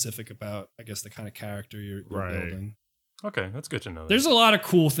be specific about, I guess, the kind of character you're building. Okay, that's good to know. There's a lot of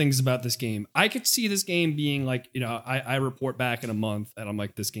cool things about this game. I could see this game being like, I report back in a month and I'm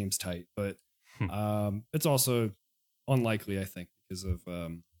like, this game's tight, but it's also unlikely, I think, because of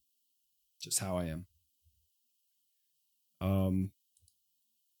just how I am.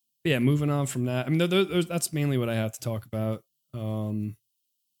 Yeah, moving on from that. I mean, that's mainly what I have to talk about. I'll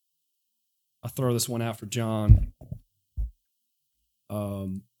throw this one out for John. I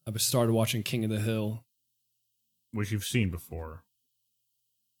started watching King of the Hill, which you've seen before.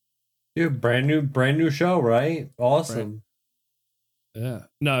 Dude, brand new show, right? Awesome. Right. Yeah.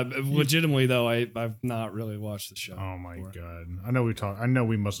 No, legitimately though, I've not really watched the show. Oh my god. I know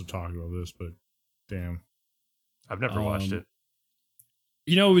we must have talked about this, but damn. I've never watched it.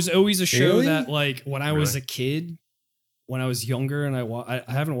 It was always a show that, like, when I was a kid, when I was younger, and I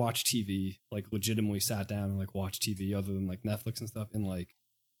haven't watched TV, like legitimately sat down and like watched TV other than like Netflix and stuff in like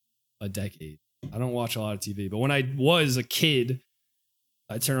a decade. I don't watch a lot of TV, but when I was a kid,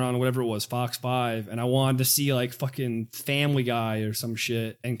 I turned on whatever it was, Fox 5, and I wanted to see like fucking Family Guy or some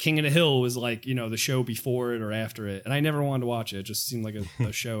shit. And King of the Hill was like, the show before it or after it. And I never wanted to watch it. It just seemed like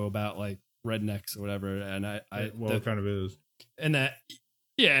a show about like rednecks or whatever. And it kind of is. And that,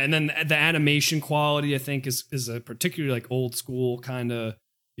 yeah. And then the animation quality, I think, is a particularly like old school kind of,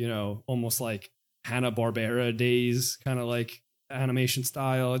 almost like Hanna-Barbera days kind of like animation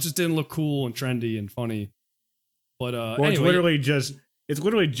style. It just didn't look cool and trendy and funny. But anyway, it's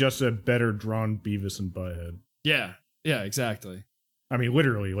literally just a better drawn Beavis and Butthead. Yeah, exactly. I mean,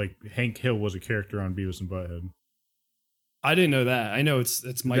 literally, like Hank Hill was a character on Beavis and Butthead. I didn't know that. I know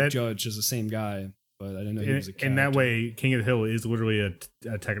it's Mike Judge is the same guy, but I didn't know he was a character. In that way, King of the Hill is literally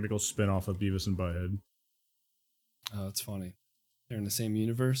a technical spin-off of Beavis and Butthead. Oh, that's funny. They're in the same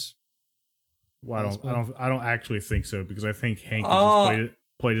universe? Well, I don't actually think so because I think Hank just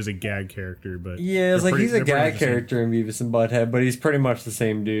played as a gag character. But yeah, it's like he's a gag character in Beavis and Butthead, but he's pretty much the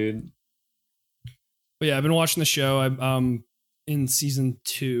same dude. But yeah, I've been watching the show. I'm in season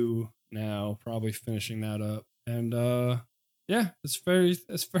 2 now, probably finishing that up, and yeah, it's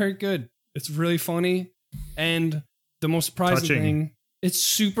very good. It's really funny, and the most surprising thing, it's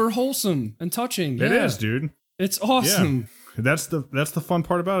super wholesome and touching. It is, dude. It's awesome. Yeah. That's the fun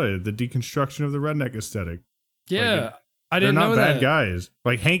part about it. The deconstruction of the redneck aesthetic. Yeah, like, I didn't know that. They're not bad guys.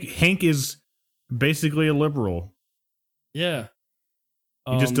 Like Hank is basically a liberal. Yeah,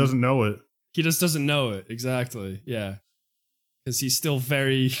 he just doesn't know it. He just doesn't know it. Exactly. Yeah. Because he's still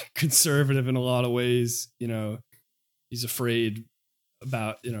very conservative in a lot of ways. You know, he's afraid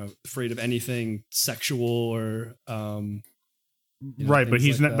of anything sexual or, right. But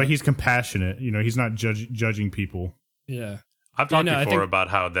he's not, but he's compassionate. You know, he's not judging people. Yeah. I've talked before about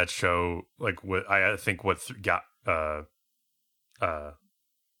how that show, like I think what got,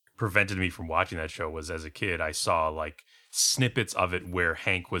 prevented me from watching that show was as a kid, I saw like snippets of it where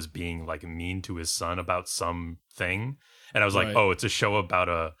Hank was being like mean to his son about something, and I was like, oh, it's a show about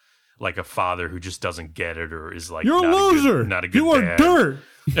a father who just doesn't get it or is like, you're a loser, not a good you are dad. dirt.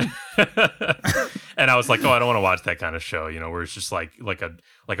 And I was like, oh, I don't want to watch that kind of show, you know, where it's just like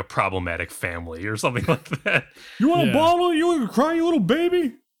a problematic family or something like that. You want a bottle? You want to cry, you little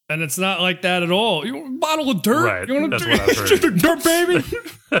baby? And it's not like that at all. You want a bottle of dirt? Right. You want That's what I've heard. Just a dirt baby.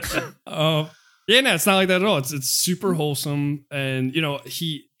 Yeah, no, it's not like that at all. It's super wholesome, and you know,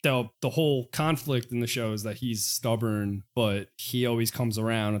 the whole conflict in the show is that he's stubborn, but he always comes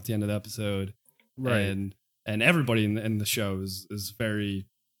around at the end of the episode, right? And everybody in the show is very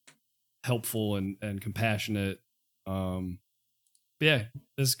helpful and compassionate. But yeah,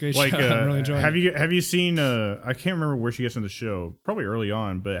 it's a great show. I'm really enjoying it. Have you seen? I can't remember where she gets in the show. Probably early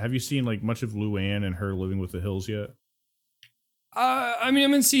on, but have you seen like much of Luann and her living with the Hills yet? I mean,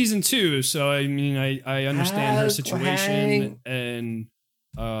 I'm in season 2, so I mean, I understand her situation, and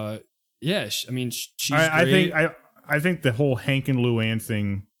yeah, I mean, she's great. I think the whole Hank and Luann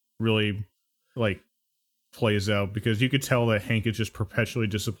thing really like plays out because you could tell that Hank is just perpetually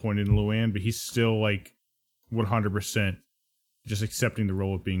disappointed in Luann, but he's still like 100% just accepting the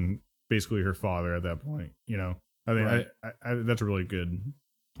role of being basically her father at that point. You know, I think I that's really good.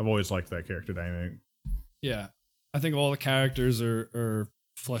 I've always liked that character dynamic. Yeah. I think all the characters are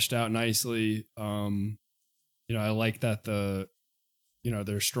fleshed out nicely. You know, I like that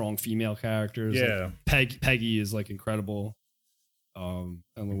they're strong female characters. Yeah. Like Peggy is like incredible.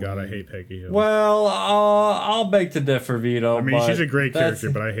 God, I hate Peggy Hill. Well, I'll beg to differ, Vito. I mean, she's a great character,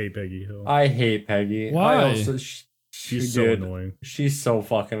 but I hate Peggy Hill. I hate Peggy. Why? She's so annoying. She's so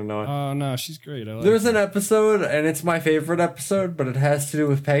fucking annoying. Oh no, she's great. There's an episode, and it's my favorite episode, but it has to do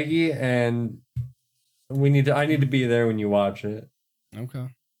with Peggy, and I need to be there when you watch it. Okay.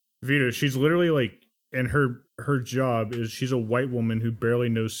 Vito, she's literally like, and her job is she's a white woman who barely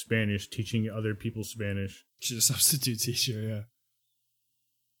knows Spanish, teaching other people Spanish. She's a substitute teacher, yeah.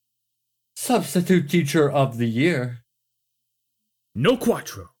 Substitute teacher of the year. No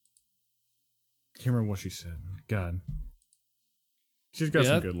cuatro. Can't remember what she said. God. She's got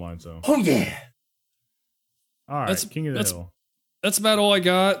some good lines though. Oh yeah. All right, King of the Hill. That's about all I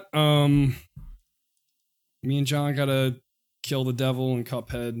got. Me and John got to kill the devil in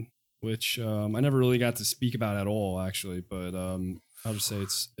Cuphead, which I never really got to speak about at all, actually. But I'll just say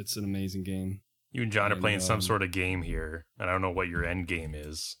it's an amazing game. You and John are playing some sort of game here, and I don't know what your end game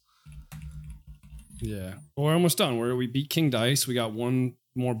is. Yeah, well, we're almost done. We beat King Dice. We got one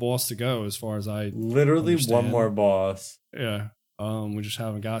more boss to go, as far as I literally understand. One more boss. Yeah, we just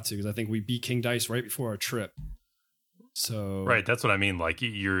haven't got to because I think we beat King Dice right before our trip. So right, that's what I mean. Like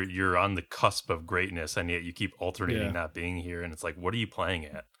you're on the cusp of greatness, and yet you keep alternating not being here, and it's like, what are you playing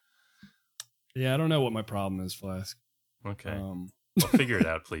at? Yeah, I don't know what my problem is, Flask. Okay, well, figure it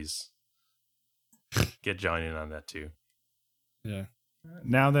out, please. Get John in on that too. Yeah.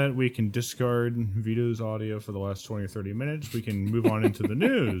 Now that we can discard Vito's audio for the last 20 or 30 minutes, we can move on into the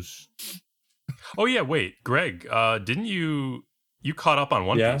news. Oh yeah, wait, Greg, didn't you caught up on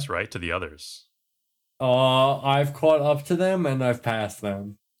One Piece, right? To the others. I've caught up to them and I've passed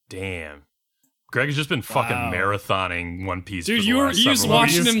them. Damn. Greg has just been fucking marathoning One Piece. Dude, you was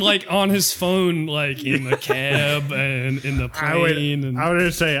watching him like on his phone, like in the cab and in the plane. I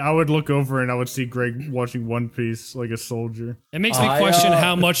would say I would look over and I would see Greg watching One Piece like a soldier. It makes me question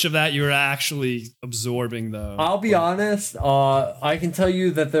how much of that you're actually absorbing, though. I'll be honest. I can tell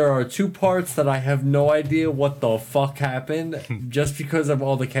you that there are 2 parts that I have no idea what the fuck happened, just because of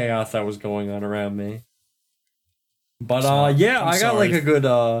all the chaos that was going on around me. But I got like a good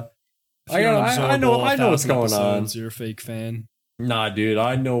I know what's going on. You're a fake fan. Nah, dude,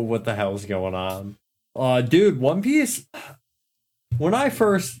 I know what the hell's going on. Dude, One Piece. When I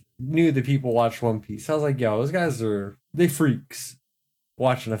first knew that people watched One Piece, I was like, yo, those guys they freaks.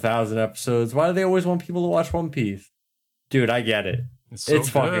 Watching 1,000 episodes. Why do they always want people to watch One Piece? Dude, I get it.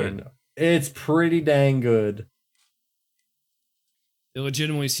 It's pretty dang good. It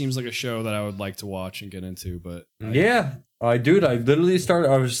legitimately seems like a show that I would like to watch and get into, but yeah. I literally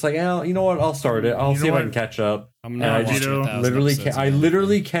started. I was just like, you know what? I'll start it. I'll see if I can catch up. I'm not watching I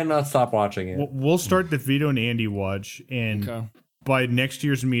literally cannot stop watching it. We'll start the Vito and Andy watch, and by next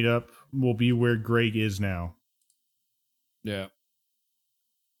year's meetup, we'll be where Greg is now. Yeah.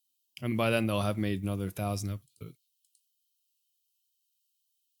 And by then, they'll have made another 1,000 episodes.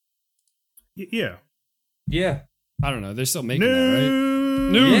 Yeah. Yeah. I don't know. They're still making that, right?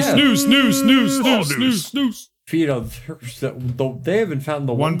 News. Vito, they haven't found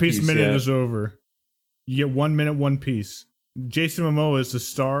the One Piece minute yet. is over. You get 1 minute One Piece. Jason Momoa is the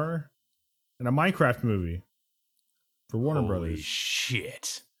star in a Minecraft movie for Warner Brothers.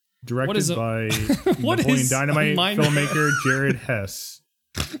 Shit. Directed by Napoleon Dynamite filmmaker Jared Hess.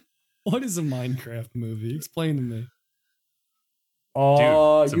 What is a Minecraft movie? Explain to me.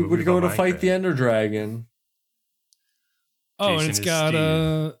 Oh, you would go to fight the Ender Dragon. Oh, and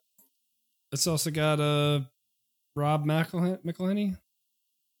it's also got Rob McElhenney.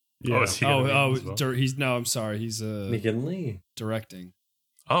 Yeah. I'm sorry. He's McKinley directing.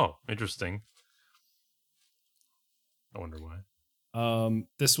 Oh, interesting. I wonder why.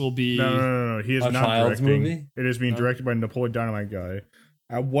 This will be no. He is not directing. Movie? It is being directed by Napoleon Dynamite guy.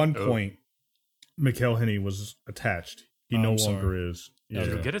 At one point, McElhenney was attached. He no longer is. Yeah.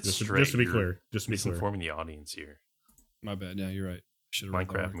 Get it straight. Just to be clear. Misinforming the audience here. My bad. Yeah, you're right.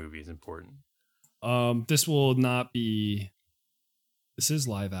 Minecraft movie is important. This will not be. This is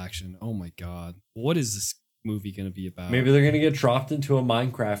live action. Oh my god! What is this movie going to be about? Maybe they're going to get dropped into a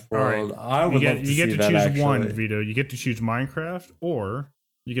Minecraft world. Right. I would love to see that. You get to choose one, Vito. You get to choose Minecraft, or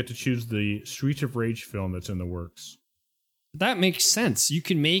you get to choose the Streets of Rage film that's in the works. That makes sense. You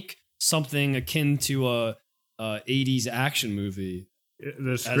can make something akin to a 80s action movie.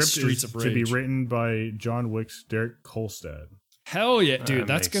 The script is to be written by John Wick's Derek Kolstad. Hell yeah, dude!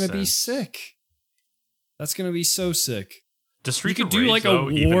 That's gonna be sick. That's gonna be so sick. Does Streets you could do like a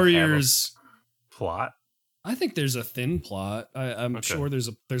Warriors plot? I think there's a thin plot. I'm sure there's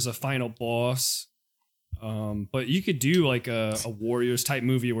a final boss. But you could do like a Warriors type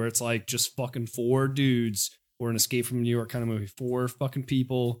movie where it's like just fucking 4 dudes or an Escape from New York kind of movie. 4 fucking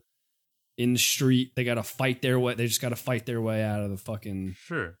people in the street. They gotta fight their way. They just gotta fight their way out of the fucking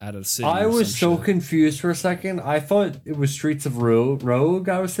out of the city. I was so confused for a second. I thought it was Streets of Rogue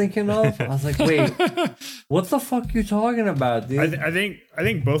I was thinking of. I was like, wait, what the fuck are you talking about, dude? I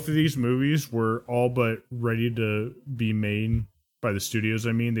think both of these movies were all but ready to be made by the studios.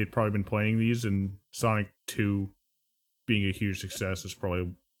 I mean, they'd probably been playing these, and Sonic 2 being a huge success is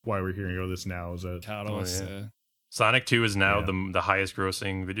probably why we're hearing this now. Is that Catalyst? Sonic 2 is now the highest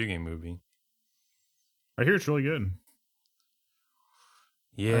grossing video game movie. I hear it's really good.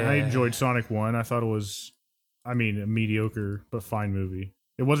 Yeah. I enjoyed Sonic 1. I thought it was, a mediocre but fine movie.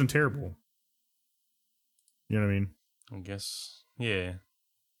 It wasn't terrible. You know what I mean? I guess. Yeah.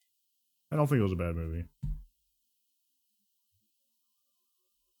 I don't think it was a bad movie.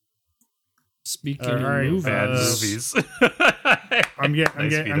 Speaking of movies. Bad movies. I'm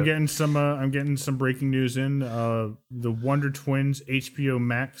getting some breaking news in. The Wonder Twins HBO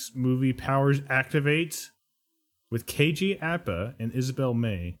Max movie Powers activates with KJ Apa and Isabel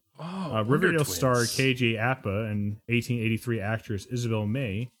May. Riverdale star KJ Apa and 1883 actress Isabel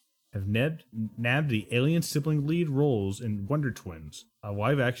May have nabbed the alien sibling lead roles in Wonder Twins, a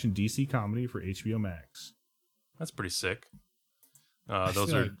live-action DC comedy for HBO Max. That's pretty sick.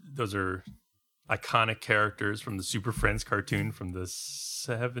 Those are iconic characters from the Super Friends cartoon from the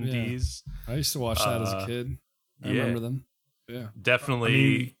 70s. Yeah. I used to watch that as a kid. I remember them. Yeah.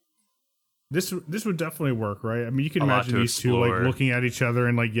 Definitely. This would definitely work, right? I mean, you can imagine these two like looking at each other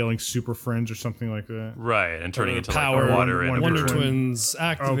and like yelling "Super Friends" or something like that, right? And turning into power like water and Wonder Twins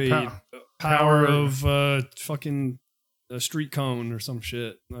activate power of fucking a street cone or some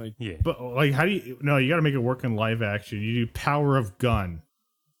shit. Like, yeah, but like, how do you? No, you got to make it work in live action. You do power of gun.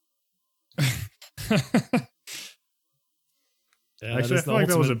 Actually, I feel like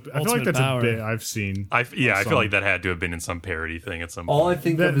that's a bit I've seen. I feel like that had to have been in some parody thing at some point. All I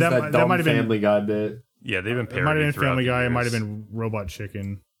think of is that dumb Family Guy bit. Yeah, they've been parodied. It might have been Family Guy. It might have been Robot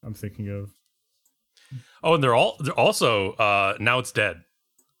Chicken. I'm thinking of. Oh, and they're also now it's dead.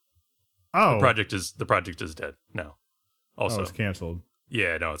 Oh, the project is dead now. Also, it's canceled.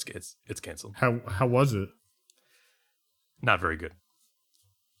 Yeah, no, it's canceled. How was it? Not very good.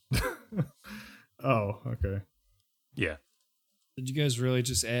 Oh, okay. Yeah. Did you guys really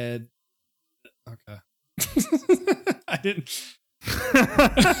just add? Okay. I didn't.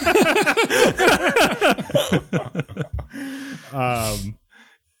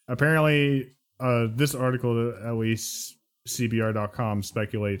 Apparently, this article, at least CBR.com,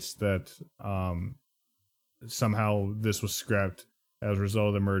 speculates that somehow this was scrapped as a result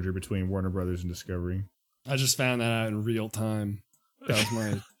of the merger between Warner Brothers and Discovery. I just found that out in real time.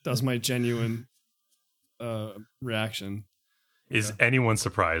 That was my genuine reaction. Is anyone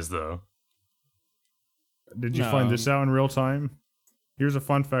surprised though? Did you find this out in real time? Here's a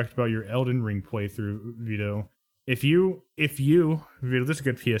fun fact about your Elden Ring playthrough, Vito. If you, Vito, this is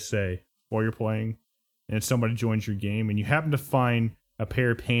a good PSA while you're playing, and somebody joins your game, and you happen to find a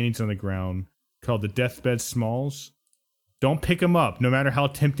pair of paintings on the ground called the Deathbed Smalls, don't pick them up, no matter how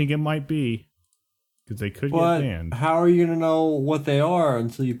tempting it might be, because they could get banned. How are you gonna know what they are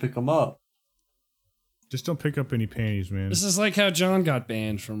until you pick them up? Just don't pick up any panties, man. This is like how John got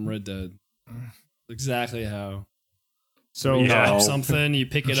banned from Red Dead. Exactly how. So you drop something, you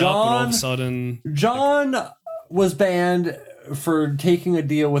pick it up, and all of a sudden, John was banned for taking a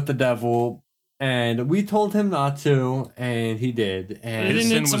deal with the devil, and we told him not to, and he did. And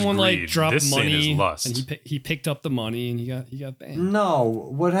didn't someone like drop this money, sin is lust. and he picked up the money, and he got banned. No,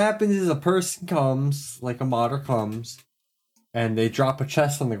 what happens is a person comes, like a modder comes, and they drop a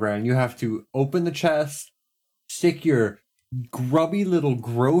chest on the ground. You have to open the chest, stick your grubby little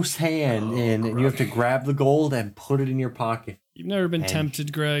gross hand in, and you have to grab the gold and put it in your pocket. You've never been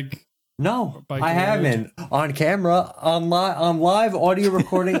tempted, Greg? No, I haven't. On camera, on live audio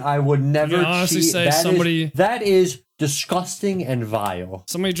recording, I would never honestly cheat. say That is disgusting and vile.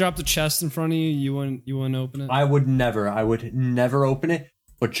 Somebody dropped a chest in front of you, you wouldn't open it? I would never open it.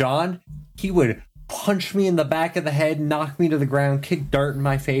 But John, he would punch me in the back of the head, knock me to the ground, kick dirt in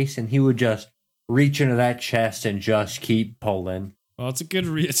my face, and he would just reach into that chest and just keep pulling. Well, it's a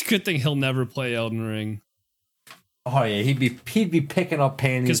good thing he'll never play Elden Ring. Oh yeah, he'd be picking up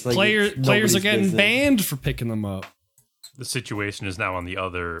panties because like players are getting banned for picking them up. The situation is now on the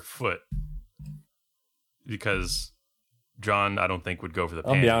other foot because John, I don't think, would go for the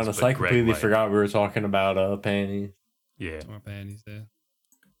panties. I'll be honest, I completely forgot we were talking about panties. Yeah, panties.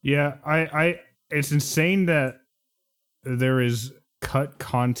 Yeah, I it's insane that there is cut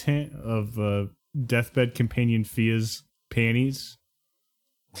content of Deathbed Companion Fia's panties,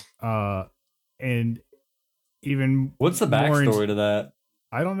 and even what's the backstory to that?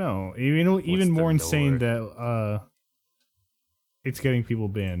 I don't know. Even more insane that it's getting people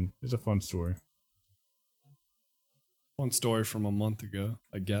banned. It's a fun story. Fun story from a month ago,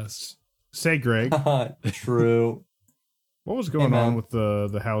 I guess. Say, Greg. True. What was going on with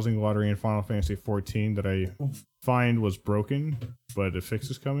the housing lottery in Final Fantasy XIV that I find was broken, but a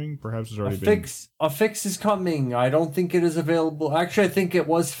fix is coming? Perhaps it's already been... A fix is coming. I don't think it is available. Actually, I think it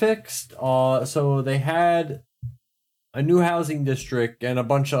was fixed. So they had a new housing district and a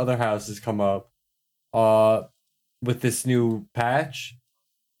bunch of other houses come up with this new patch.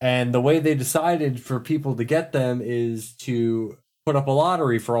 And the way they decided for people to get them is to put up a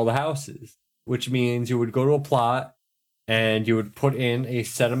lottery for all the houses, which means you would go to a plot and you would put in a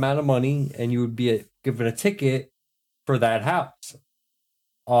set amount of money and you would be given a ticket for that house.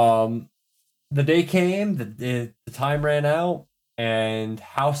 The day came, the time ran out, and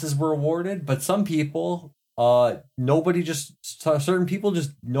houses were awarded, but some people... nobody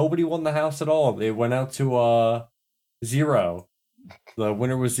won the house at all. They went out to 0. The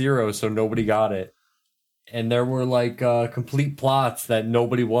winner was 0, so nobody got it. And there were like complete plots that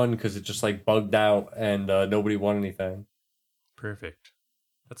nobody won because it just like bugged out and nobody won anything. Perfect.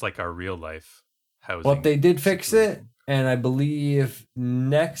 That's like our real life housing. But they did fix it, and I believe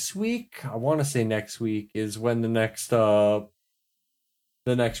next week, I want to say next week, is when the next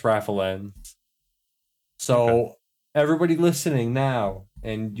raffle ends. So, everybody listening now,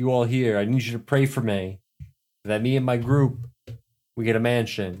 and you all here, I need you to pray for me that me and my group, we get a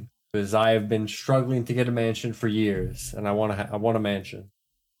mansion, because I have been struggling to get a mansion for years, and I want a mansion.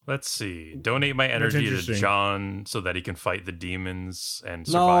 Let's see. Donate my energy to John so that he can fight the demons and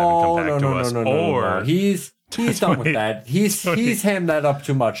survive and come back to us. No. He's done with that. He's hammed that up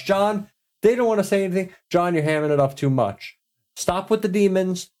too much. John, they don't want to say anything. John, you're hamming it up too much. Stop with the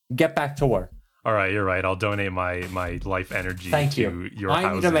demons. Get back to work. All right, you're right. I'll donate my life energy to your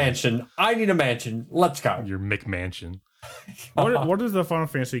housing. I need a mansion. Let's go. Your McMansion. What is the Final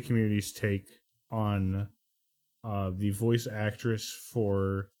Fantasy community's take on the voice actress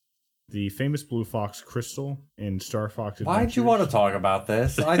for the famous blue fox Crystal in Star Fox Adventures. Why'd you want to talk about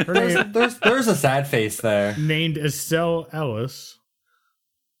this? There's a sad face there. Named Estelle Ellis.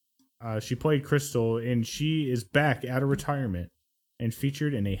 She played Crystal, and she is back out of retirement and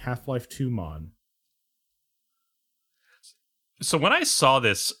featured in a Half-Life 2 mod. So when I saw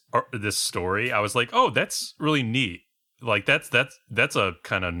this story, I was like, "Oh, that's really neat. Like that's a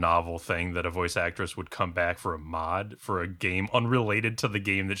kind of novel thing that a voice actress would come back for a mod for a game unrelated to the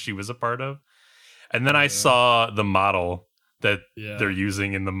game that she was a part of." And then I saw the model that they're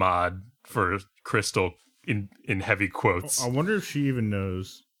using in the mod for Crystal in heavy quotes. I wonder if she even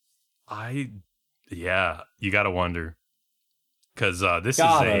knows. You gotta wonder, because this she's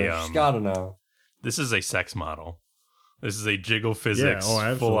gotta know. This is a sex model. This is a jiggle physics,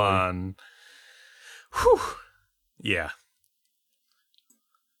 full on. Whew. Yeah.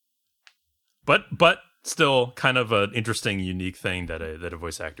 But still kind of an interesting, unique thing that a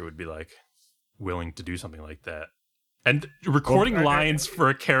voice actor would be like willing to do something like that. And recording lines for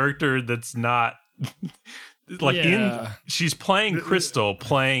a character that's not like she's playing Crystal,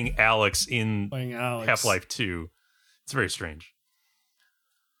 playing Alex in Half-Life 2. It's very strange.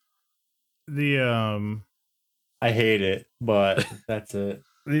 I hate it, but that's it.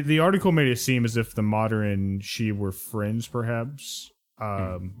 The article made it seem as if the modder and she were friends, perhaps,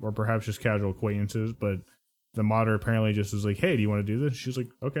 or perhaps just casual acquaintances. But the modder apparently just was like, "Hey, do you want to do this?" She was like,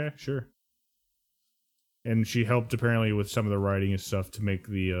 "Okay, sure." And she helped apparently with some of the writing and stuff to make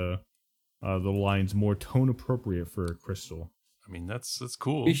the lines more tone appropriate for Crystal. I mean, that's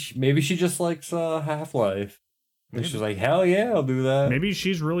cool. Maybe she just likes Half-Life. And she's like, "Hell yeah, I'll do that." Maybe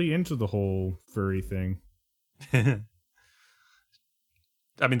she's really into the whole furry thing. I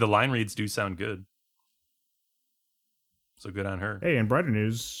mean, the line reads do sound good. So good on her. Hey, and brighter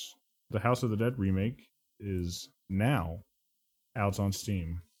news, the House of the Dead remake is now out on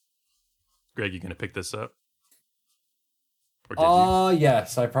Steam. Greg, you going to pick this up? Or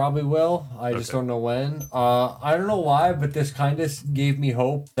yes, I probably will. I just don't know when. I don't know why, but this kind of gave me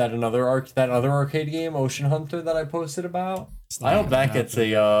hope that that other arcade game, Ocean Hunter, that I posted about. I hope that gets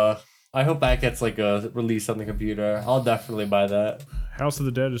like a release on the computer. I'll definitely buy that. House of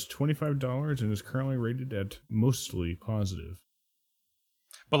the Dead is $25 and is currently rated at mostly positive.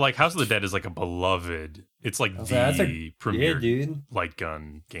 But like House of the Dead is like a beloved. It's like the premier light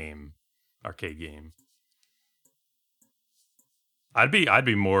gun game, arcade game. I'd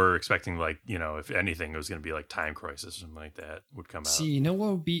be more expecting like, if anything, it was going to be like Time Crisis or something like that would come out. See, you know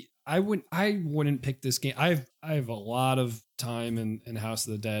what would be? I wouldn't pick this game. I have a lot of time in House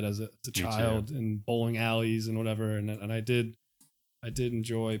of the Dead as a child in bowling alleys and whatever, and I did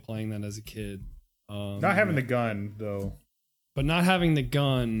enjoy playing that as a kid. Not having the gun though, but not having the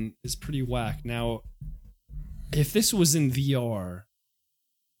gun is pretty whack. Now, if this was in VR,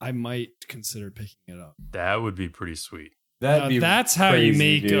 I might consider picking it up. That would be pretty sweet. That's how you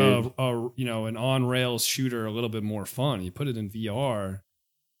make an on rails shooter a little bit more fun. You put it in VR,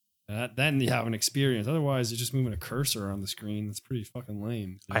 then you have an experience. Otherwise, you're just moving a cursor on the screen. That's pretty fucking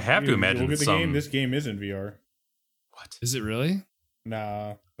lame. I have to imagine look at the game. This game is in VR. What is it really?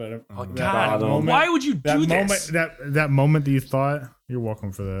 Nah, but why would you do this? That moment that you thought, you're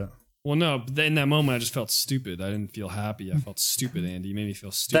welcome for that. Well, no, but in that moment, I just felt stupid. I didn't feel happy. I felt stupid, Andy. You made me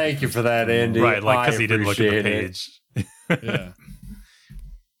feel stupid. Thank you for that, Andy. Right, like because he didn't look at the page. Yeah.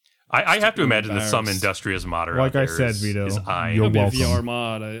 I have to imagine that some industrious modder like I said, Vito, you're welcome. A VR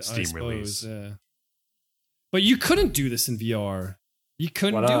mod, I suppose, release. Yeah. But you couldn't do this in VR. You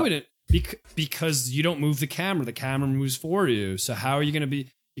couldn't do it because you don't move the camera. The camera moves for you. So how are you going to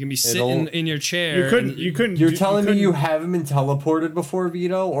be? You can be sitting in your chair. You couldn't. You're telling me you haven't been teleported before,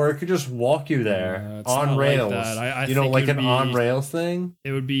 Vito, or it could just walk you there on rails. Like that. Like an on rails thing.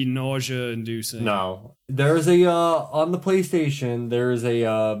 It would be nausea inducing. No, there's a on the PlayStation. There's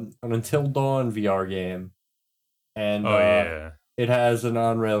an Until Dawn VR game, and it has an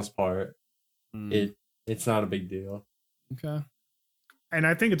on rails part. It's not a big deal. Okay. And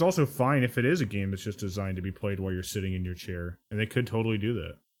I think it's also fine if it is a game that's just designed to be played while you're sitting in your chair. And they could totally do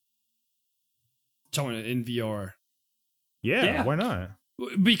that. Talking in VR. Yeah, why not?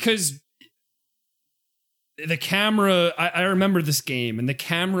 Because the camera, I remember this game, and the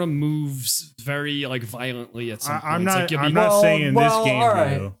camera moves very violently at some point. I'm not saying this game,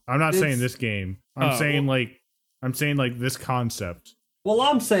 though. I'm not saying this game. I'm saying like this concept. Well,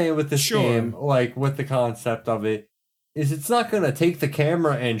 I'm saying with this game, like with the concept of it, is it's not going to take the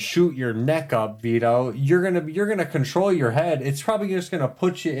camera and shoot your neck up, Vito. You're gonna control your head. It's probably just going to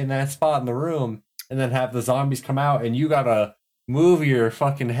put you in that spot in the room and then have the zombies come out and you got to move your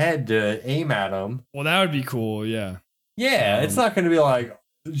fucking head to aim at them. Well, that would be cool, yeah. Yeah, it's not going to be like,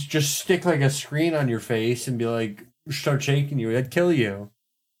 just stick like a screen on your face and be like, start shaking you. It'd kill you.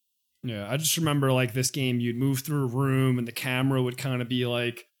 Yeah, I just remember like this game, you'd move through a room and the camera would kind of be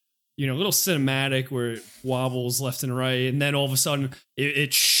like, a little cinematic where it wobbles left and right, and then all of a sudden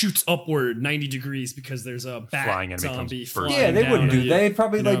it shoots upward 90 degrees because there's a bat Flying and zombie becomes flying. Yeah, they down wouldn't at do. you, They'd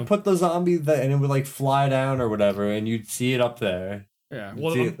probably you like know? put the zombie and it would like fly down or whatever, and you'd see it up there. Yeah. You'd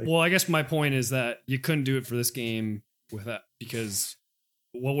Well, see it, like- well, I guess my point is that you couldn't do it for this game with that because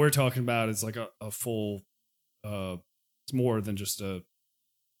what we're talking about is like a full. It's more than just a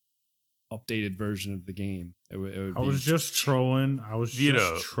updated version of the game. It would I was just trolling. I was Vito,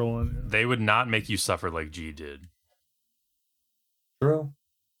 just trolling. They would not make you suffer like G did. True.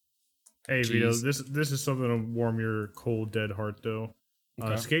 Hey Vito, Jeez. this is something to warm your cold dead heart though.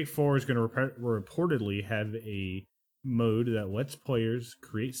 Okay. Skate 4 is going to reportedly have a mode that lets players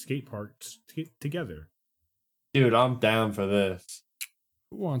create skate parks together. Dude, I'm down for this.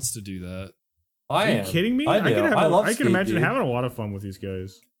 Who wants to do that? Are you kidding me? I do. I love I can skate, imagine dude. having a lot of fun with these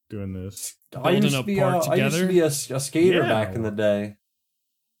guys doing this. I used Building to a be park I used to be a skater Yeah. back in the day.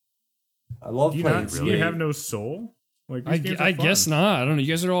 I love Do you, playing not, skate. you have no soul? Like these games are I fun. guess not. I don't know. You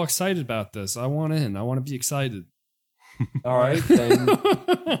guys are all excited about this. I want in. I want to be excited. All right, then. All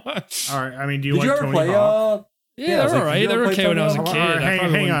right. I mean, do you Did like you ever Tony play? Hawk? Yeah, I was they're like, all right. you They're ever okay play when I was a Tony kid. All right, I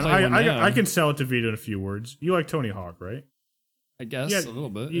probably hang wouldn't on. play one now. I can sell it to Vito in a few words. You like Tony Hawk, right? I guess Yeah, a little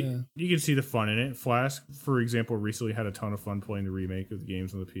bit. You, you can see the fun in it. Flask, for example, recently had a ton of fun playing the remake of the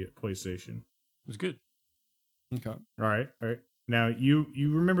games on the PlayStation. It was good. Yeah. Okay. All right. Now, you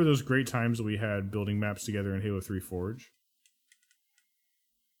remember those great times that we had building maps together in Halo 3 Forge?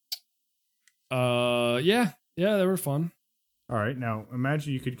 Yeah, they were fun. All right. Now,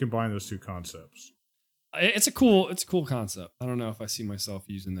 imagine you could combine those two concepts. It's a cool concept. I don't know if I see myself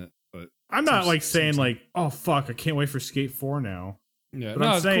using it, but I'm not like saying seems- like, oh fuck, I can't wait for Skate 4 now. yeah, But no,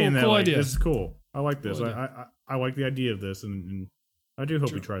 I'm it's saying that cool like, idea. this is cool. I like this. Cool idea. I like the idea of this, and I do hope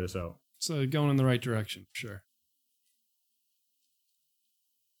Sure. we try this out. So going in the right direction, sure.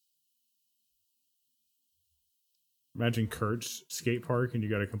 Imagine Kurt's skate park, and you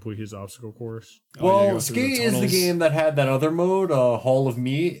got to complete his obstacle course. Oh, yeah, Well, go through the Skate is the tunnels. game that had that other mode, Hall of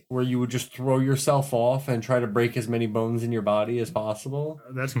Meat, where you would just throw yourself off and try to break as many bones in your body as possible.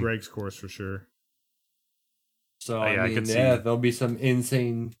 That's Greg's course for sure. So Oh, yeah, I I mean, could see. there'll be some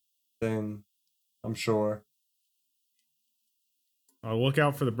insane thing, I'm sure. Look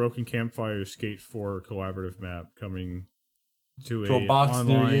out for the Broken Campfire Skate 4 collaborative map coming to To a a box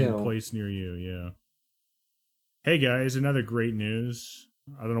near online you. place near you. Yeah. Hey guys, another great news.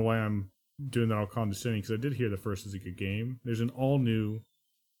 I don't know why I'm doing that all condescending because I did hear the first is a good game. There's an all new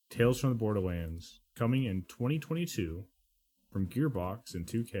Tales from the Borderlands coming in 2022 from Gearbox and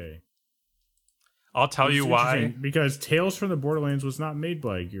 2K. I'll tell you It's why. interesting because Tales from the Borderlands was not made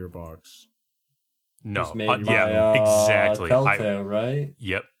by Gearbox. No, It's made by, yeah, exactly. Telltale, right?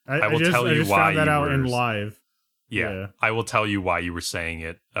 Yep. I will tell you why found that you out were- in live. Yeah, I will tell you why you were saying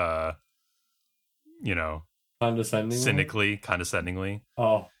it. Condescending. condescendingly.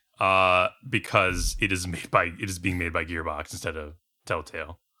 Oh, Because it is being made by Gearbox instead of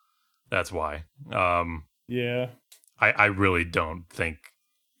Telltale. That's why. Yeah. I really don't think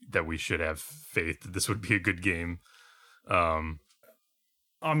that we should have faith that this would be a good game.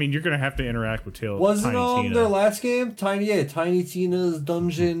 I mean, you're gonna have to interact with Tales. wasn't Tiny Tina. their last game Tiny Tina's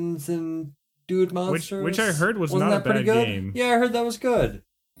Dungeons and Dude Monsters, which I heard was Wasn't not that a pretty bad good? game. Yeah, I heard that was good.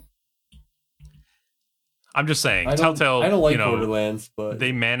 I'm just saying, I don't Telltale. like you know, Borderlands, but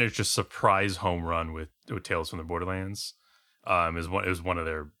they managed a surprise home run with Tales from the Borderlands. It was one of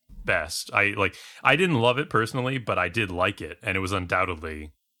their best. I didn't love it personally, but I did like it, and it was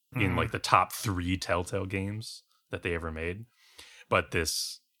undoubtedly in like the top 3 Telltale games that they ever made. But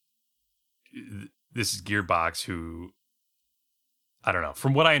this is Gearbox, who, I don't know.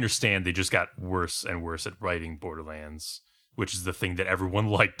 From what I understand, they just got worse and worse at writing Borderlands, which is the thing that everyone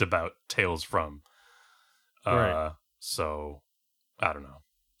liked about Tales from. Right. So I don't know.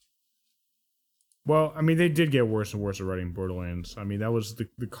 Well, I mean, they did get worse and worse at writing Borderlands. I mean, that was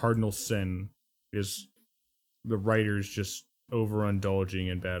the cardinal sin, is the writers just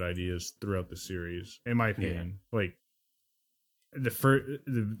overindulging in bad ideas throughout the series. In my opinion, like it's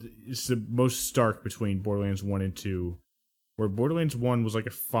the most stark between Borderlands 1 and 2, where Borderlands 1 was like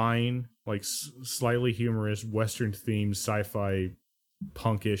a fine, like slightly humorous, Western themed, sci-fi,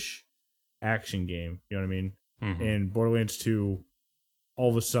 punkish action game. You know what I mean? Mhm. And Borderlands 2,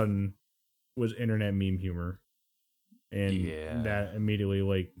 all of a sudden, was internet meme humor, and Yeah. that immediately,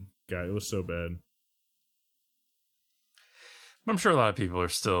 like, God, it was so bad. I'm sure a lot of people are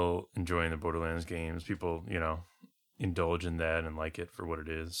still enjoying the Borderlands games. People, indulge in that and like it for what it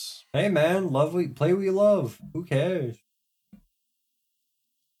is. Hey man, play what you love. Who cares?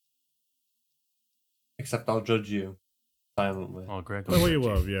 Except I'll judge you silently. Oh, Greg, Play what you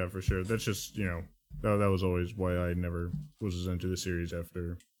love, yeah, for sure. That's just, that was always why I never was as into the series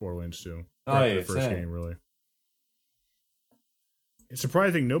after Borderlands 2. Oh, yeah, the first same. game, really. It's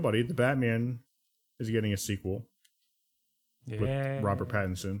surprising nobody. The Batman is getting a sequel with Robert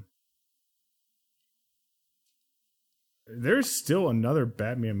Pattinson. There's still another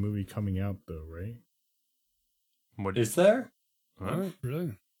Batman movie coming out, though, right? What is there? Huh?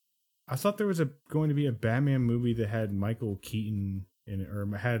 Really? I thought there was going to be a Batman movie that had Michael Keaton in it, or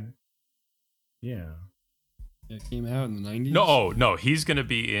had, yeah. It came out in the 90s? No, he's going to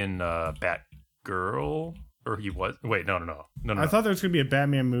be in Batgirl, or he was. Wait, no. I thought there was going to be a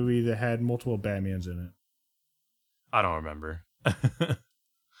Batman movie that had multiple Batmans in it. I don't remember.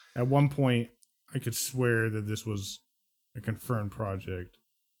 At one point, I could swear that this was a confirmed project.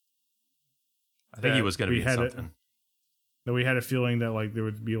 I think he was going to be in something. That we had a feeling that like there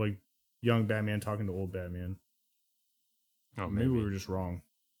would be like young Batman talking to old Batman. Oh, maybe we were just wrong.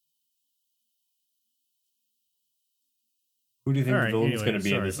 Who do you think the villain's going to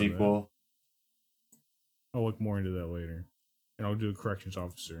be in the sequel? I'll look more into that later, and I'll do a corrections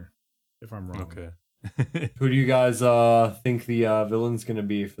officer if I'm wrong. Okay. Who do you guys think the villain's going to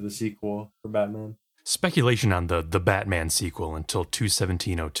be for the sequel for Batman? Speculation on the Batman sequel until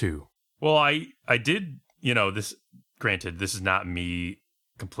 2/17/02. Well, I did, this. Granted, this is not me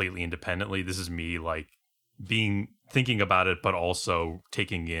completely independently. This is me like thinking about it, but also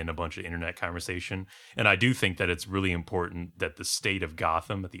taking in a bunch of internet conversation. And I do think that it's really important that the state of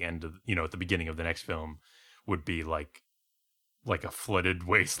Gotham at the end of, at the beginning of the next film would be like a flooded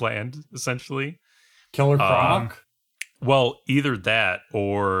wasteland, essentially. Killer Croc? Well, either that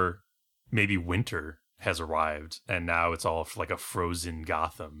or maybe winter has arrived and now it's all like a frozen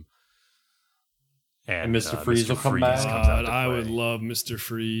Gotham. And Mr. Freeze will come back. God, I would love Mr.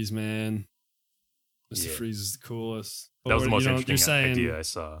 Freeze, man. Mr. Freeze is the coolest. That was the most interesting idea I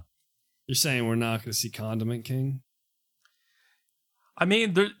saw. You're saying we're not going to see Condiment King? I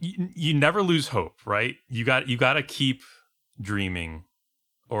mean, you never lose hope, right? You got to keep dreaming,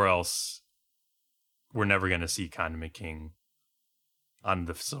 or else we're never going to see Condiment King on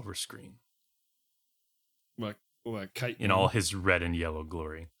the silver screen. What kite? In all his red and yellow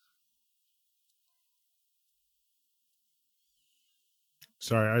glory.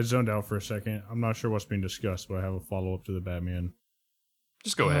 Sorry, I zoned out for a second. I'm not sure what's being discussed, but I have a follow-up to the Batman.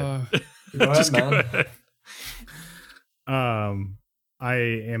 Just go ahead. Just go ahead. I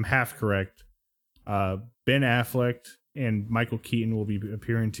am half correct. Ben Affleck and Michael Keaton will be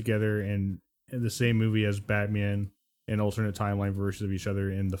appearing together in the same movie as Batman in alternate timeline versions of each other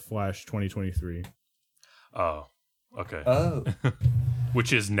in The Flash 2023. Oh, okay. Oh.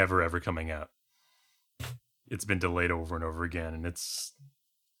 Which is never ever coming out. It's been delayed over and over again, and it's,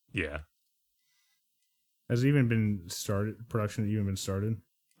 yeah. Has it even been started? Production even been started?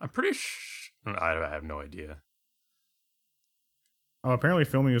 I'm pretty sure. I have no idea. Oh, apparently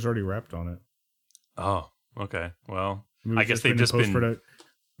filming is already wrapped on it. Oh, okay. Well, I guess they've just been. The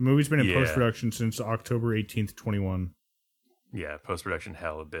movie's been in post-production since October 18th, 21. Yeah, post-production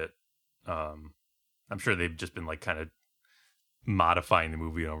hell a bit. I'm sure they've just been like kind of modifying the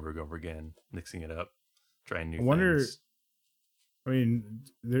movie over and over again, mixing it up. Trying new things. I mean,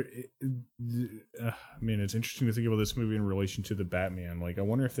 it's interesting to think about this movie in relation to the Batman. Like, I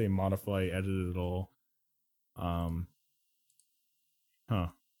wonder if they modify, edit it all. Well,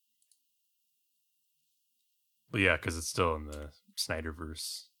 yeah, because it's still in the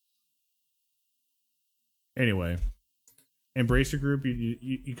Snyderverse. Anyway, Embracer Group,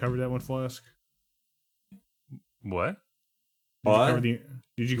 you covered that one, Flask? What?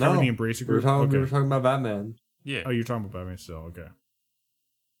 Did you cover the Embracer Group? We were talking about Batman. Yeah. Oh, you're talking about Batman still. Okay.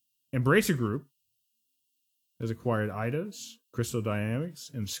 Embracer Group has acquired Eidos, Crystal Dynamics,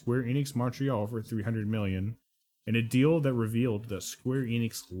 and Square Enix Montreal for $300 million in a deal that revealed that Square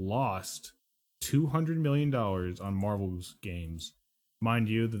Enix lost $200 million on Marvel's games. Mind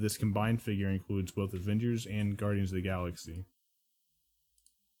you, that this combined figure includes both Avengers and Guardians of the Galaxy.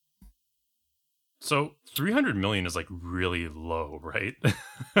 So 300 million is like really low, right?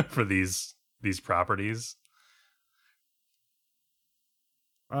 For these properties.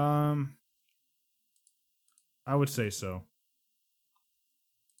 I would say so.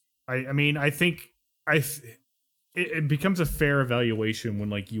 I mean, I think it becomes a fair evaluation when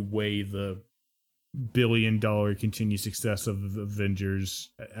like you weigh the $1 billion continued success of the Avengers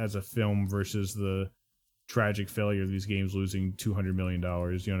as a film versus the tragic failure of these games losing $200 million. You know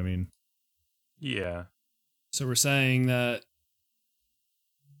what I mean? Yeah. So we're saying that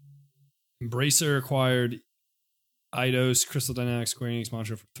Embracer acquired Eidos, Crystal Dynamics, Square Enix,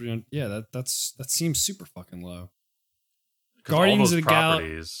 Montreal for 300. Yeah, that seems super fucking low. 'Cause Guardians all of those the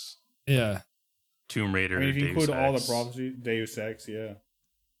properties, Yeah. Tomb Raider, I mean, if you Deus include all the Ex. prophecy, Deus Ex, yeah.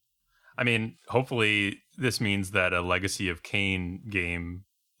 I mean, hopefully this means that a Legacy of Kain game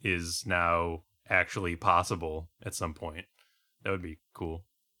is now actually possible at some point. That would be cool.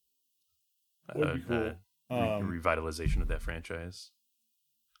 Would be cool. Revitalization of that franchise.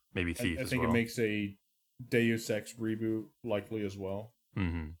 Maybe Thief I as think well. it makes a Deus Ex reboot likely as well.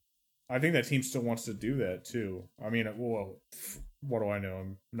 Mm-hmm. I think that team still wants to do that too. I mean, well, what do I know?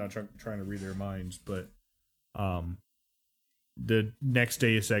 I'm not trying to read their minds, but the next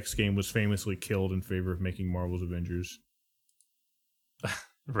Deus Ex game was famously killed in favor of making Marvel's Avengers.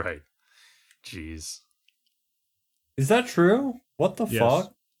 Right. Jeez. Is that true? What the Yes.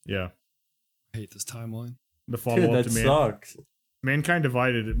 fuck? Yeah, I hate this timeline. the Dude, follow up that to sucks. Mankind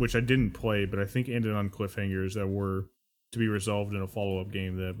Divided, which I didn't play, but I think ended on cliffhangers that were to be resolved in a follow up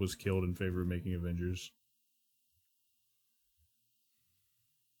game that was killed in favor of making Avengers.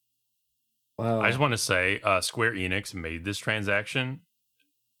 Wow. I just want to say Square Enix made this transaction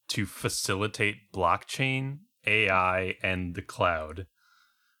to facilitate blockchain, AI, and the cloud.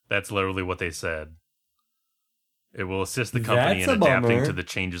 That's literally what they said. It will assist the company That's in a adapting bummer. to the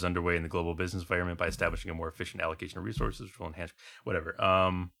changes underway in the global business environment by establishing a more efficient allocation of resources, which will enhance whatever.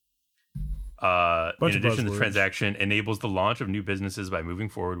 In Bunch of addition, the buzzwords. transaction enables the launch of new businesses by moving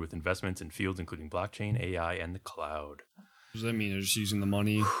forward with investments in fields including blockchain, AI, and the cloud. Does that mean they're just using the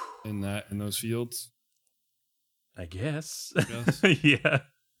money in those fields? I guess. Yes. Yeah.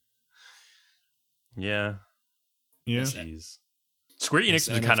 Yeah. Yeah, Jeez. Square Enix Yes,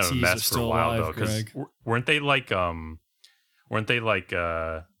 was kind of a NFTs are mess for a still while alive, though, because Greg. weren't they like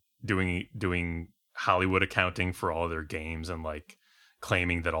doing Hollywood accounting for all of their games and like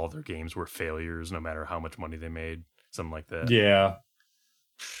claiming that all their games were failures no matter how much money they made, something like that. Yeah.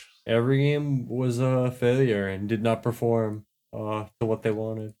 Every game was a failure and did not perform to what they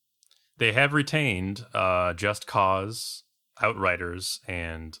wanted. They have retained Just Cause, Outriders,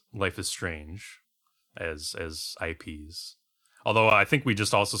 and Life is Strange as IPs. Although I think we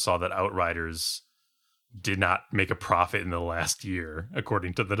just also saw that Outriders did not make a profit in the last year,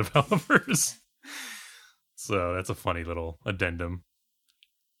 according to the developers. So that's a funny little addendum.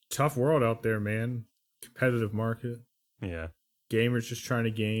 tough world out there, man. Competitive market. Yeah. Gamers just trying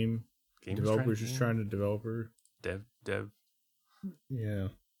to game. Gamers Developers just trying to developer. Dev. Yeah.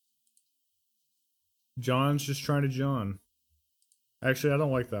 John's just trying to John. Actually, I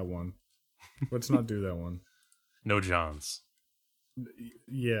don't like that one. Let's not do that one. No Johns.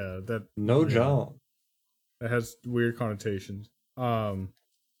 Yeah, that No yeah, John. that has weird connotations. All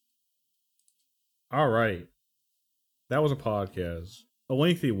right. That was a podcast. A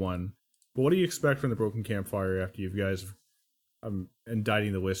lengthy one. But what do you expect from the Broken Campfire after you guys I'm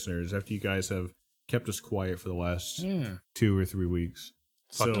indicting the listeners after you guys have kept us quiet for the last Yeah. 2 or 3 weeks.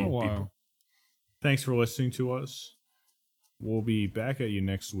 Fuck So you. Wow. thanks for listening to us. We'll be back at you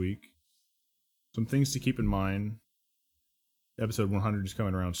next week. Some things to keep in mind. Episode 100 is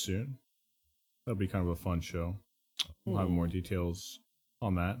coming around soon. That'll be kind of a fun show. We'll have more details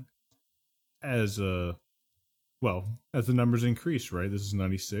on that. As the numbers increase, right? This is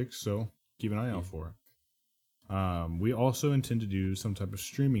 96, so keep an eye out for it. We also intend to do some type of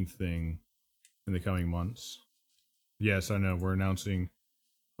streaming thing in the coming months. Yes, I know we're announcing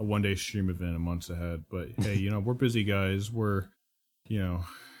a one-day stream event a month ahead, but hey, we're busy guys. We're, it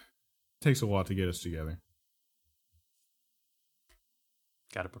takes a lot to get us together.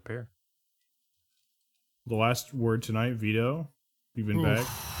 Gotta prepare. The last word tonight, Vito. You've been back.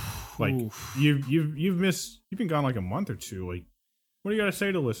 Like Oof. you've been gone like a month or two. Like, what do you got to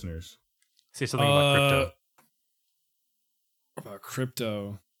say to listeners? Say something about crypto. About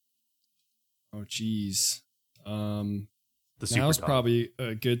crypto. Oh, geez. The super Now's dog. probably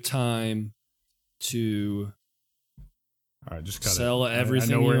a good time to All right, just cut sell it.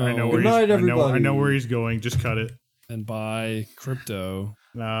 everything I know where you own. Good night, I know everybody. where he's going. Just cut it. and buy crypto.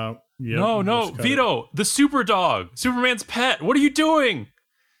 Yep, No, just cut it. Vito, the super dog, Superman's pet. What are you doing?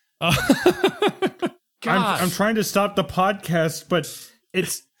 I'm Gosh. trying to stop the podcast, but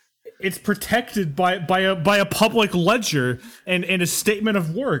it's protected by a public ledger and a statement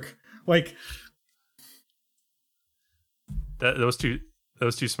of work. Like, That was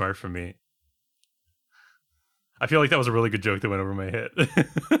too smart for me. I feel like that was a really good joke that went over my head.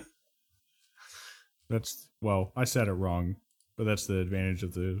 I said it wrong, but that's the advantage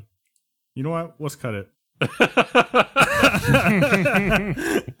of the. You know what? Let's cut it.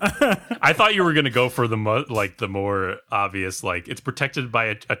 I thought you were gonna go for the more obvious, like it's protected by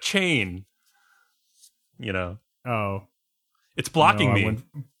a chain. You know. Oh, it's blocking me.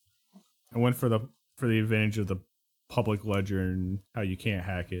 I went for the advantage of the public ledger and how you can't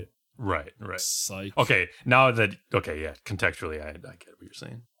hack it. Right. Psych. Okay, yeah. Contextually, I get what you're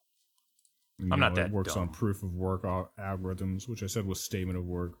saying. I'm not that It works dumb. on proof of work algorithms, which I said was statement of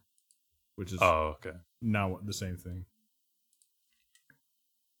work, which is not the same thing.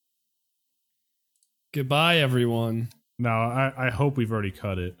 Goodbye, everyone. No, I hope we've already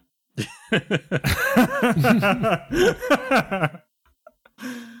cut it.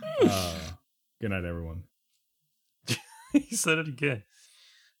 Good night, everyone. He said it again.